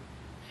don't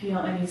feel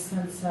any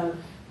sense of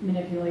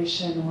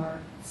manipulation or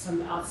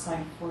some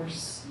outside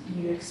force.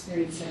 You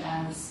experience it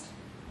as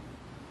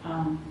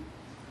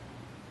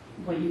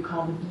what you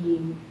call the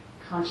being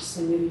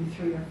consciously moving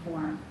through your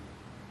form.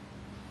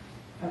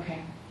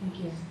 Okay, thank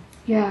you.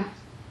 Yeah.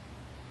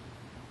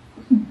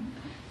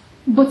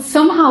 But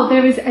somehow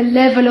there is a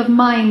level of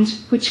mind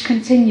which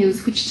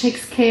continues, which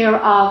takes care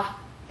of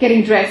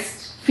getting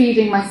dressed,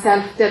 feeding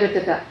myself,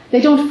 da-da-da-da.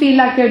 They don't feel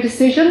like they're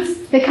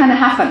decisions, they kind of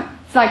happen.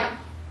 It's like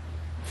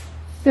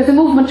there's a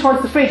movement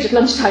towards the fridge at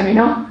lunchtime,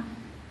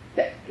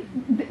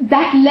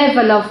 That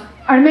level of,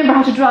 I remember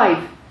how to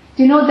drive.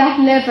 Do you know that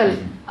level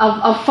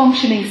of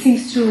functioning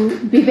seems to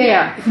be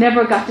there. It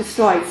never got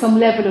destroyed. Some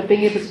level of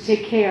being able to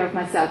take care of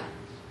myself.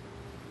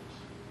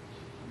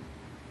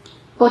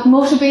 But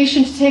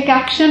motivation to take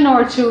action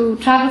or to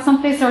travel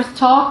someplace or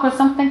talk or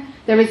something,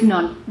 there is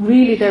none.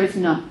 Really, there is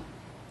none.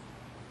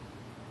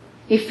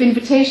 If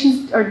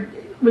invitations or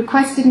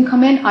requests didn't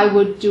come in, I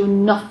would do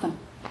nothing.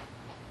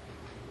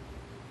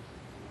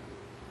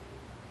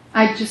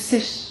 I'd just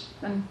sit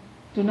and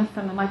do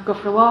nothing. I might go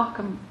for a walk,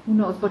 and who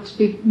knows, but to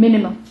be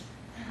minimal.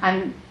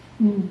 And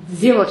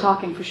zero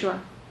talking for sure.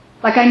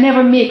 Like I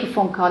never make a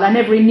phone call. I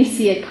never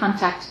initiate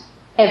contact.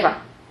 Ever.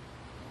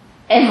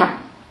 Ever.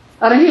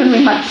 I don't even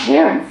ring my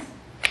parents.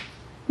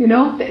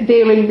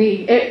 They ring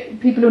me.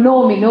 People who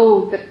know me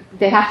know that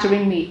they have to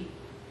ring me.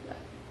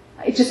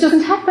 It just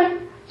doesn't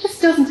happen. It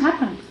just doesn't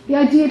happen. The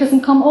idea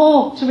doesn't come,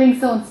 to ring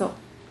so-and-so.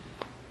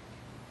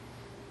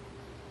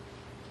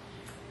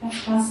 That's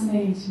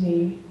fascinating to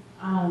me.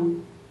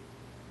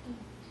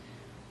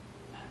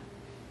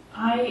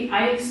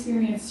 I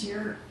experienced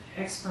your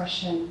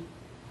expression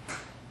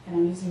and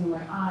I'm using the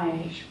word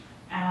I,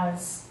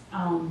 as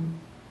an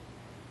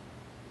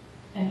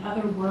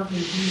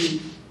otherworldly being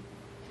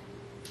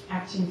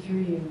acting through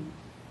you,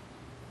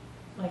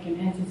 like an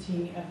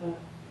entity of a,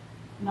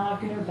 not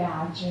good or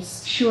bad,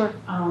 just Sure.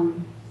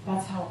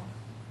 That's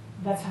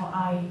how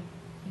I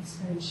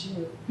experience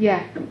you.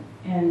 Yeah.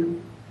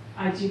 And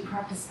I do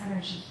practice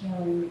energy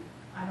healing.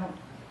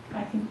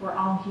 I think we're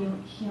all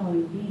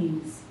healing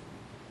beings,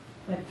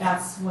 but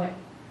that's what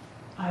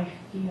I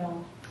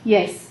feel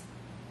Yes.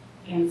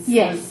 and sense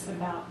Yes.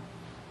 about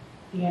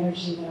the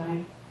energy that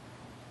I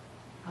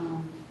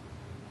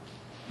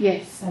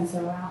Yes. sense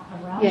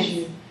around Yes.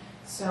 you.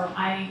 So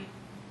I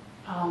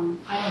don't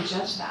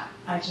judge that.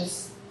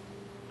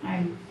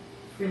 I'm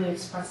really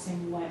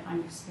expressing what I'm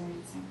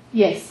experiencing.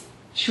 Yes.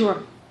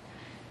 Sure.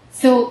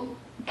 So,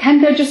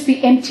 can there just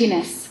be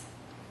emptiness?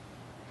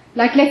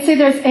 Like, let's say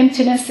there's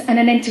emptiness and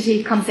an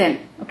entity comes in,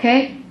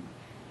 okay?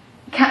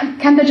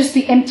 Can there just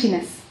be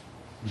emptiness?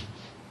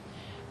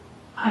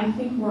 I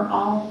think we're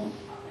all,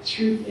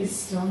 truth is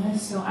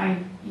stillness, so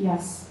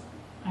yes,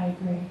 I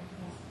agree.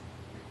 Yes.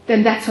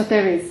 Then that's what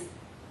there is.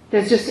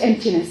 There's just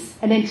emptiness.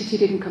 An entity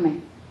didn't come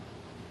in.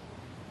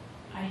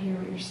 I hear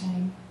what you're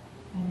saying.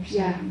 I understand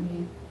Yeah. what you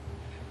mean.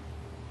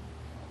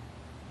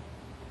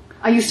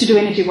 I used to do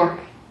energy work.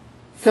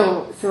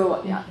 So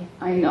yeah,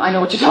 I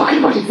know what you're talking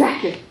about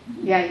exactly.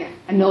 Yeah.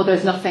 I know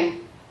there's nothing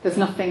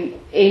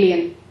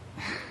alien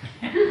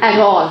at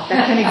all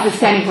that can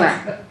exist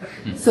anywhere.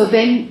 So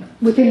then,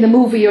 within the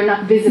movie, you're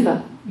not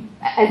visible.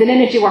 As an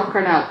energy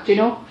worker now, do you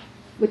know?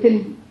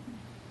 Within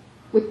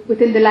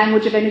the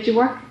language of energy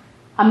work,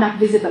 I'm not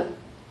visible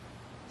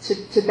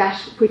to that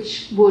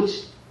which would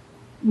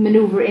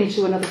maneuver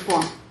into another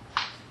form.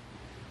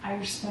 I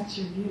respect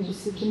your view. You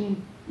see what I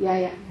mean?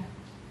 Yeah.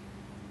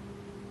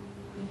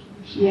 Thank you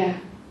for sharing. Yeah.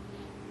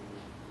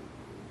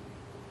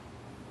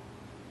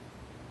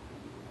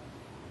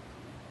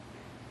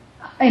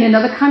 In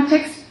another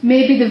context,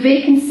 maybe the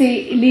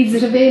vacancy leaves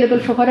it available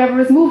for whatever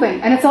is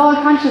moving, and it's all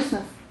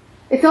consciousness.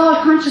 It's all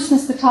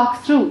consciousness that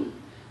talks through.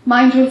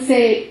 Mind will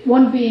say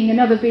one being,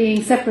 another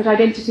being, separate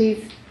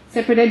entities.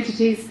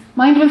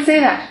 Mind will say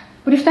that.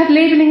 But if that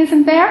labeling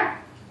isn't there,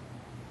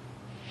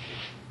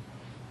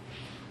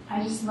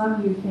 I just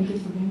love you. Thank you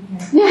for being here.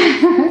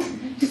 yeah,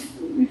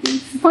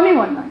 it's a funny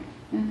one, like.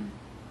 Yeah.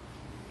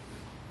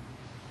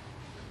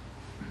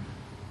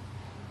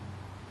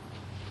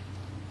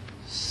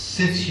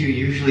 Since you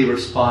usually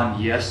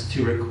respond yes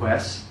to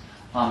requests,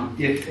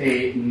 if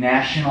a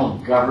national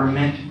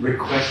government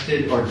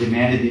requested or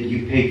demanded that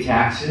you pay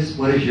taxes,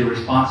 what is your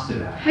response to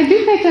that? I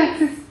do pay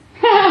taxes.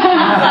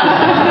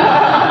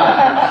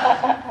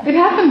 It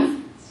happens.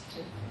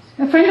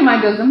 A friend of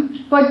mine does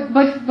them, but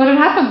it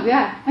happens.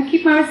 Yeah, I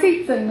keep my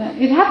receipts, and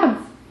it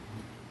happens.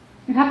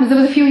 It happens. There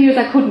was a few years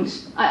I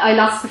couldn't. I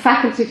lost the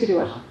faculty to do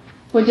it.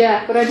 But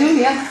I do.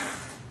 Yeah.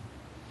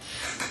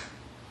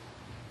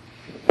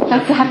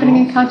 That's happening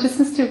in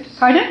consciousness too.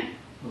 Pardon?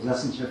 I was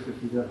asking Jeff if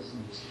he does.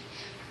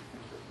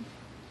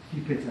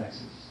 You pay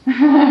taxes.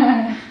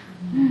 I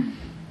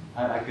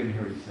couldn't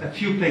hear what you said.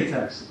 If you pay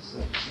taxes.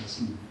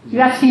 He's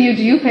asking you,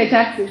 do you pay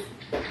taxes?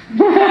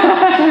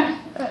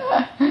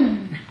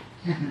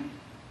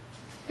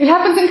 It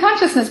happens in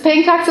consciousness.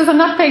 Paying taxes or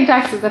not paying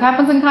taxes. It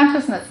happens in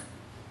consciousness.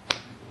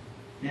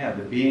 Yeah,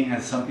 the being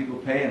has some people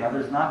pay and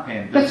others not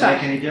paying. It That's doesn't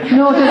right. make any difference.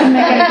 No, it doesn't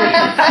make any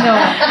difference. No.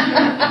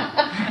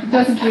 It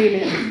doesn't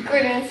really.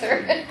 Good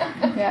answer.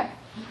 Yeah.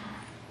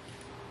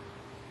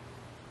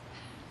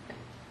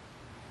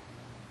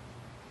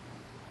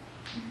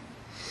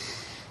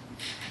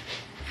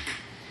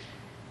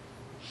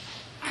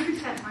 I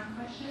just had one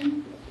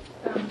question.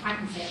 I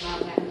can say it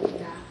loud, that would be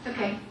that.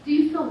 Okay. Do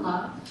you feel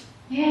love?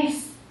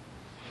 Yes.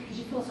 Because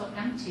you feel so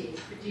empty,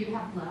 but do you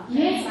have love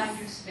Yes. inside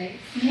your space?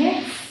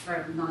 Yes.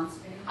 Or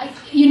non-space?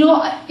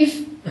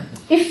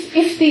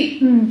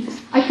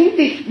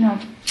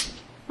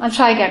 I'll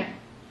try again.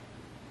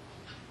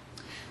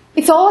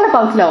 It's all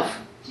about love.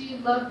 Do you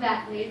love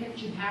that lady that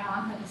you have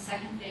on for the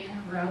second day in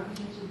a row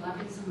because you love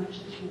it so much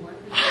that you work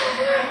with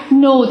it?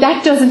 No,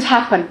 that doesn't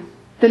happen.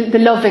 The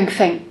loving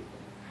thing.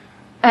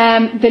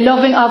 The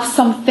loving of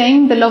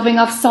something, the loving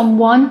of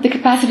someone, the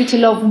capacity to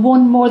love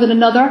one more than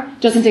another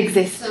doesn't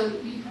exist. So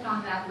you put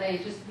on that lei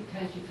just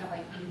because you felt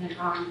like putting it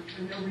on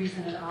for no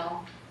reason at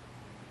all?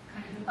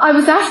 Kind of. I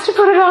was asked to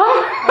put it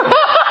on.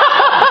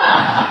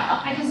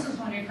 I just was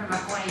wondering from a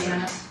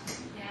Hawaiian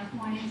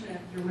standpoint, if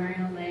you're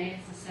wearing a lei,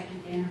 it's the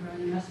second day in a row,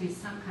 there must be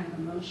some kind of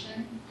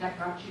emotion that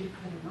brought you to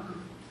put it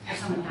on. Or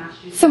someone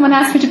asked you to. Someone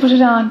asked me to put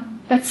it on.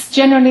 That's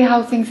generally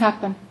how things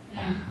happen.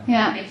 Yeah.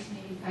 That makes me,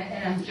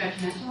 and I'm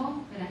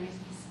judgmental, but that makes me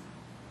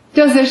sad.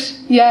 Does it?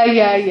 Yeah. You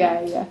know,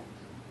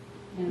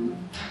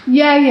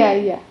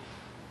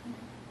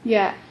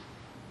 Yeah.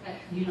 but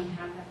you don't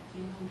have that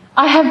feeling.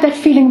 I have that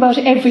feeling about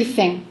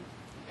everything.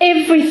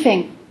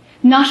 Everything.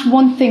 Not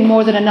one thing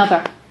more than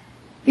another.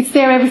 It's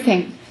there,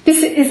 everything.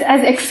 This is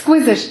as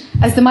exquisite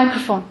as the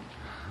microphone.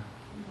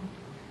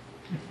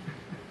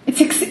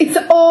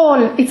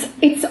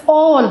 It's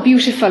all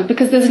beautiful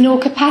because there's no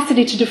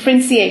capacity to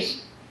differentiate.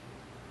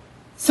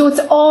 So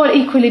it's all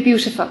equally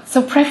beautiful.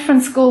 So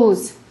preference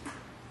goes.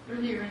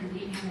 Earlier in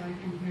the evening, I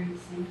can hear you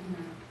saying,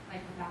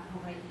 like about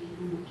Hawaii,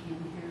 when you came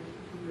here,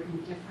 you were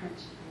indifferent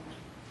to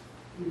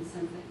it, in the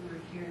sense that you were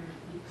here,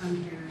 you come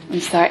here.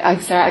 I'm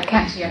sorry, I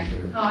can't hear.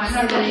 Oh, I'm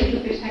not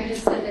really, I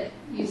just said that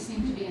you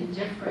seem to be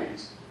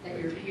indifferent, that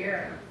you're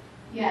here.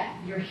 Yeah.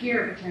 You're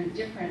here, but you're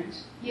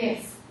indifferent.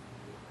 Yes.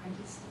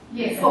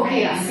 Yes,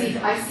 okay,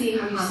 I see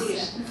how you see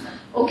it.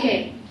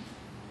 Okay.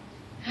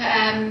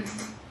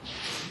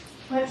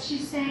 What's she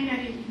saying? I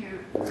didn't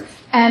hear.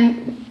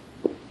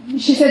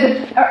 She said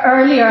that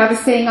earlier I was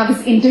saying I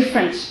was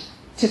indifferent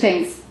to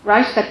things,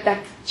 right?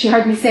 That she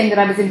heard me saying that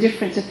I was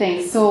indifferent to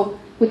things. So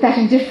with that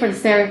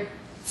indifference there,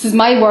 this is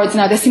my words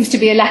now, there seems to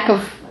be a lack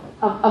of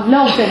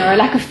love then, or a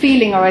lack of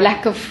feeling, or a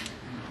lack of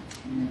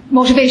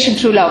motivation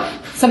through love.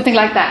 Something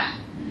like that.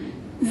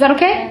 Is that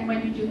okay? And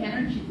when you do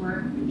energy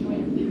work, you're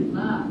doing it through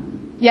love.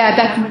 Yeah,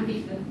 that would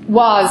be the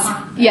was.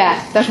 concept.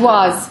 Yeah, that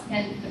was.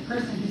 And the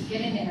person who's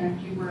getting the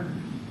energy work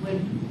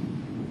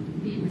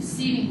would be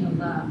receiving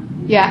the love.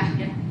 Yeah.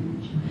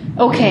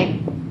 Okay.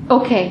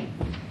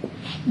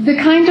 The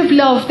kind of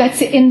love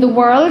that's in the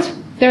world,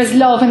 there's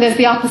love and there's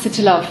the opposite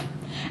to love.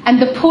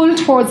 And the pull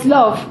towards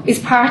love is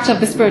part of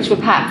the spiritual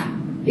path.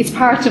 It's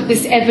part of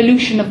this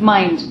evolution of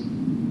mind.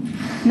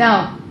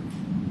 Now,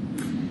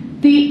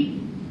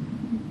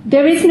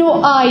 there is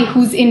no I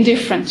who's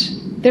indifferent.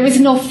 There is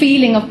no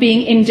feeling of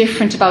being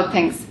indifferent about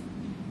things.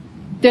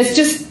 There's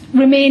just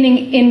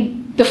remaining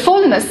in the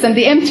fullness and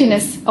the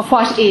emptiness of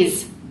what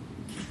is.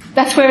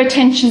 That's where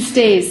attention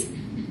stays.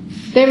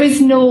 There is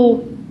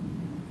no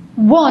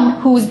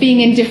one who is being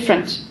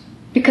indifferent,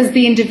 because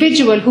the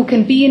individual who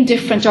can be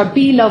indifferent or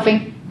be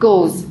loving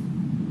goes.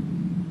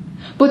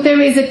 But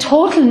there is a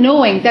total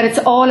knowing that it's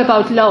all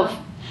about love.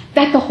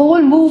 That the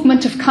whole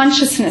movement of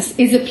consciousness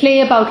is a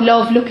play about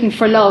love, looking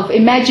for love,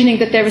 imagining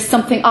that there is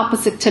something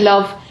opposite to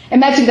love,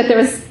 imagining that there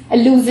is a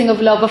losing of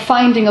love, a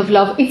finding of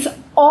love. It's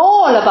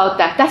all about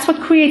that. That's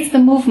what creates the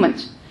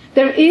movement.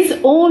 There is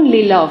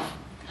only love.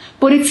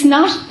 But it's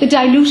not the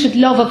diluted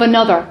love of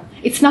another.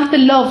 It's not the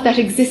love that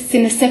exists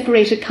in a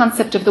separated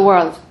concept of the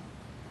world.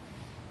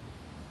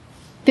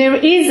 There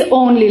is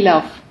only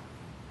love.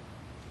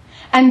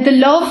 And the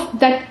love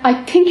that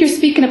I think you're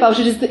speaking about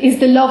is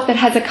the love that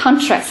has a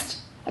contrast,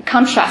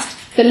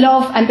 the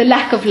love and the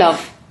lack of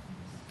love.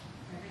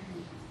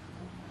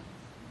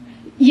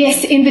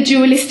 Yes, in the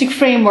dualistic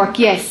framework,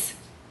 yes.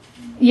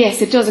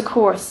 Yes, it does, of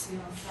course.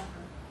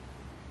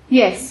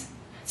 Yes.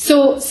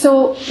 So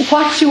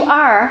what you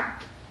are,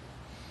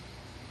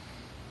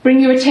 bring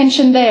your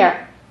attention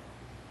there.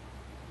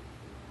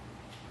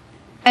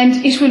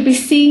 And it will be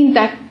seen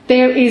that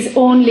there is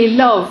only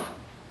love.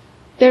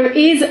 There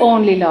is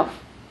only love.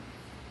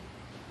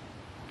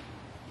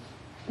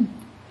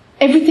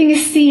 Everything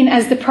is seen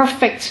as the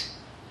perfect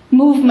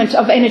movement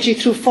of energy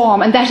through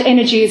form, and that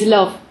energy is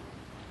love.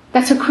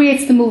 That's what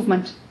creates the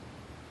movement.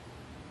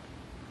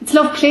 It's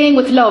love playing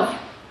with love.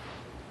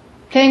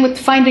 Playing with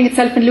finding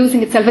itself and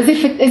losing itself, as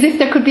if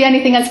there could be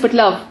anything else but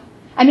love.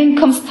 And in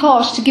comes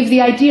thought to give the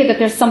idea that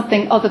there's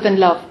something other than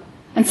love,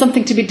 and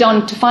something to be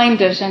done to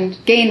find it and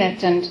gain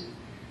it, and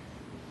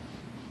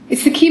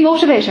it's the key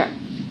motivator.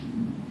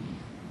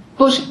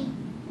 But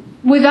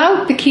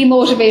without the key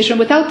motivator,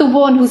 without the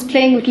one who's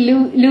playing with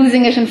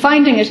losing it and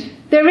finding it,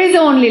 there is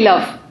only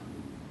love.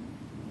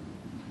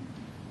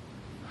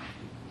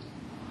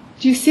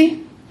 Do you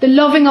see? The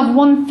loving of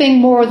one thing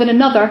more than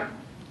another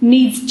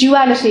needs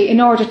duality in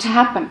order to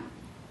happen.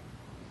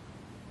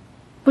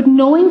 But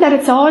knowing that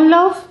it's all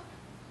love,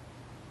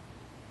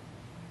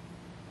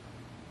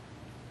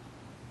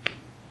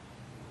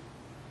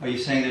 are you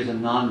saying there's a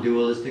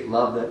non-dualistic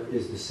love that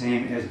is the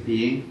same as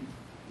being?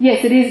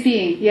 Yes, it is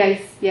being.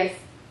 Yes.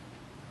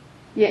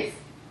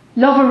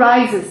 Love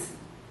arises.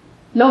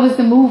 Love is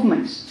the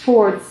movement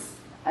towards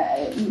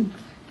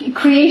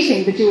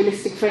creating the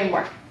dualistic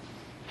framework.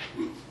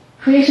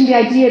 Creating the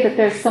idea that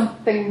there's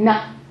something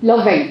not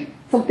loving,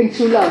 something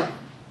to love.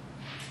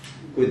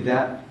 Would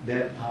that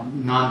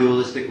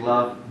non-dualistic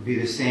love be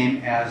the same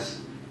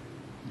as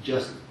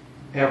just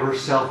ever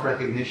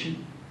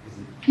self-recognition?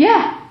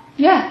 Yeah,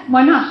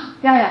 why not?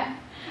 Yeah.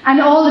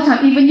 And all the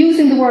time, even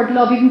using the word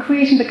love, even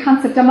creating the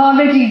concept, I'm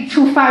already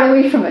too far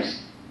away from it.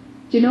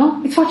 Do you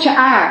know? It's what you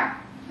are.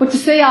 But to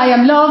say I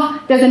am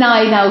love, there's an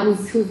I now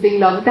who's being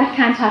loved. That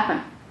can't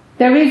happen.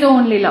 There is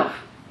only love.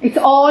 It's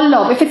all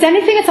love. If it's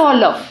anything, it's all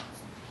love.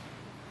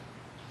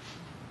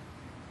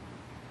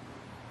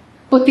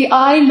 But the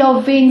I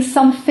loving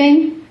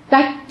something,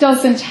 that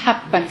doesn't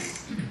happen.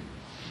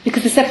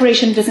 Because the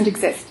separation doesn't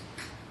exist.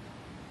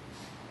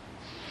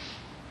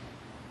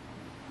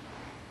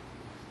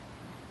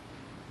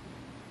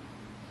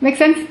 Make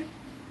sense?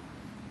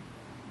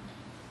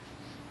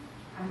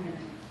 I'm going to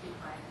be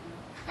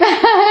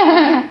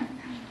quiet.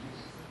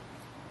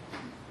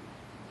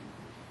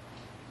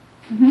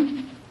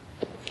 Mm-hmm.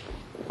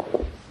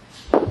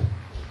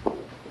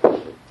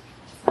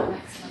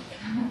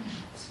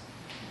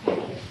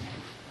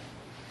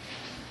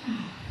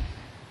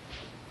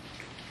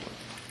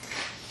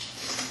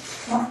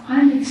 Well,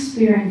 I'm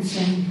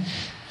experiencing,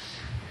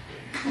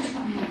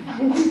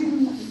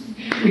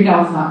 we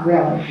know it's not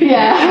really,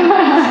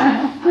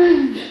 Yeah.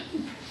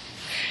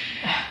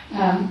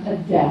 a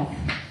death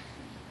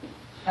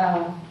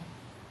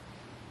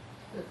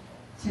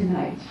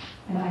tonight.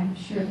 And I'm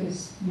sure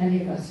there's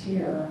many of us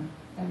here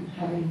are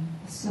having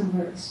a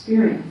similar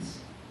experience.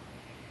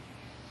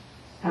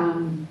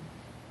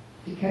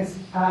 Because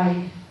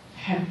I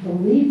have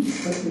believed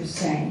what you're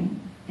saying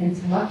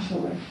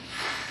intellectually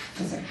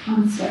as a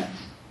concept,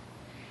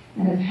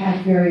 and have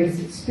had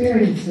various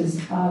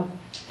experiences of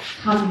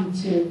coming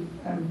to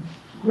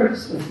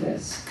grips with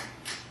this.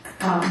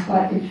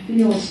 But it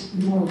feels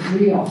more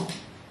real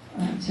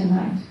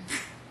tonight.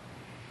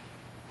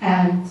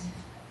 And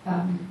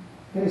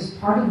there's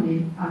part of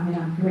me,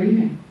 I'm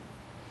grieving.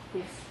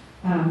 Yes.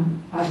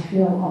 I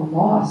feel a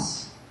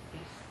loss.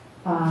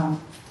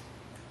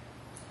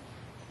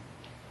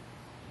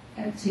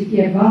 To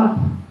give up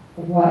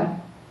what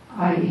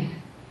I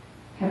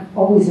have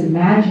always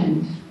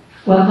imagined,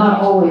 well,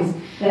 not always,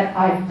 that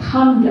I've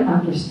come to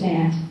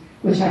understand,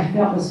 which I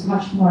felt was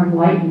much more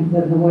enlightened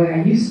than the way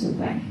I used to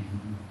think.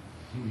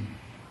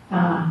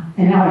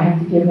 And now I have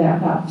to give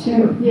that up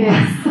too.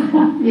 Yes.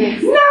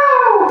 Yes.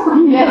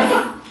 No!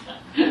 Yes.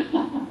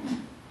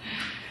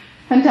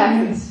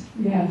 Fantastic.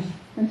 Yes.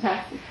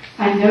 Fantastic.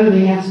 I know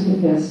the answer to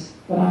this,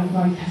 but I'm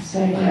going to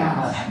say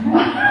yes.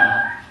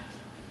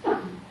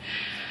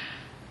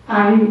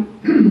 I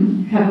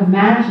have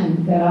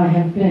imagined that I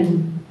have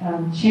been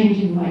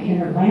changing my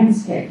inner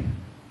landscape,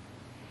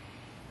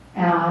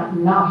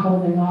 not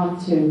holding on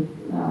to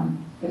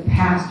the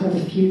past or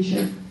the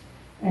future,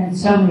 and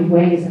so many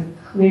ways of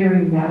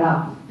clearing that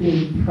up,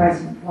 being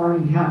present,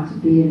 learning how to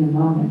be in the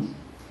moment.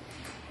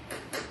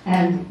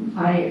 And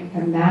I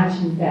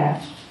imagined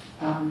that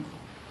the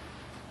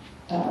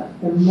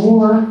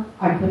more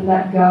I could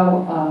let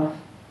go of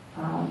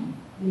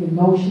the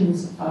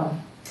emotions of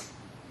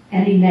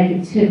any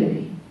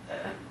negativity,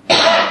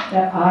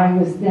 that I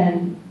was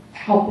then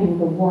helping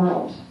the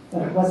world,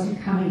 that it wasn't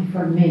coming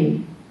from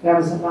me, that I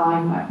was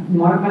allowing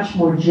much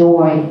more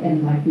joy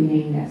in my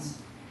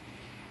beingness.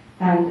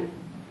 And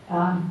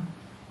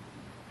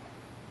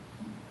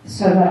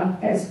so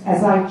that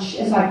as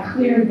I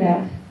cleared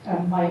that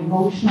my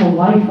emotional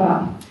life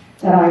up,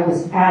 that I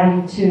was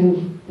adding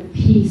to the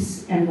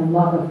peace and the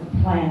love of the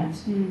planet.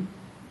 Mm.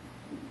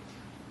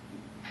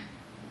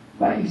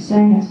 But you're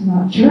saying it's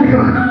not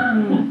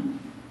true.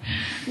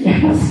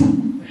 Yes.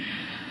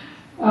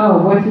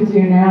 Oh, what to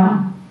do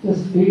now?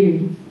 Just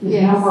be.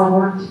 There's no more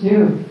work to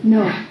do.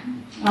 No.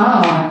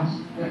 Oh,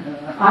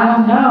 I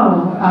don't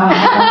know.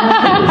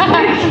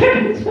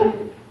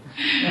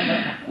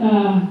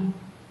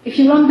 If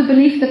you're on the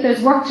belief that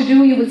there's work to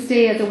do, you will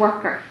stay as a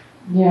worker.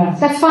 Yes.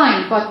 That's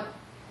fine, but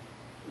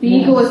the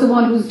ego is the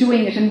one who's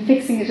doing it and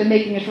fixing it and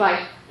making it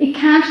right. It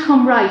can't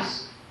come right.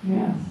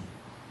 Yes.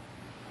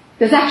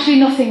 There's actually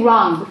nothing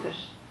wrong with it.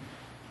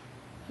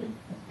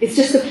 It's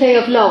just a play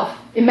of love,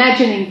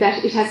 imagining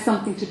that it has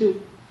something to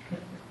do.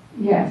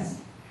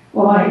 Yes.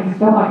 Well, I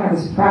felt like I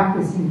was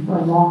practicing for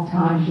a long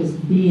time just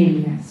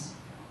beingness,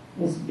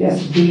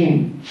 just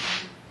being.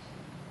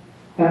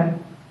 But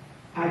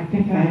I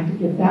think I have to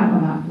give that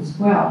one up as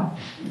well.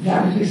 Is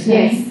that what you're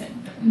saying?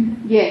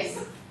 Yes.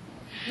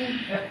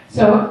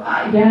 So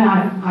I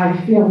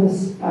feel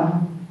this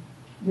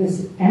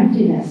this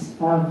emptiness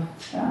of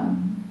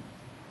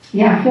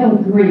I feel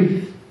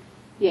grief.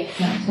 Yes.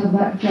 To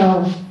let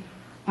go.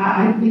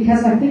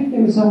 Because I think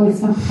there was always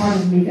some part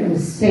of me that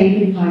was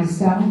saving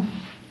myself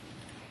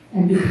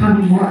and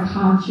becoming more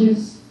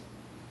conscious.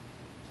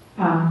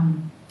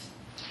 And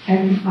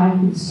I've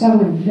been so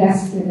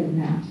invested in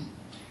that.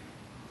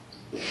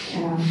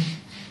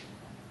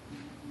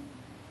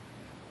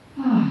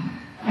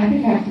 I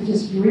think I have to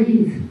just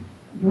breathe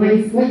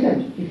with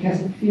it, because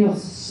it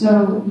feels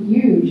so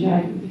huge.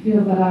 I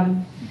feel that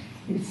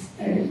it's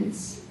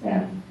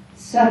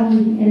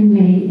settling in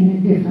me in a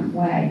different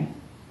way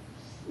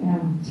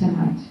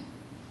tonight.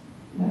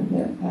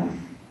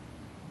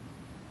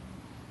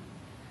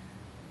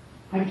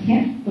 I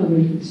can't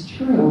believe it's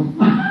true.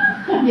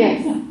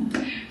 Yes.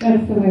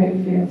 That's the way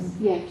it feels.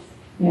 Yes.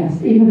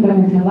 Yes, even though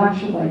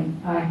intellectually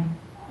I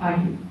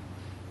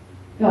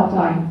felt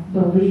I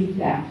believed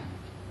that.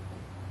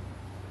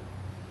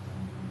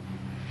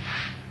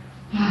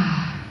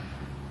 Thank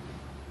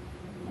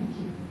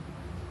you.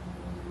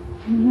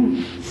 Mm-hmm.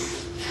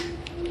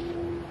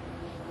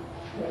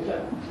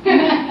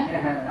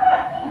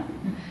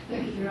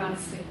 Thank you for your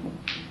honesty.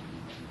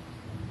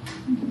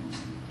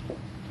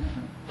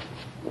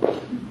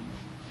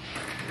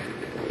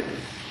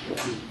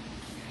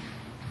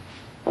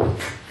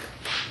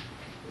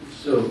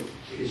 So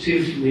it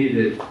seems to me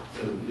that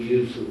we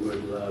use the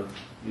word love,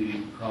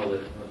 we call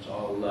it, it's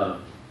all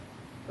love.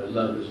 But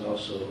love is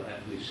also,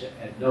 as we said,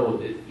 and know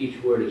that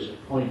each word is a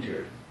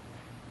pointer.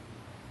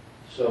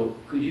 So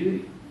could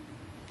you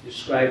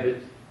describe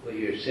it, what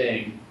you're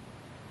saying,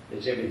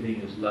 as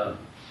everything is love,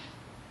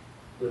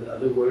 with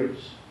other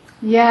words?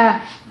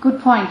 Yeah,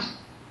 good point.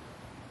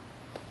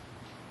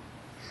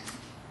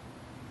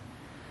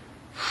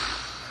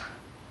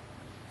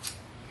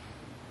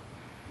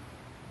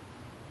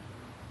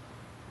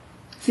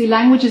 See,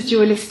 language is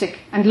dualistic,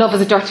 and love is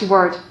a dirty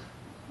word.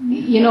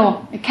 You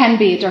know, it can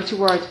be a dirty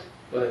word.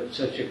 But it's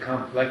such a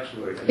complex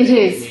word. It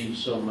is. It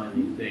means so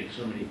many things,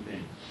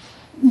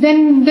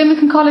 Then we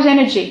can call it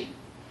energy.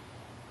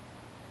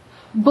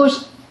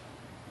 But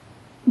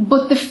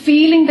the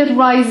feeling that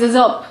rises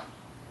up,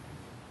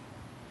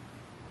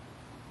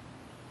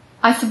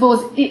 I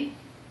suppose, the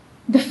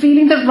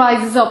feeling that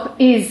rises up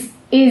is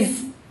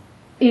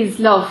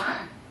love,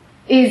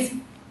 is,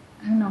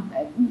 I don't know,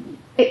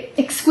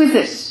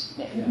 exquisite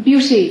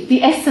beauty,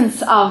 the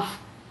essence of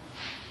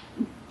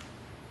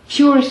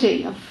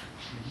purity,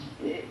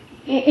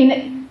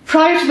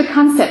 prior to the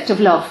concept of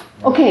love.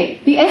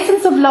 Okay, the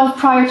essence of love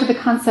prior to the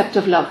concept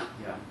of love.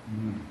 Yeah.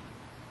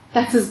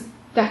 That's a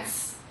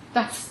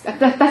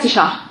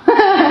shot.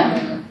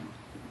 Thank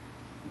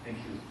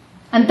you.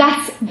 And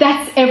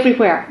that's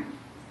everywhere.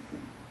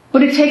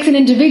 But it takes an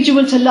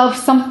individual to love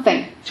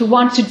something, to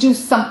want to do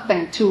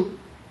something, to.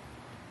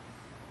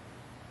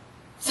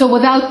 So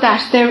without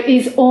that, there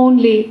is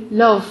only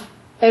love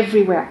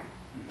everywhere.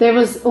 There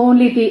is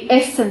only the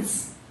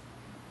essence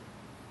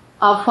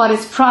of what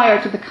is prior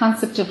to the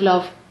concept of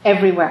love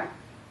everywhere.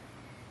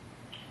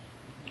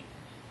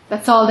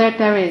 That's all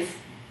there is.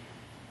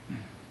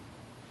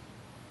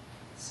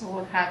 So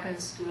what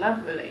happens to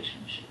love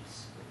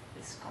relationships with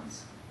this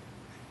concept?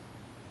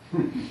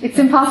 It's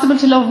impossible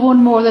to love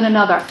one more than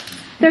another.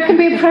 There can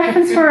be a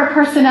preference for a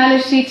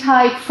personality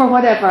type, for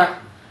whatever,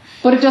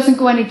 but it doesn't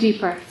go any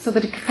deeper. So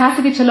the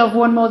capacity to love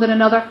one more than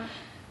another,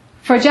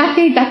 for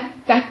Jackie,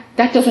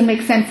 that doesn't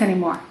make sense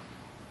anymore.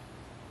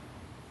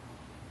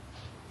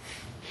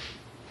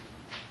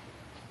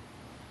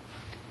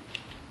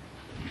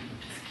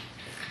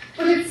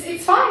 But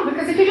it's fine,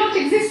 because if you don't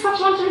exist, what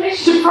do you want a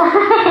relationship for?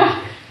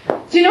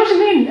 Do you know what I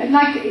mean?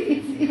 Like,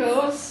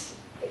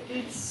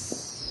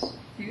 It's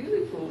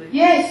beautiful.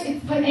 Yes,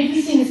 but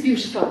everything is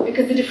beautiful,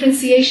 because the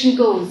differentiation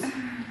goes.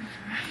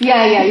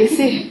 Yeah, you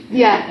see?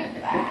 Yeah,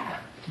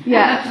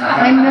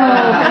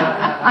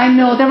 I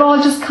know. They're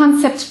all just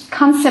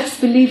concepts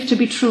believed to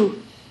be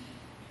true.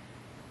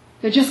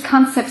 They're just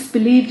concepts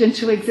believed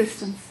into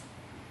existence.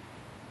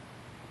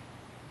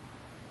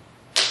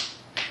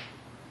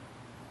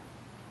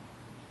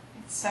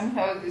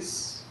 Somehow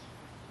this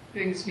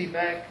brings me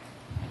back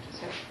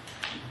to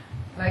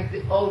like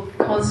the old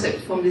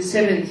concept from the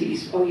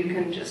 70s, or you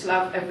can just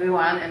love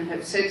everyone and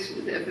have sex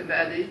with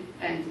everybody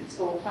and it's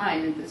all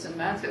fine, it doesn't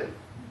matter.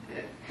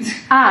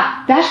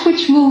 That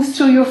which moves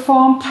through your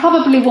form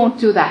probably won't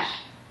do that.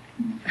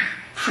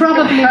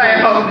 Probably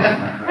won't.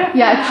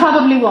 Yeah, it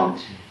probably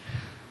won't.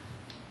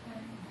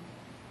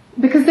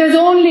 Because there's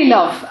only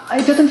love.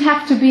 It doesn't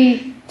have to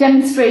be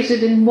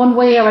demonstrated in one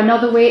way or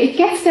another way. It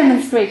gets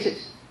demonstrated.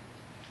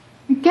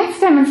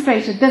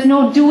 There's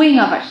no doing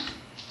of it.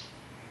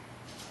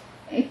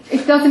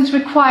 It doesn't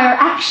require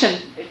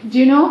action. Do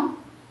you know?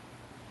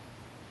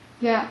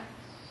 Yeah.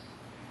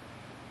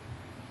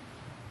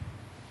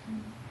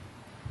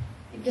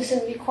 It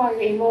doesn't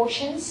require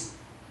emotions.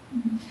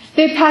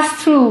 They pass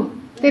through.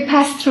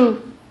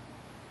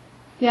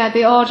 Yeah,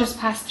 they all just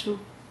pass through.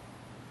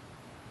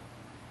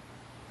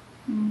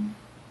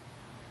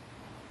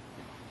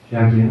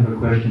 Jackie, I have a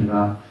question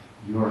about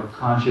your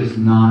conscious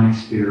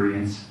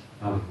non-experience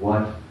of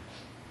what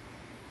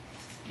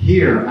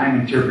here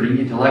I'm interpreting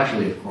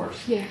intellectually, of course,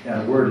 at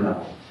a word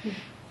level. Yeah.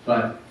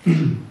 But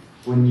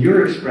when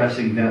you're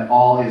expressing that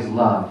all is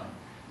love,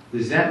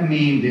 does that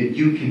mean that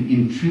you can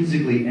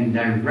intrinsically and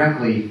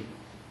directly,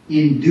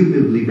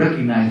 indubitably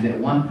recognize that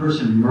one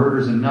person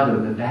murders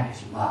another, that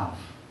is love?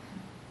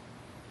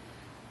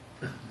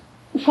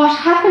 What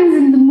happens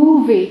in the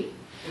movie,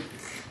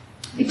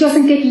 it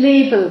doesn't get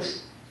labelled,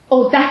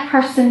 oh, that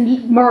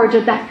person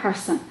murdered that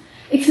person.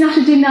 It's not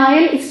a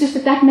denial, it's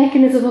just that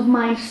mechanism of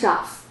mind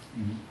stops.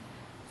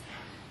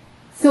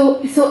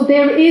 So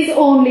there is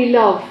only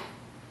love.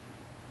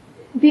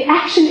 The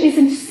action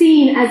isn't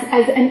seen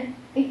as an,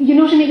 you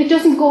know what I mean? It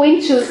doesn't go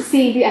into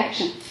seeing the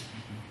action.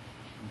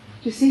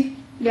 Do you see?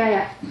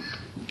 Yeah.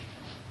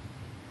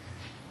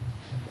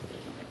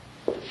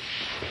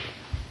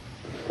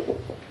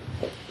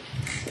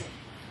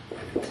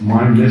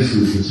 My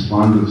missus is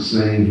fond of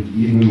saying,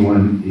 even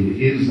when it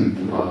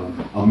isn't love,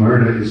 a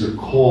murder is a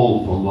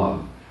call for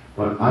love.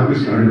 But I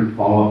was going to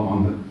follow up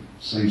on the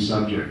same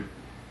subject.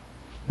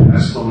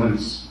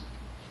 Pestilence,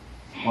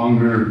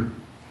 hunger,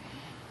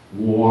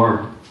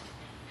 war,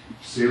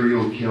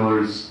 serial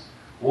killers,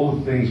 all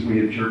the things we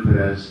interpret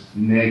as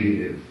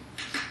negative.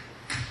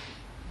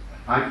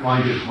 I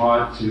find it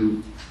hard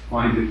to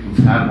find it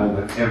compatible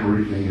that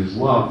everything is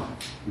love,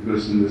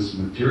 because in this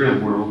material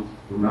world,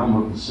 the realm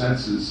of the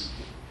senses,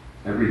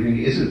 everything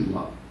isn't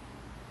love.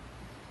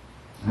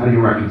 How do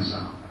you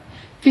reconcile that?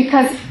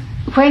 Because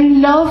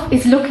when love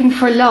is looking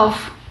for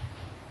love,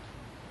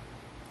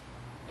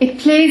 it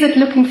plays at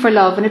looking for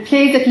love and it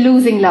plays at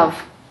losing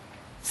love.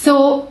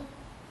 So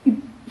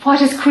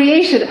what is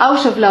created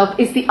out of love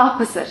is the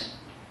opposite.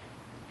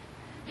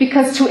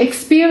 Because to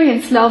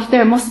experience love,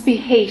 there must be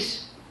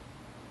hate.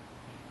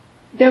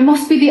 There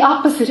must be the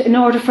opposite in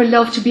order for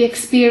love to be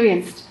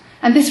experienced.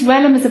 And this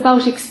realm is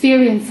about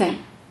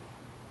experiencing.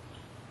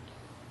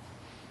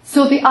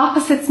 So the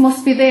opposites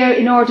must be there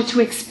in order to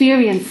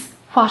experience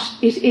what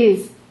it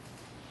is.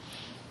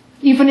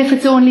 Even if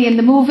it's only in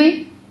the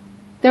movie,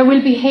 there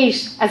will be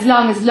hate as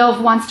long as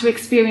love wants to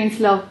experience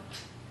love.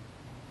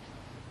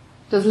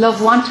 Does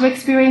love want to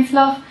experience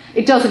love?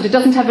 It doesn't. It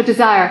doesn't have a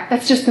desire.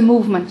 That's just the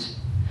movement.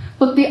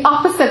 But the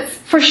opposites,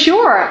 for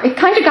sure, it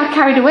kind of got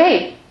carried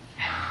away.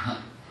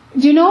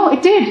 Do you know?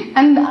 It did.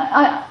 And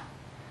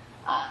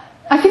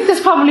I think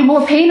there's probably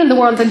more pain in the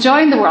world than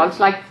joy in the world,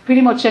 like pretty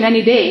much in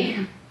any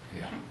day.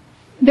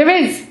 There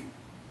is.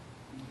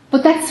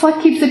 But that's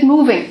what keeps it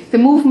moving, the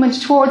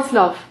movement towards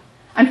love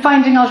and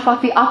finding out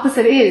what the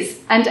opposite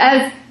is. And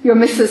as your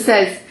missus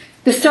says,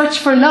 the search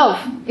for love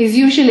is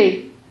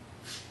usually,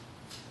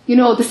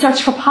 the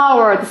search for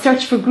power, the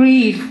search for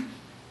greed.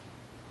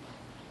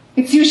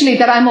 It's usually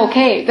that I'm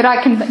okay, that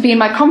I can be in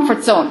my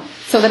comfort zone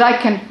so that I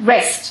can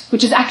rest,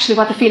 which is actually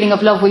what the feeling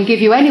of love will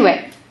give you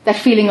anyway, that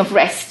feeling of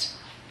rest.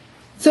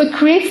 So it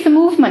creates the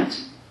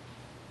movement.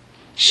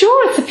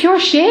 Sure, it's a pure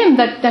shame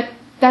that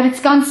it's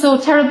gone so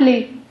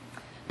terribly,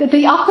 that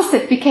the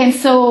opposite became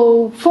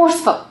so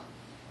forceful.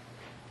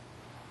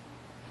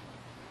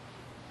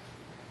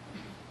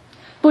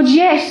 But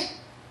yet,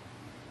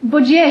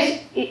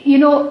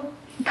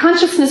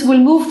 consciousness will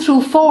move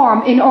through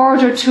form in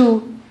order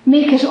to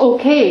make it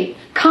okay,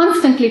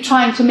 constantly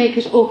trying to make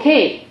it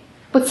okay.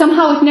 But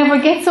somehow it never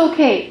gets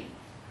okay.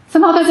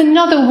 Somehow there's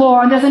another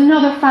war and there's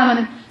another famine.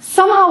 And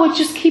somehow it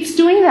just keeps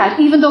doing that,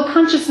 even though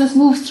consciousness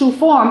moves through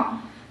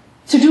form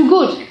to do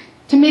good,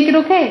 to make it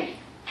okay.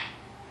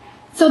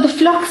 So the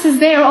flux is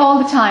there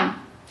all the time.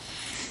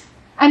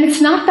 And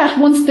it's not that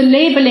once the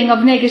labeling of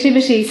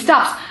negativity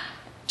stops,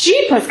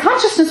 jeepers,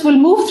 consciousness will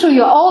move through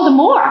you all the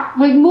more,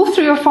 will move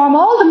through your form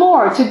all the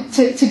more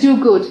to do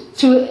good,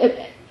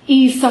 to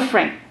ease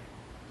suffering.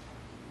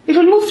 It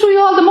will move through you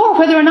all the more,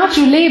 whether or not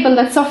you label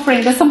that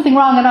suffering, there's something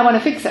wrong and I want to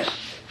fix it.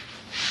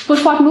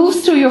 But what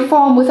moves through your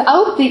form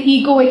without the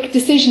egoic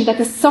decision that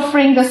there's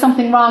suffering, there's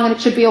something wrong and it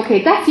should be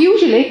okay, that's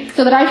usually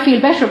so that I feel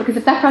better, because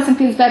if that person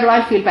feels better,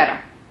 I feel better.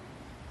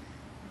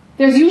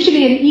 There's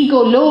usually an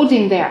ego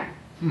loading there.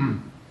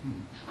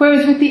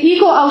 Whereas with the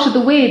ego out of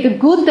the way, the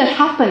good that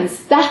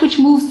happens, that which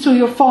moves through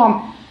your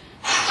form,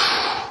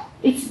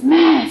 it's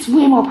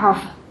way more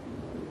powerful.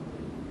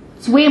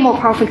 It's way more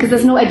powerful because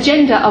there's no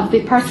agenda of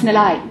the personal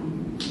I.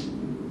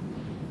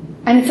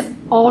 And it's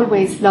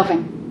always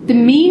loving. The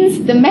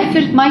means, the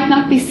method might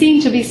not be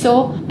seen to be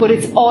so, but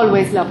it's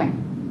always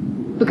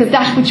loving. Because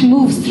that which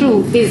moves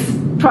through is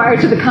prior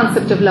to the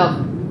concept of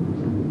love.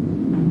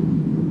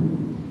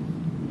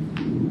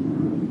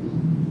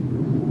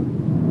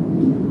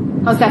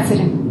 How's that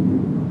sitting?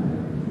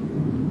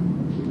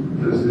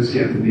 Does this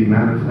get to be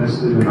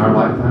manifested in our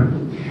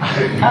lifetime?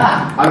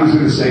 I was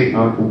going to say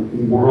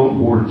World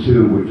War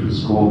II, which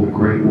was called the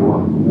Great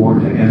War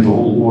to end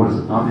all wars.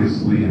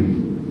 Obviously,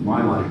 in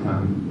my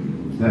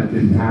lifetime, that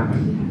didn't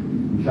happen.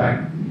 In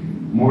fact,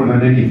 more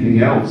than anything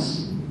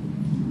else,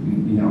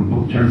 in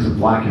both terms of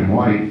black and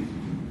white,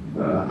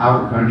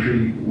 our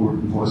country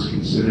was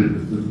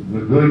considered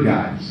the good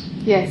guys.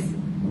 Yes.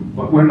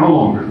 But we're no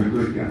longer the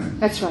good guys.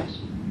 That's right.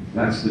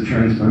 That's the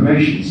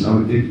transformation.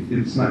 So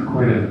it's not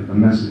quite a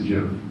message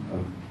of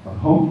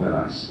hope that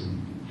I see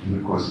in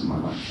the course of my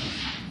lifetime.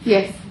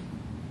 Yes.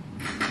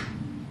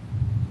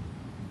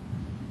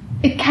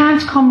 It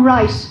can't come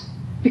right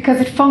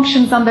because it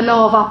functions on the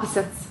law of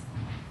opposites.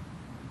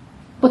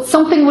 But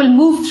something will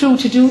move through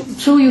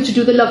you to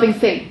do the loving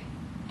thing.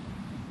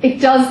 It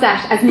does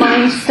that. As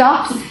mind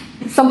stops,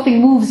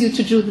 something moves you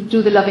to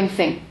do the loving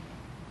thing.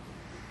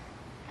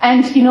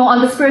 And,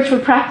 on the spiritual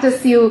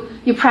practice,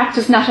 you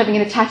practice not having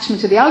an attachment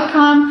to the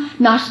outcome,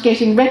 not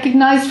getting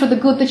recognized for the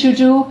good that you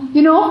do.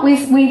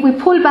 We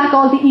pull back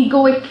all the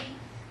egoic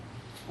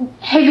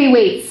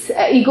heavyweights,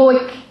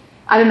 egoic,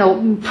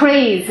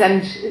 praise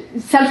and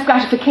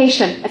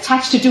self-gratification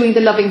attached to doing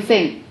the loving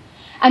thing.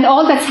 And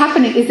all that's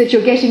happening is that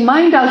you're getting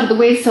mind out of the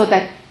way so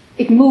that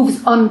it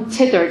moves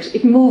untethered,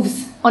 it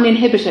moves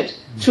uninhibited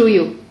through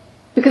you.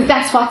 Because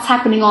that's what's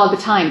happening all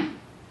the time.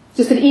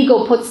 Just that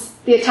ego puts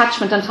the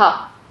attachment on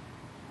top.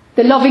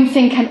 The loving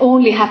thing can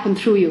only happen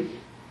through you.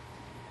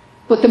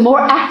 But the more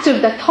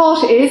active that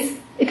thought is,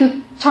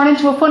 it'll turn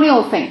into a funny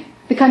old thing.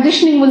 The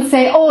conditioning will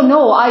say, oh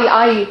no,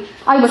 I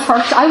was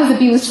hurt, I was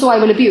abused, so I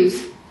will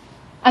abuse.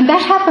 And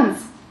that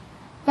happens.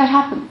 That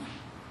happens.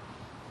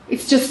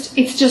 It's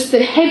just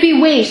the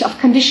heavy weight of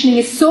conditioning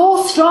is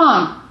so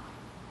strong.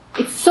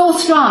 It's so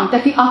strong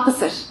that the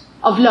opposite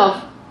of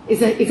love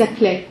is at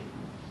play.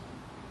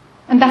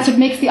 And that's what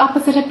makes the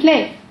opposite at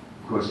play.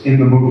 Of course, in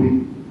the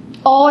movie.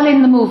 All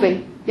in the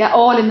movie. Yeah,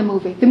 all in the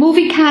movie. The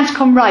movie can't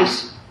come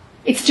right.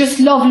 It's just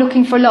love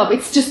looking for love.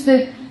 It's just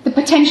the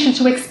potential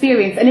to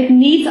experience. And it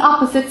needs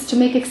opposites to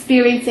make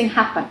experiencing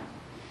happen.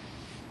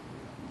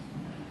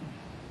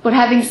 But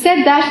having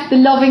said that, the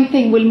loving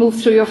thing will move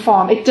through your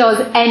form. It does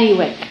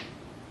anyway.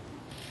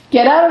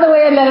 Get out of the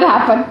way and let it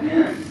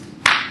happen.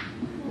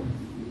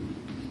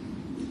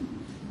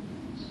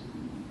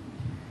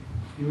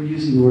 You were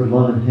using the word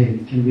love and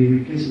hate. Can we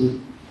replace it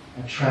with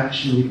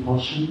attraction and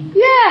repulsion?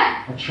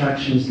 Yeah.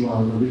 Attraction is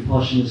love, and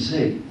repulsion is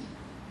hate.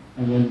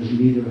 And when there's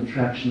neither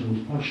attraction or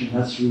repulsion,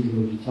 that's really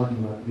what you're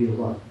talking about, real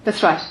love.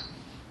 That's right.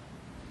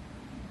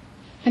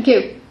 Thank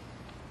you.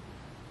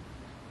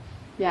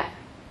 Yeah.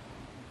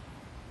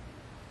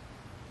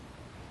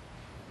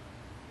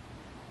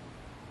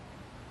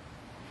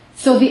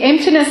 So the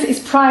emptiness is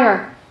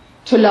prior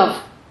to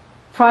love,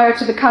 prior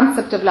to the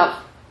concept of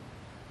love.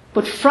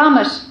 But from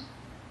it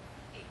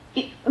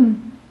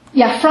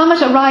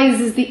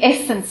arises the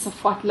essence of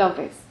what love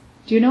is.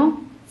 Do you know?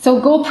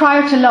 So go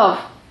prior to love,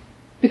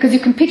 because you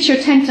can pitch your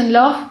tent in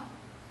love,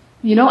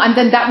 you know, and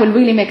then that will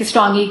really make a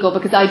strong ego,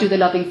 because I do the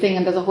loving thing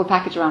and there's a whole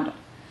package around it.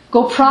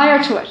 Go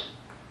prior to it.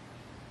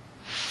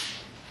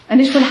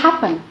 And it will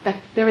happen that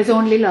there is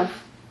only love.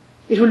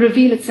 It will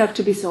reveal itself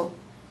to be so.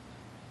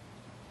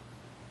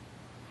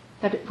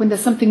 That when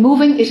there's something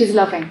moving, it is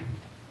loving.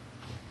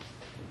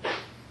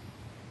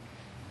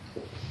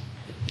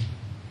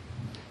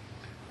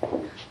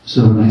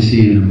 So I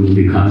see in the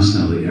movie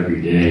constantly,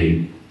 every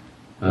day,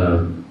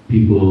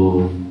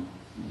 people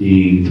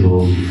being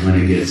told you're going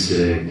to get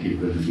sick,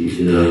 you're going to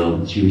be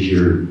ill, choose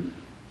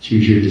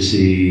your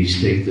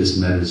disease, take this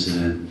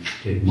medicine,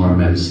 take more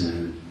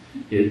medicine.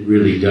 It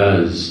really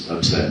does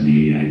upset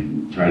me.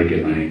 I try to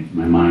get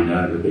my mind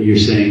out of it. But you're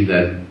saying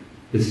that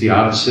it's the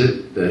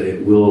opposite, that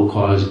it will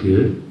cause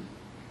good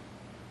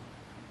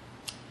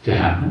to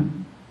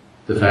happen?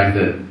 The fact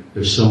that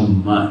there's so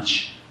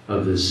much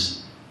of this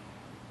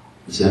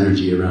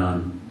energy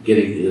around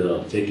getting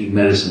ill, taking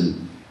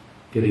medicine,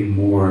 getting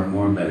more and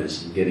more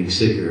medicine, getting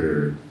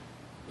sicker,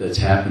 that's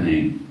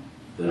happening,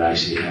 that I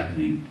see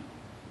happening.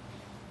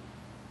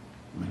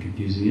 Am I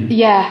confusing it?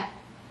 Yeah.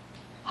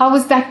 How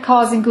is that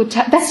causing good?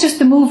 That's just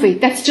the movie.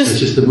 That's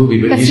just the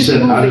movie. But you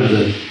said out of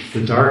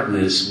the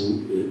darkness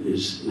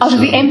is out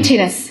of the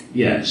emptiness.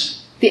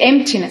 Yes. The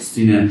emptiness.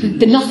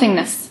 The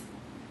nothingness.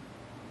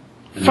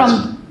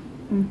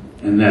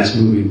 And that's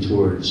moving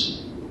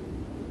towards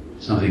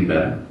something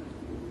better.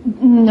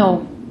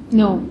 No.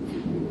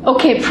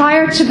 Okay,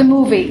 prior to the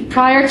movie,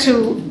 prior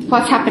to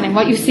what's happening,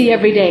 what you see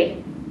every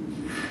day,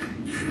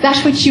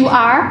 that which you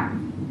are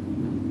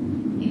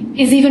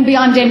is even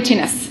beyond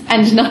emptiness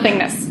and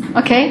nothingness.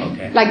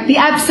 Okay? Like the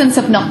absence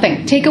of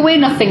nothing. Take away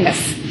nothingness.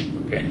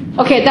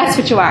 Okay, that's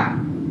what you are.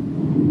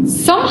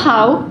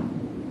 Somehow,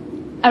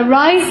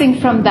 arising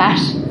from that,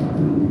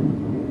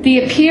 the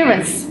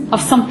appearance of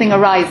something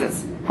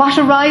arises. What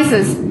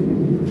arises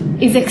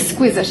is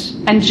exquisite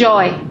and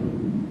joy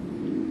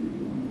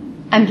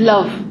and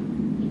love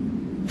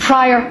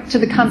prior to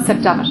the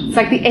concept of it. It's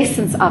like the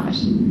essence of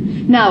it.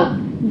 Now,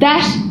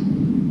 that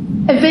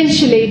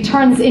eventually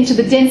turns into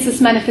the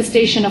densest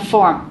manifestation of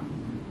form.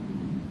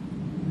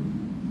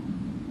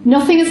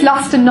 Nothing is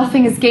lost and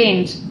nothing is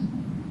gained.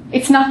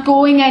 It's not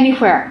going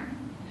anywhere.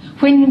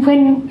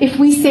 If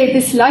we say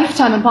this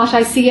lifetime and what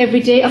I see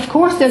every day, of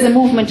course there's a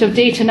movement of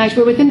day to night.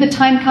 We're within the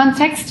time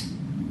context.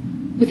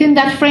 Within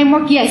that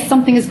framework, yes,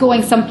 something is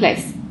going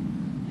someplace.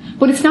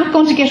 But it's not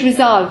going to get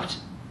resolved.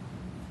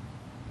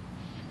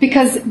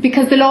 Because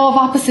the law of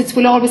opposites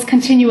will always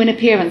continue in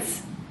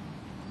appearance.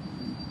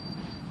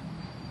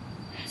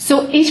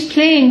 So it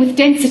playing with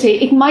density,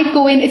 it might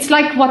go in, it's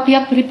like what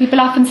people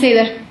often say,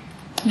 that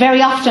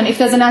very often if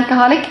there's an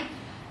alcoholic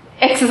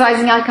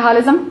exercising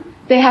alcoholism,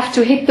 they have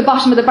to hit the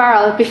bottom of the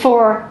barrel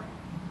before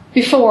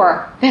they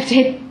have to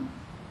hit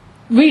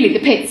really the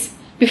pits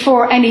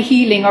before any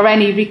healing or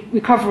any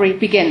recovery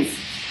begins.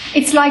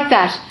 It's like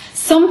that.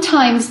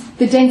 Sometimes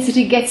the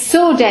density gets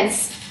so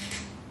dense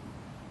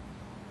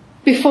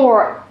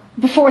before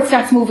it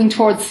starts moving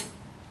towards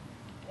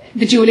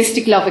the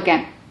dualistic love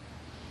again.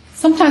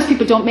 Sometimes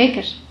people don't make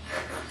it.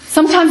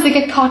 Sometimes they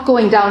get caught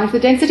going down into the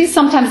density,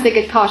 sometimes they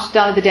get caught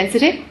down at the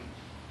density,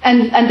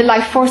 and the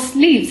life force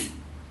leaves.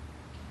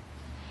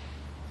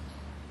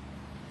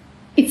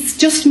 It's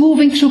just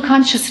moving through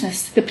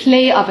consciousness, the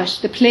play of it,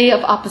 the play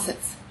of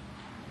opposites.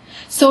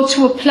 So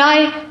to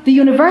apply the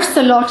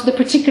universal law to the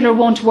particular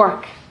won't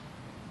work.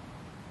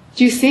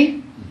 Do you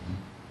see?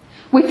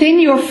 Within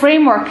your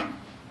framework,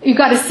 you've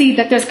got to see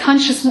that there's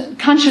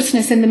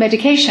consciousness in the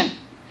medication.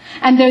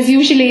 And there's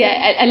usually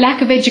a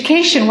lack of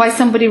education why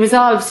somebody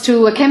resolves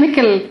to a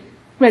chemical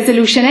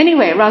resolution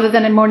anyway, rather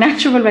than a more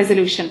natural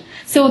resolution.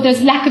 So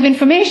there's lack of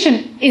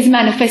information is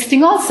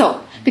manifesting also.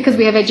 Because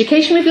we have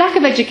education, we have lack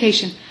of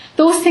education.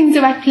 Those things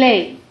are at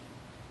play.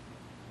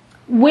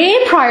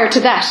 Way prior to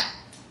that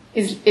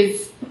is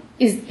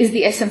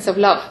the essence of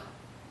love.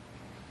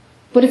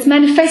 But it's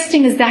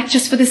manifesting as that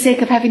just for the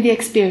sake of having the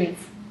experience.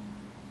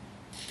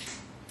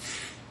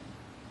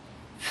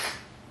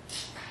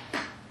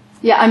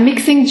 Yeah, I'm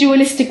mixing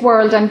dualistic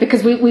world, and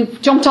because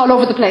we've jumped all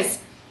over the place.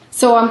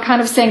 So I'm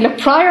kind of saying, look,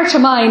 prior to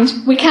mind,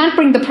 we can't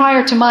bring the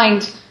prior to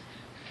mind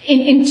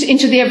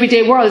into the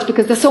everyday world,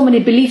 because there's so many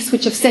beliefs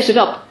which have set it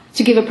up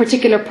to give a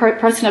particular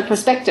personal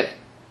perspective.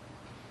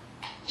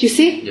 Do you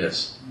see?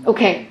 Yes.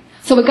 Okay.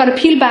 So we've got to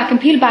peel back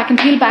and peel back and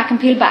peel back and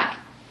peel back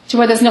to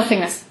where there's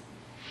nothingness.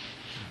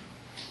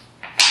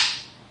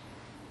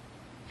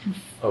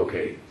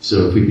 Okay,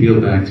 so if we peel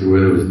back to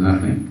where there was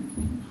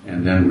nothing,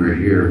 and then we're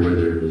here where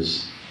there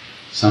is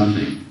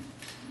something,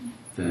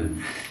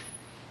 then...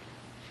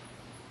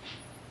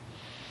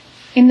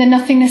 In the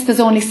nothingness there's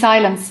only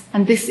silence,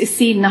 and this is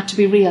seen not to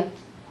be real.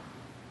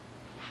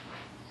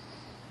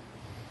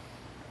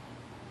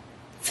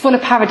 It's full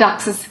of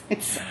paradoxes.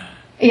 It's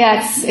a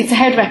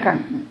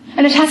headwrecker.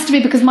 And it has to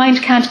be because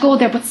mind can't go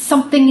there, but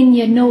something in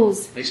you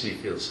knows. Makes me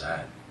feel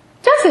sad.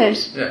 Does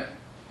it? Yeah.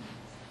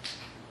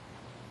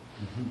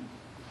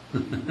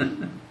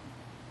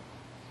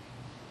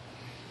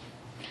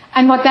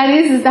 And what that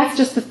is that's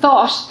just the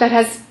thought that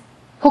has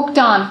hooked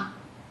on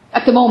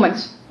at the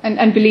moment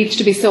and believed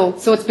to be so.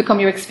 So it's become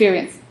your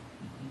experience.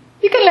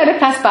 You can let it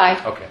pass by.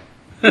 Okay.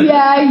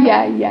 Yeah.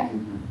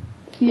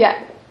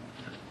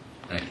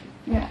 Thank you.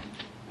 Yeah.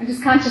 I'm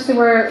just conscious that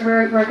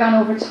we're gone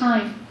over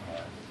time.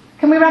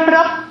 Can we wrap it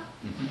up?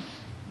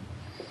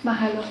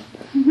 Mahalo.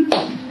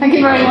 Thank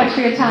you very much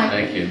for your time.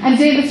 Thank you. And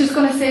David's just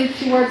going to say a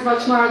few words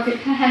about tomorrow. They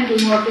can't handle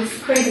more of this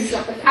crazy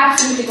stuff. That's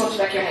absolutely going to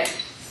wreck your head.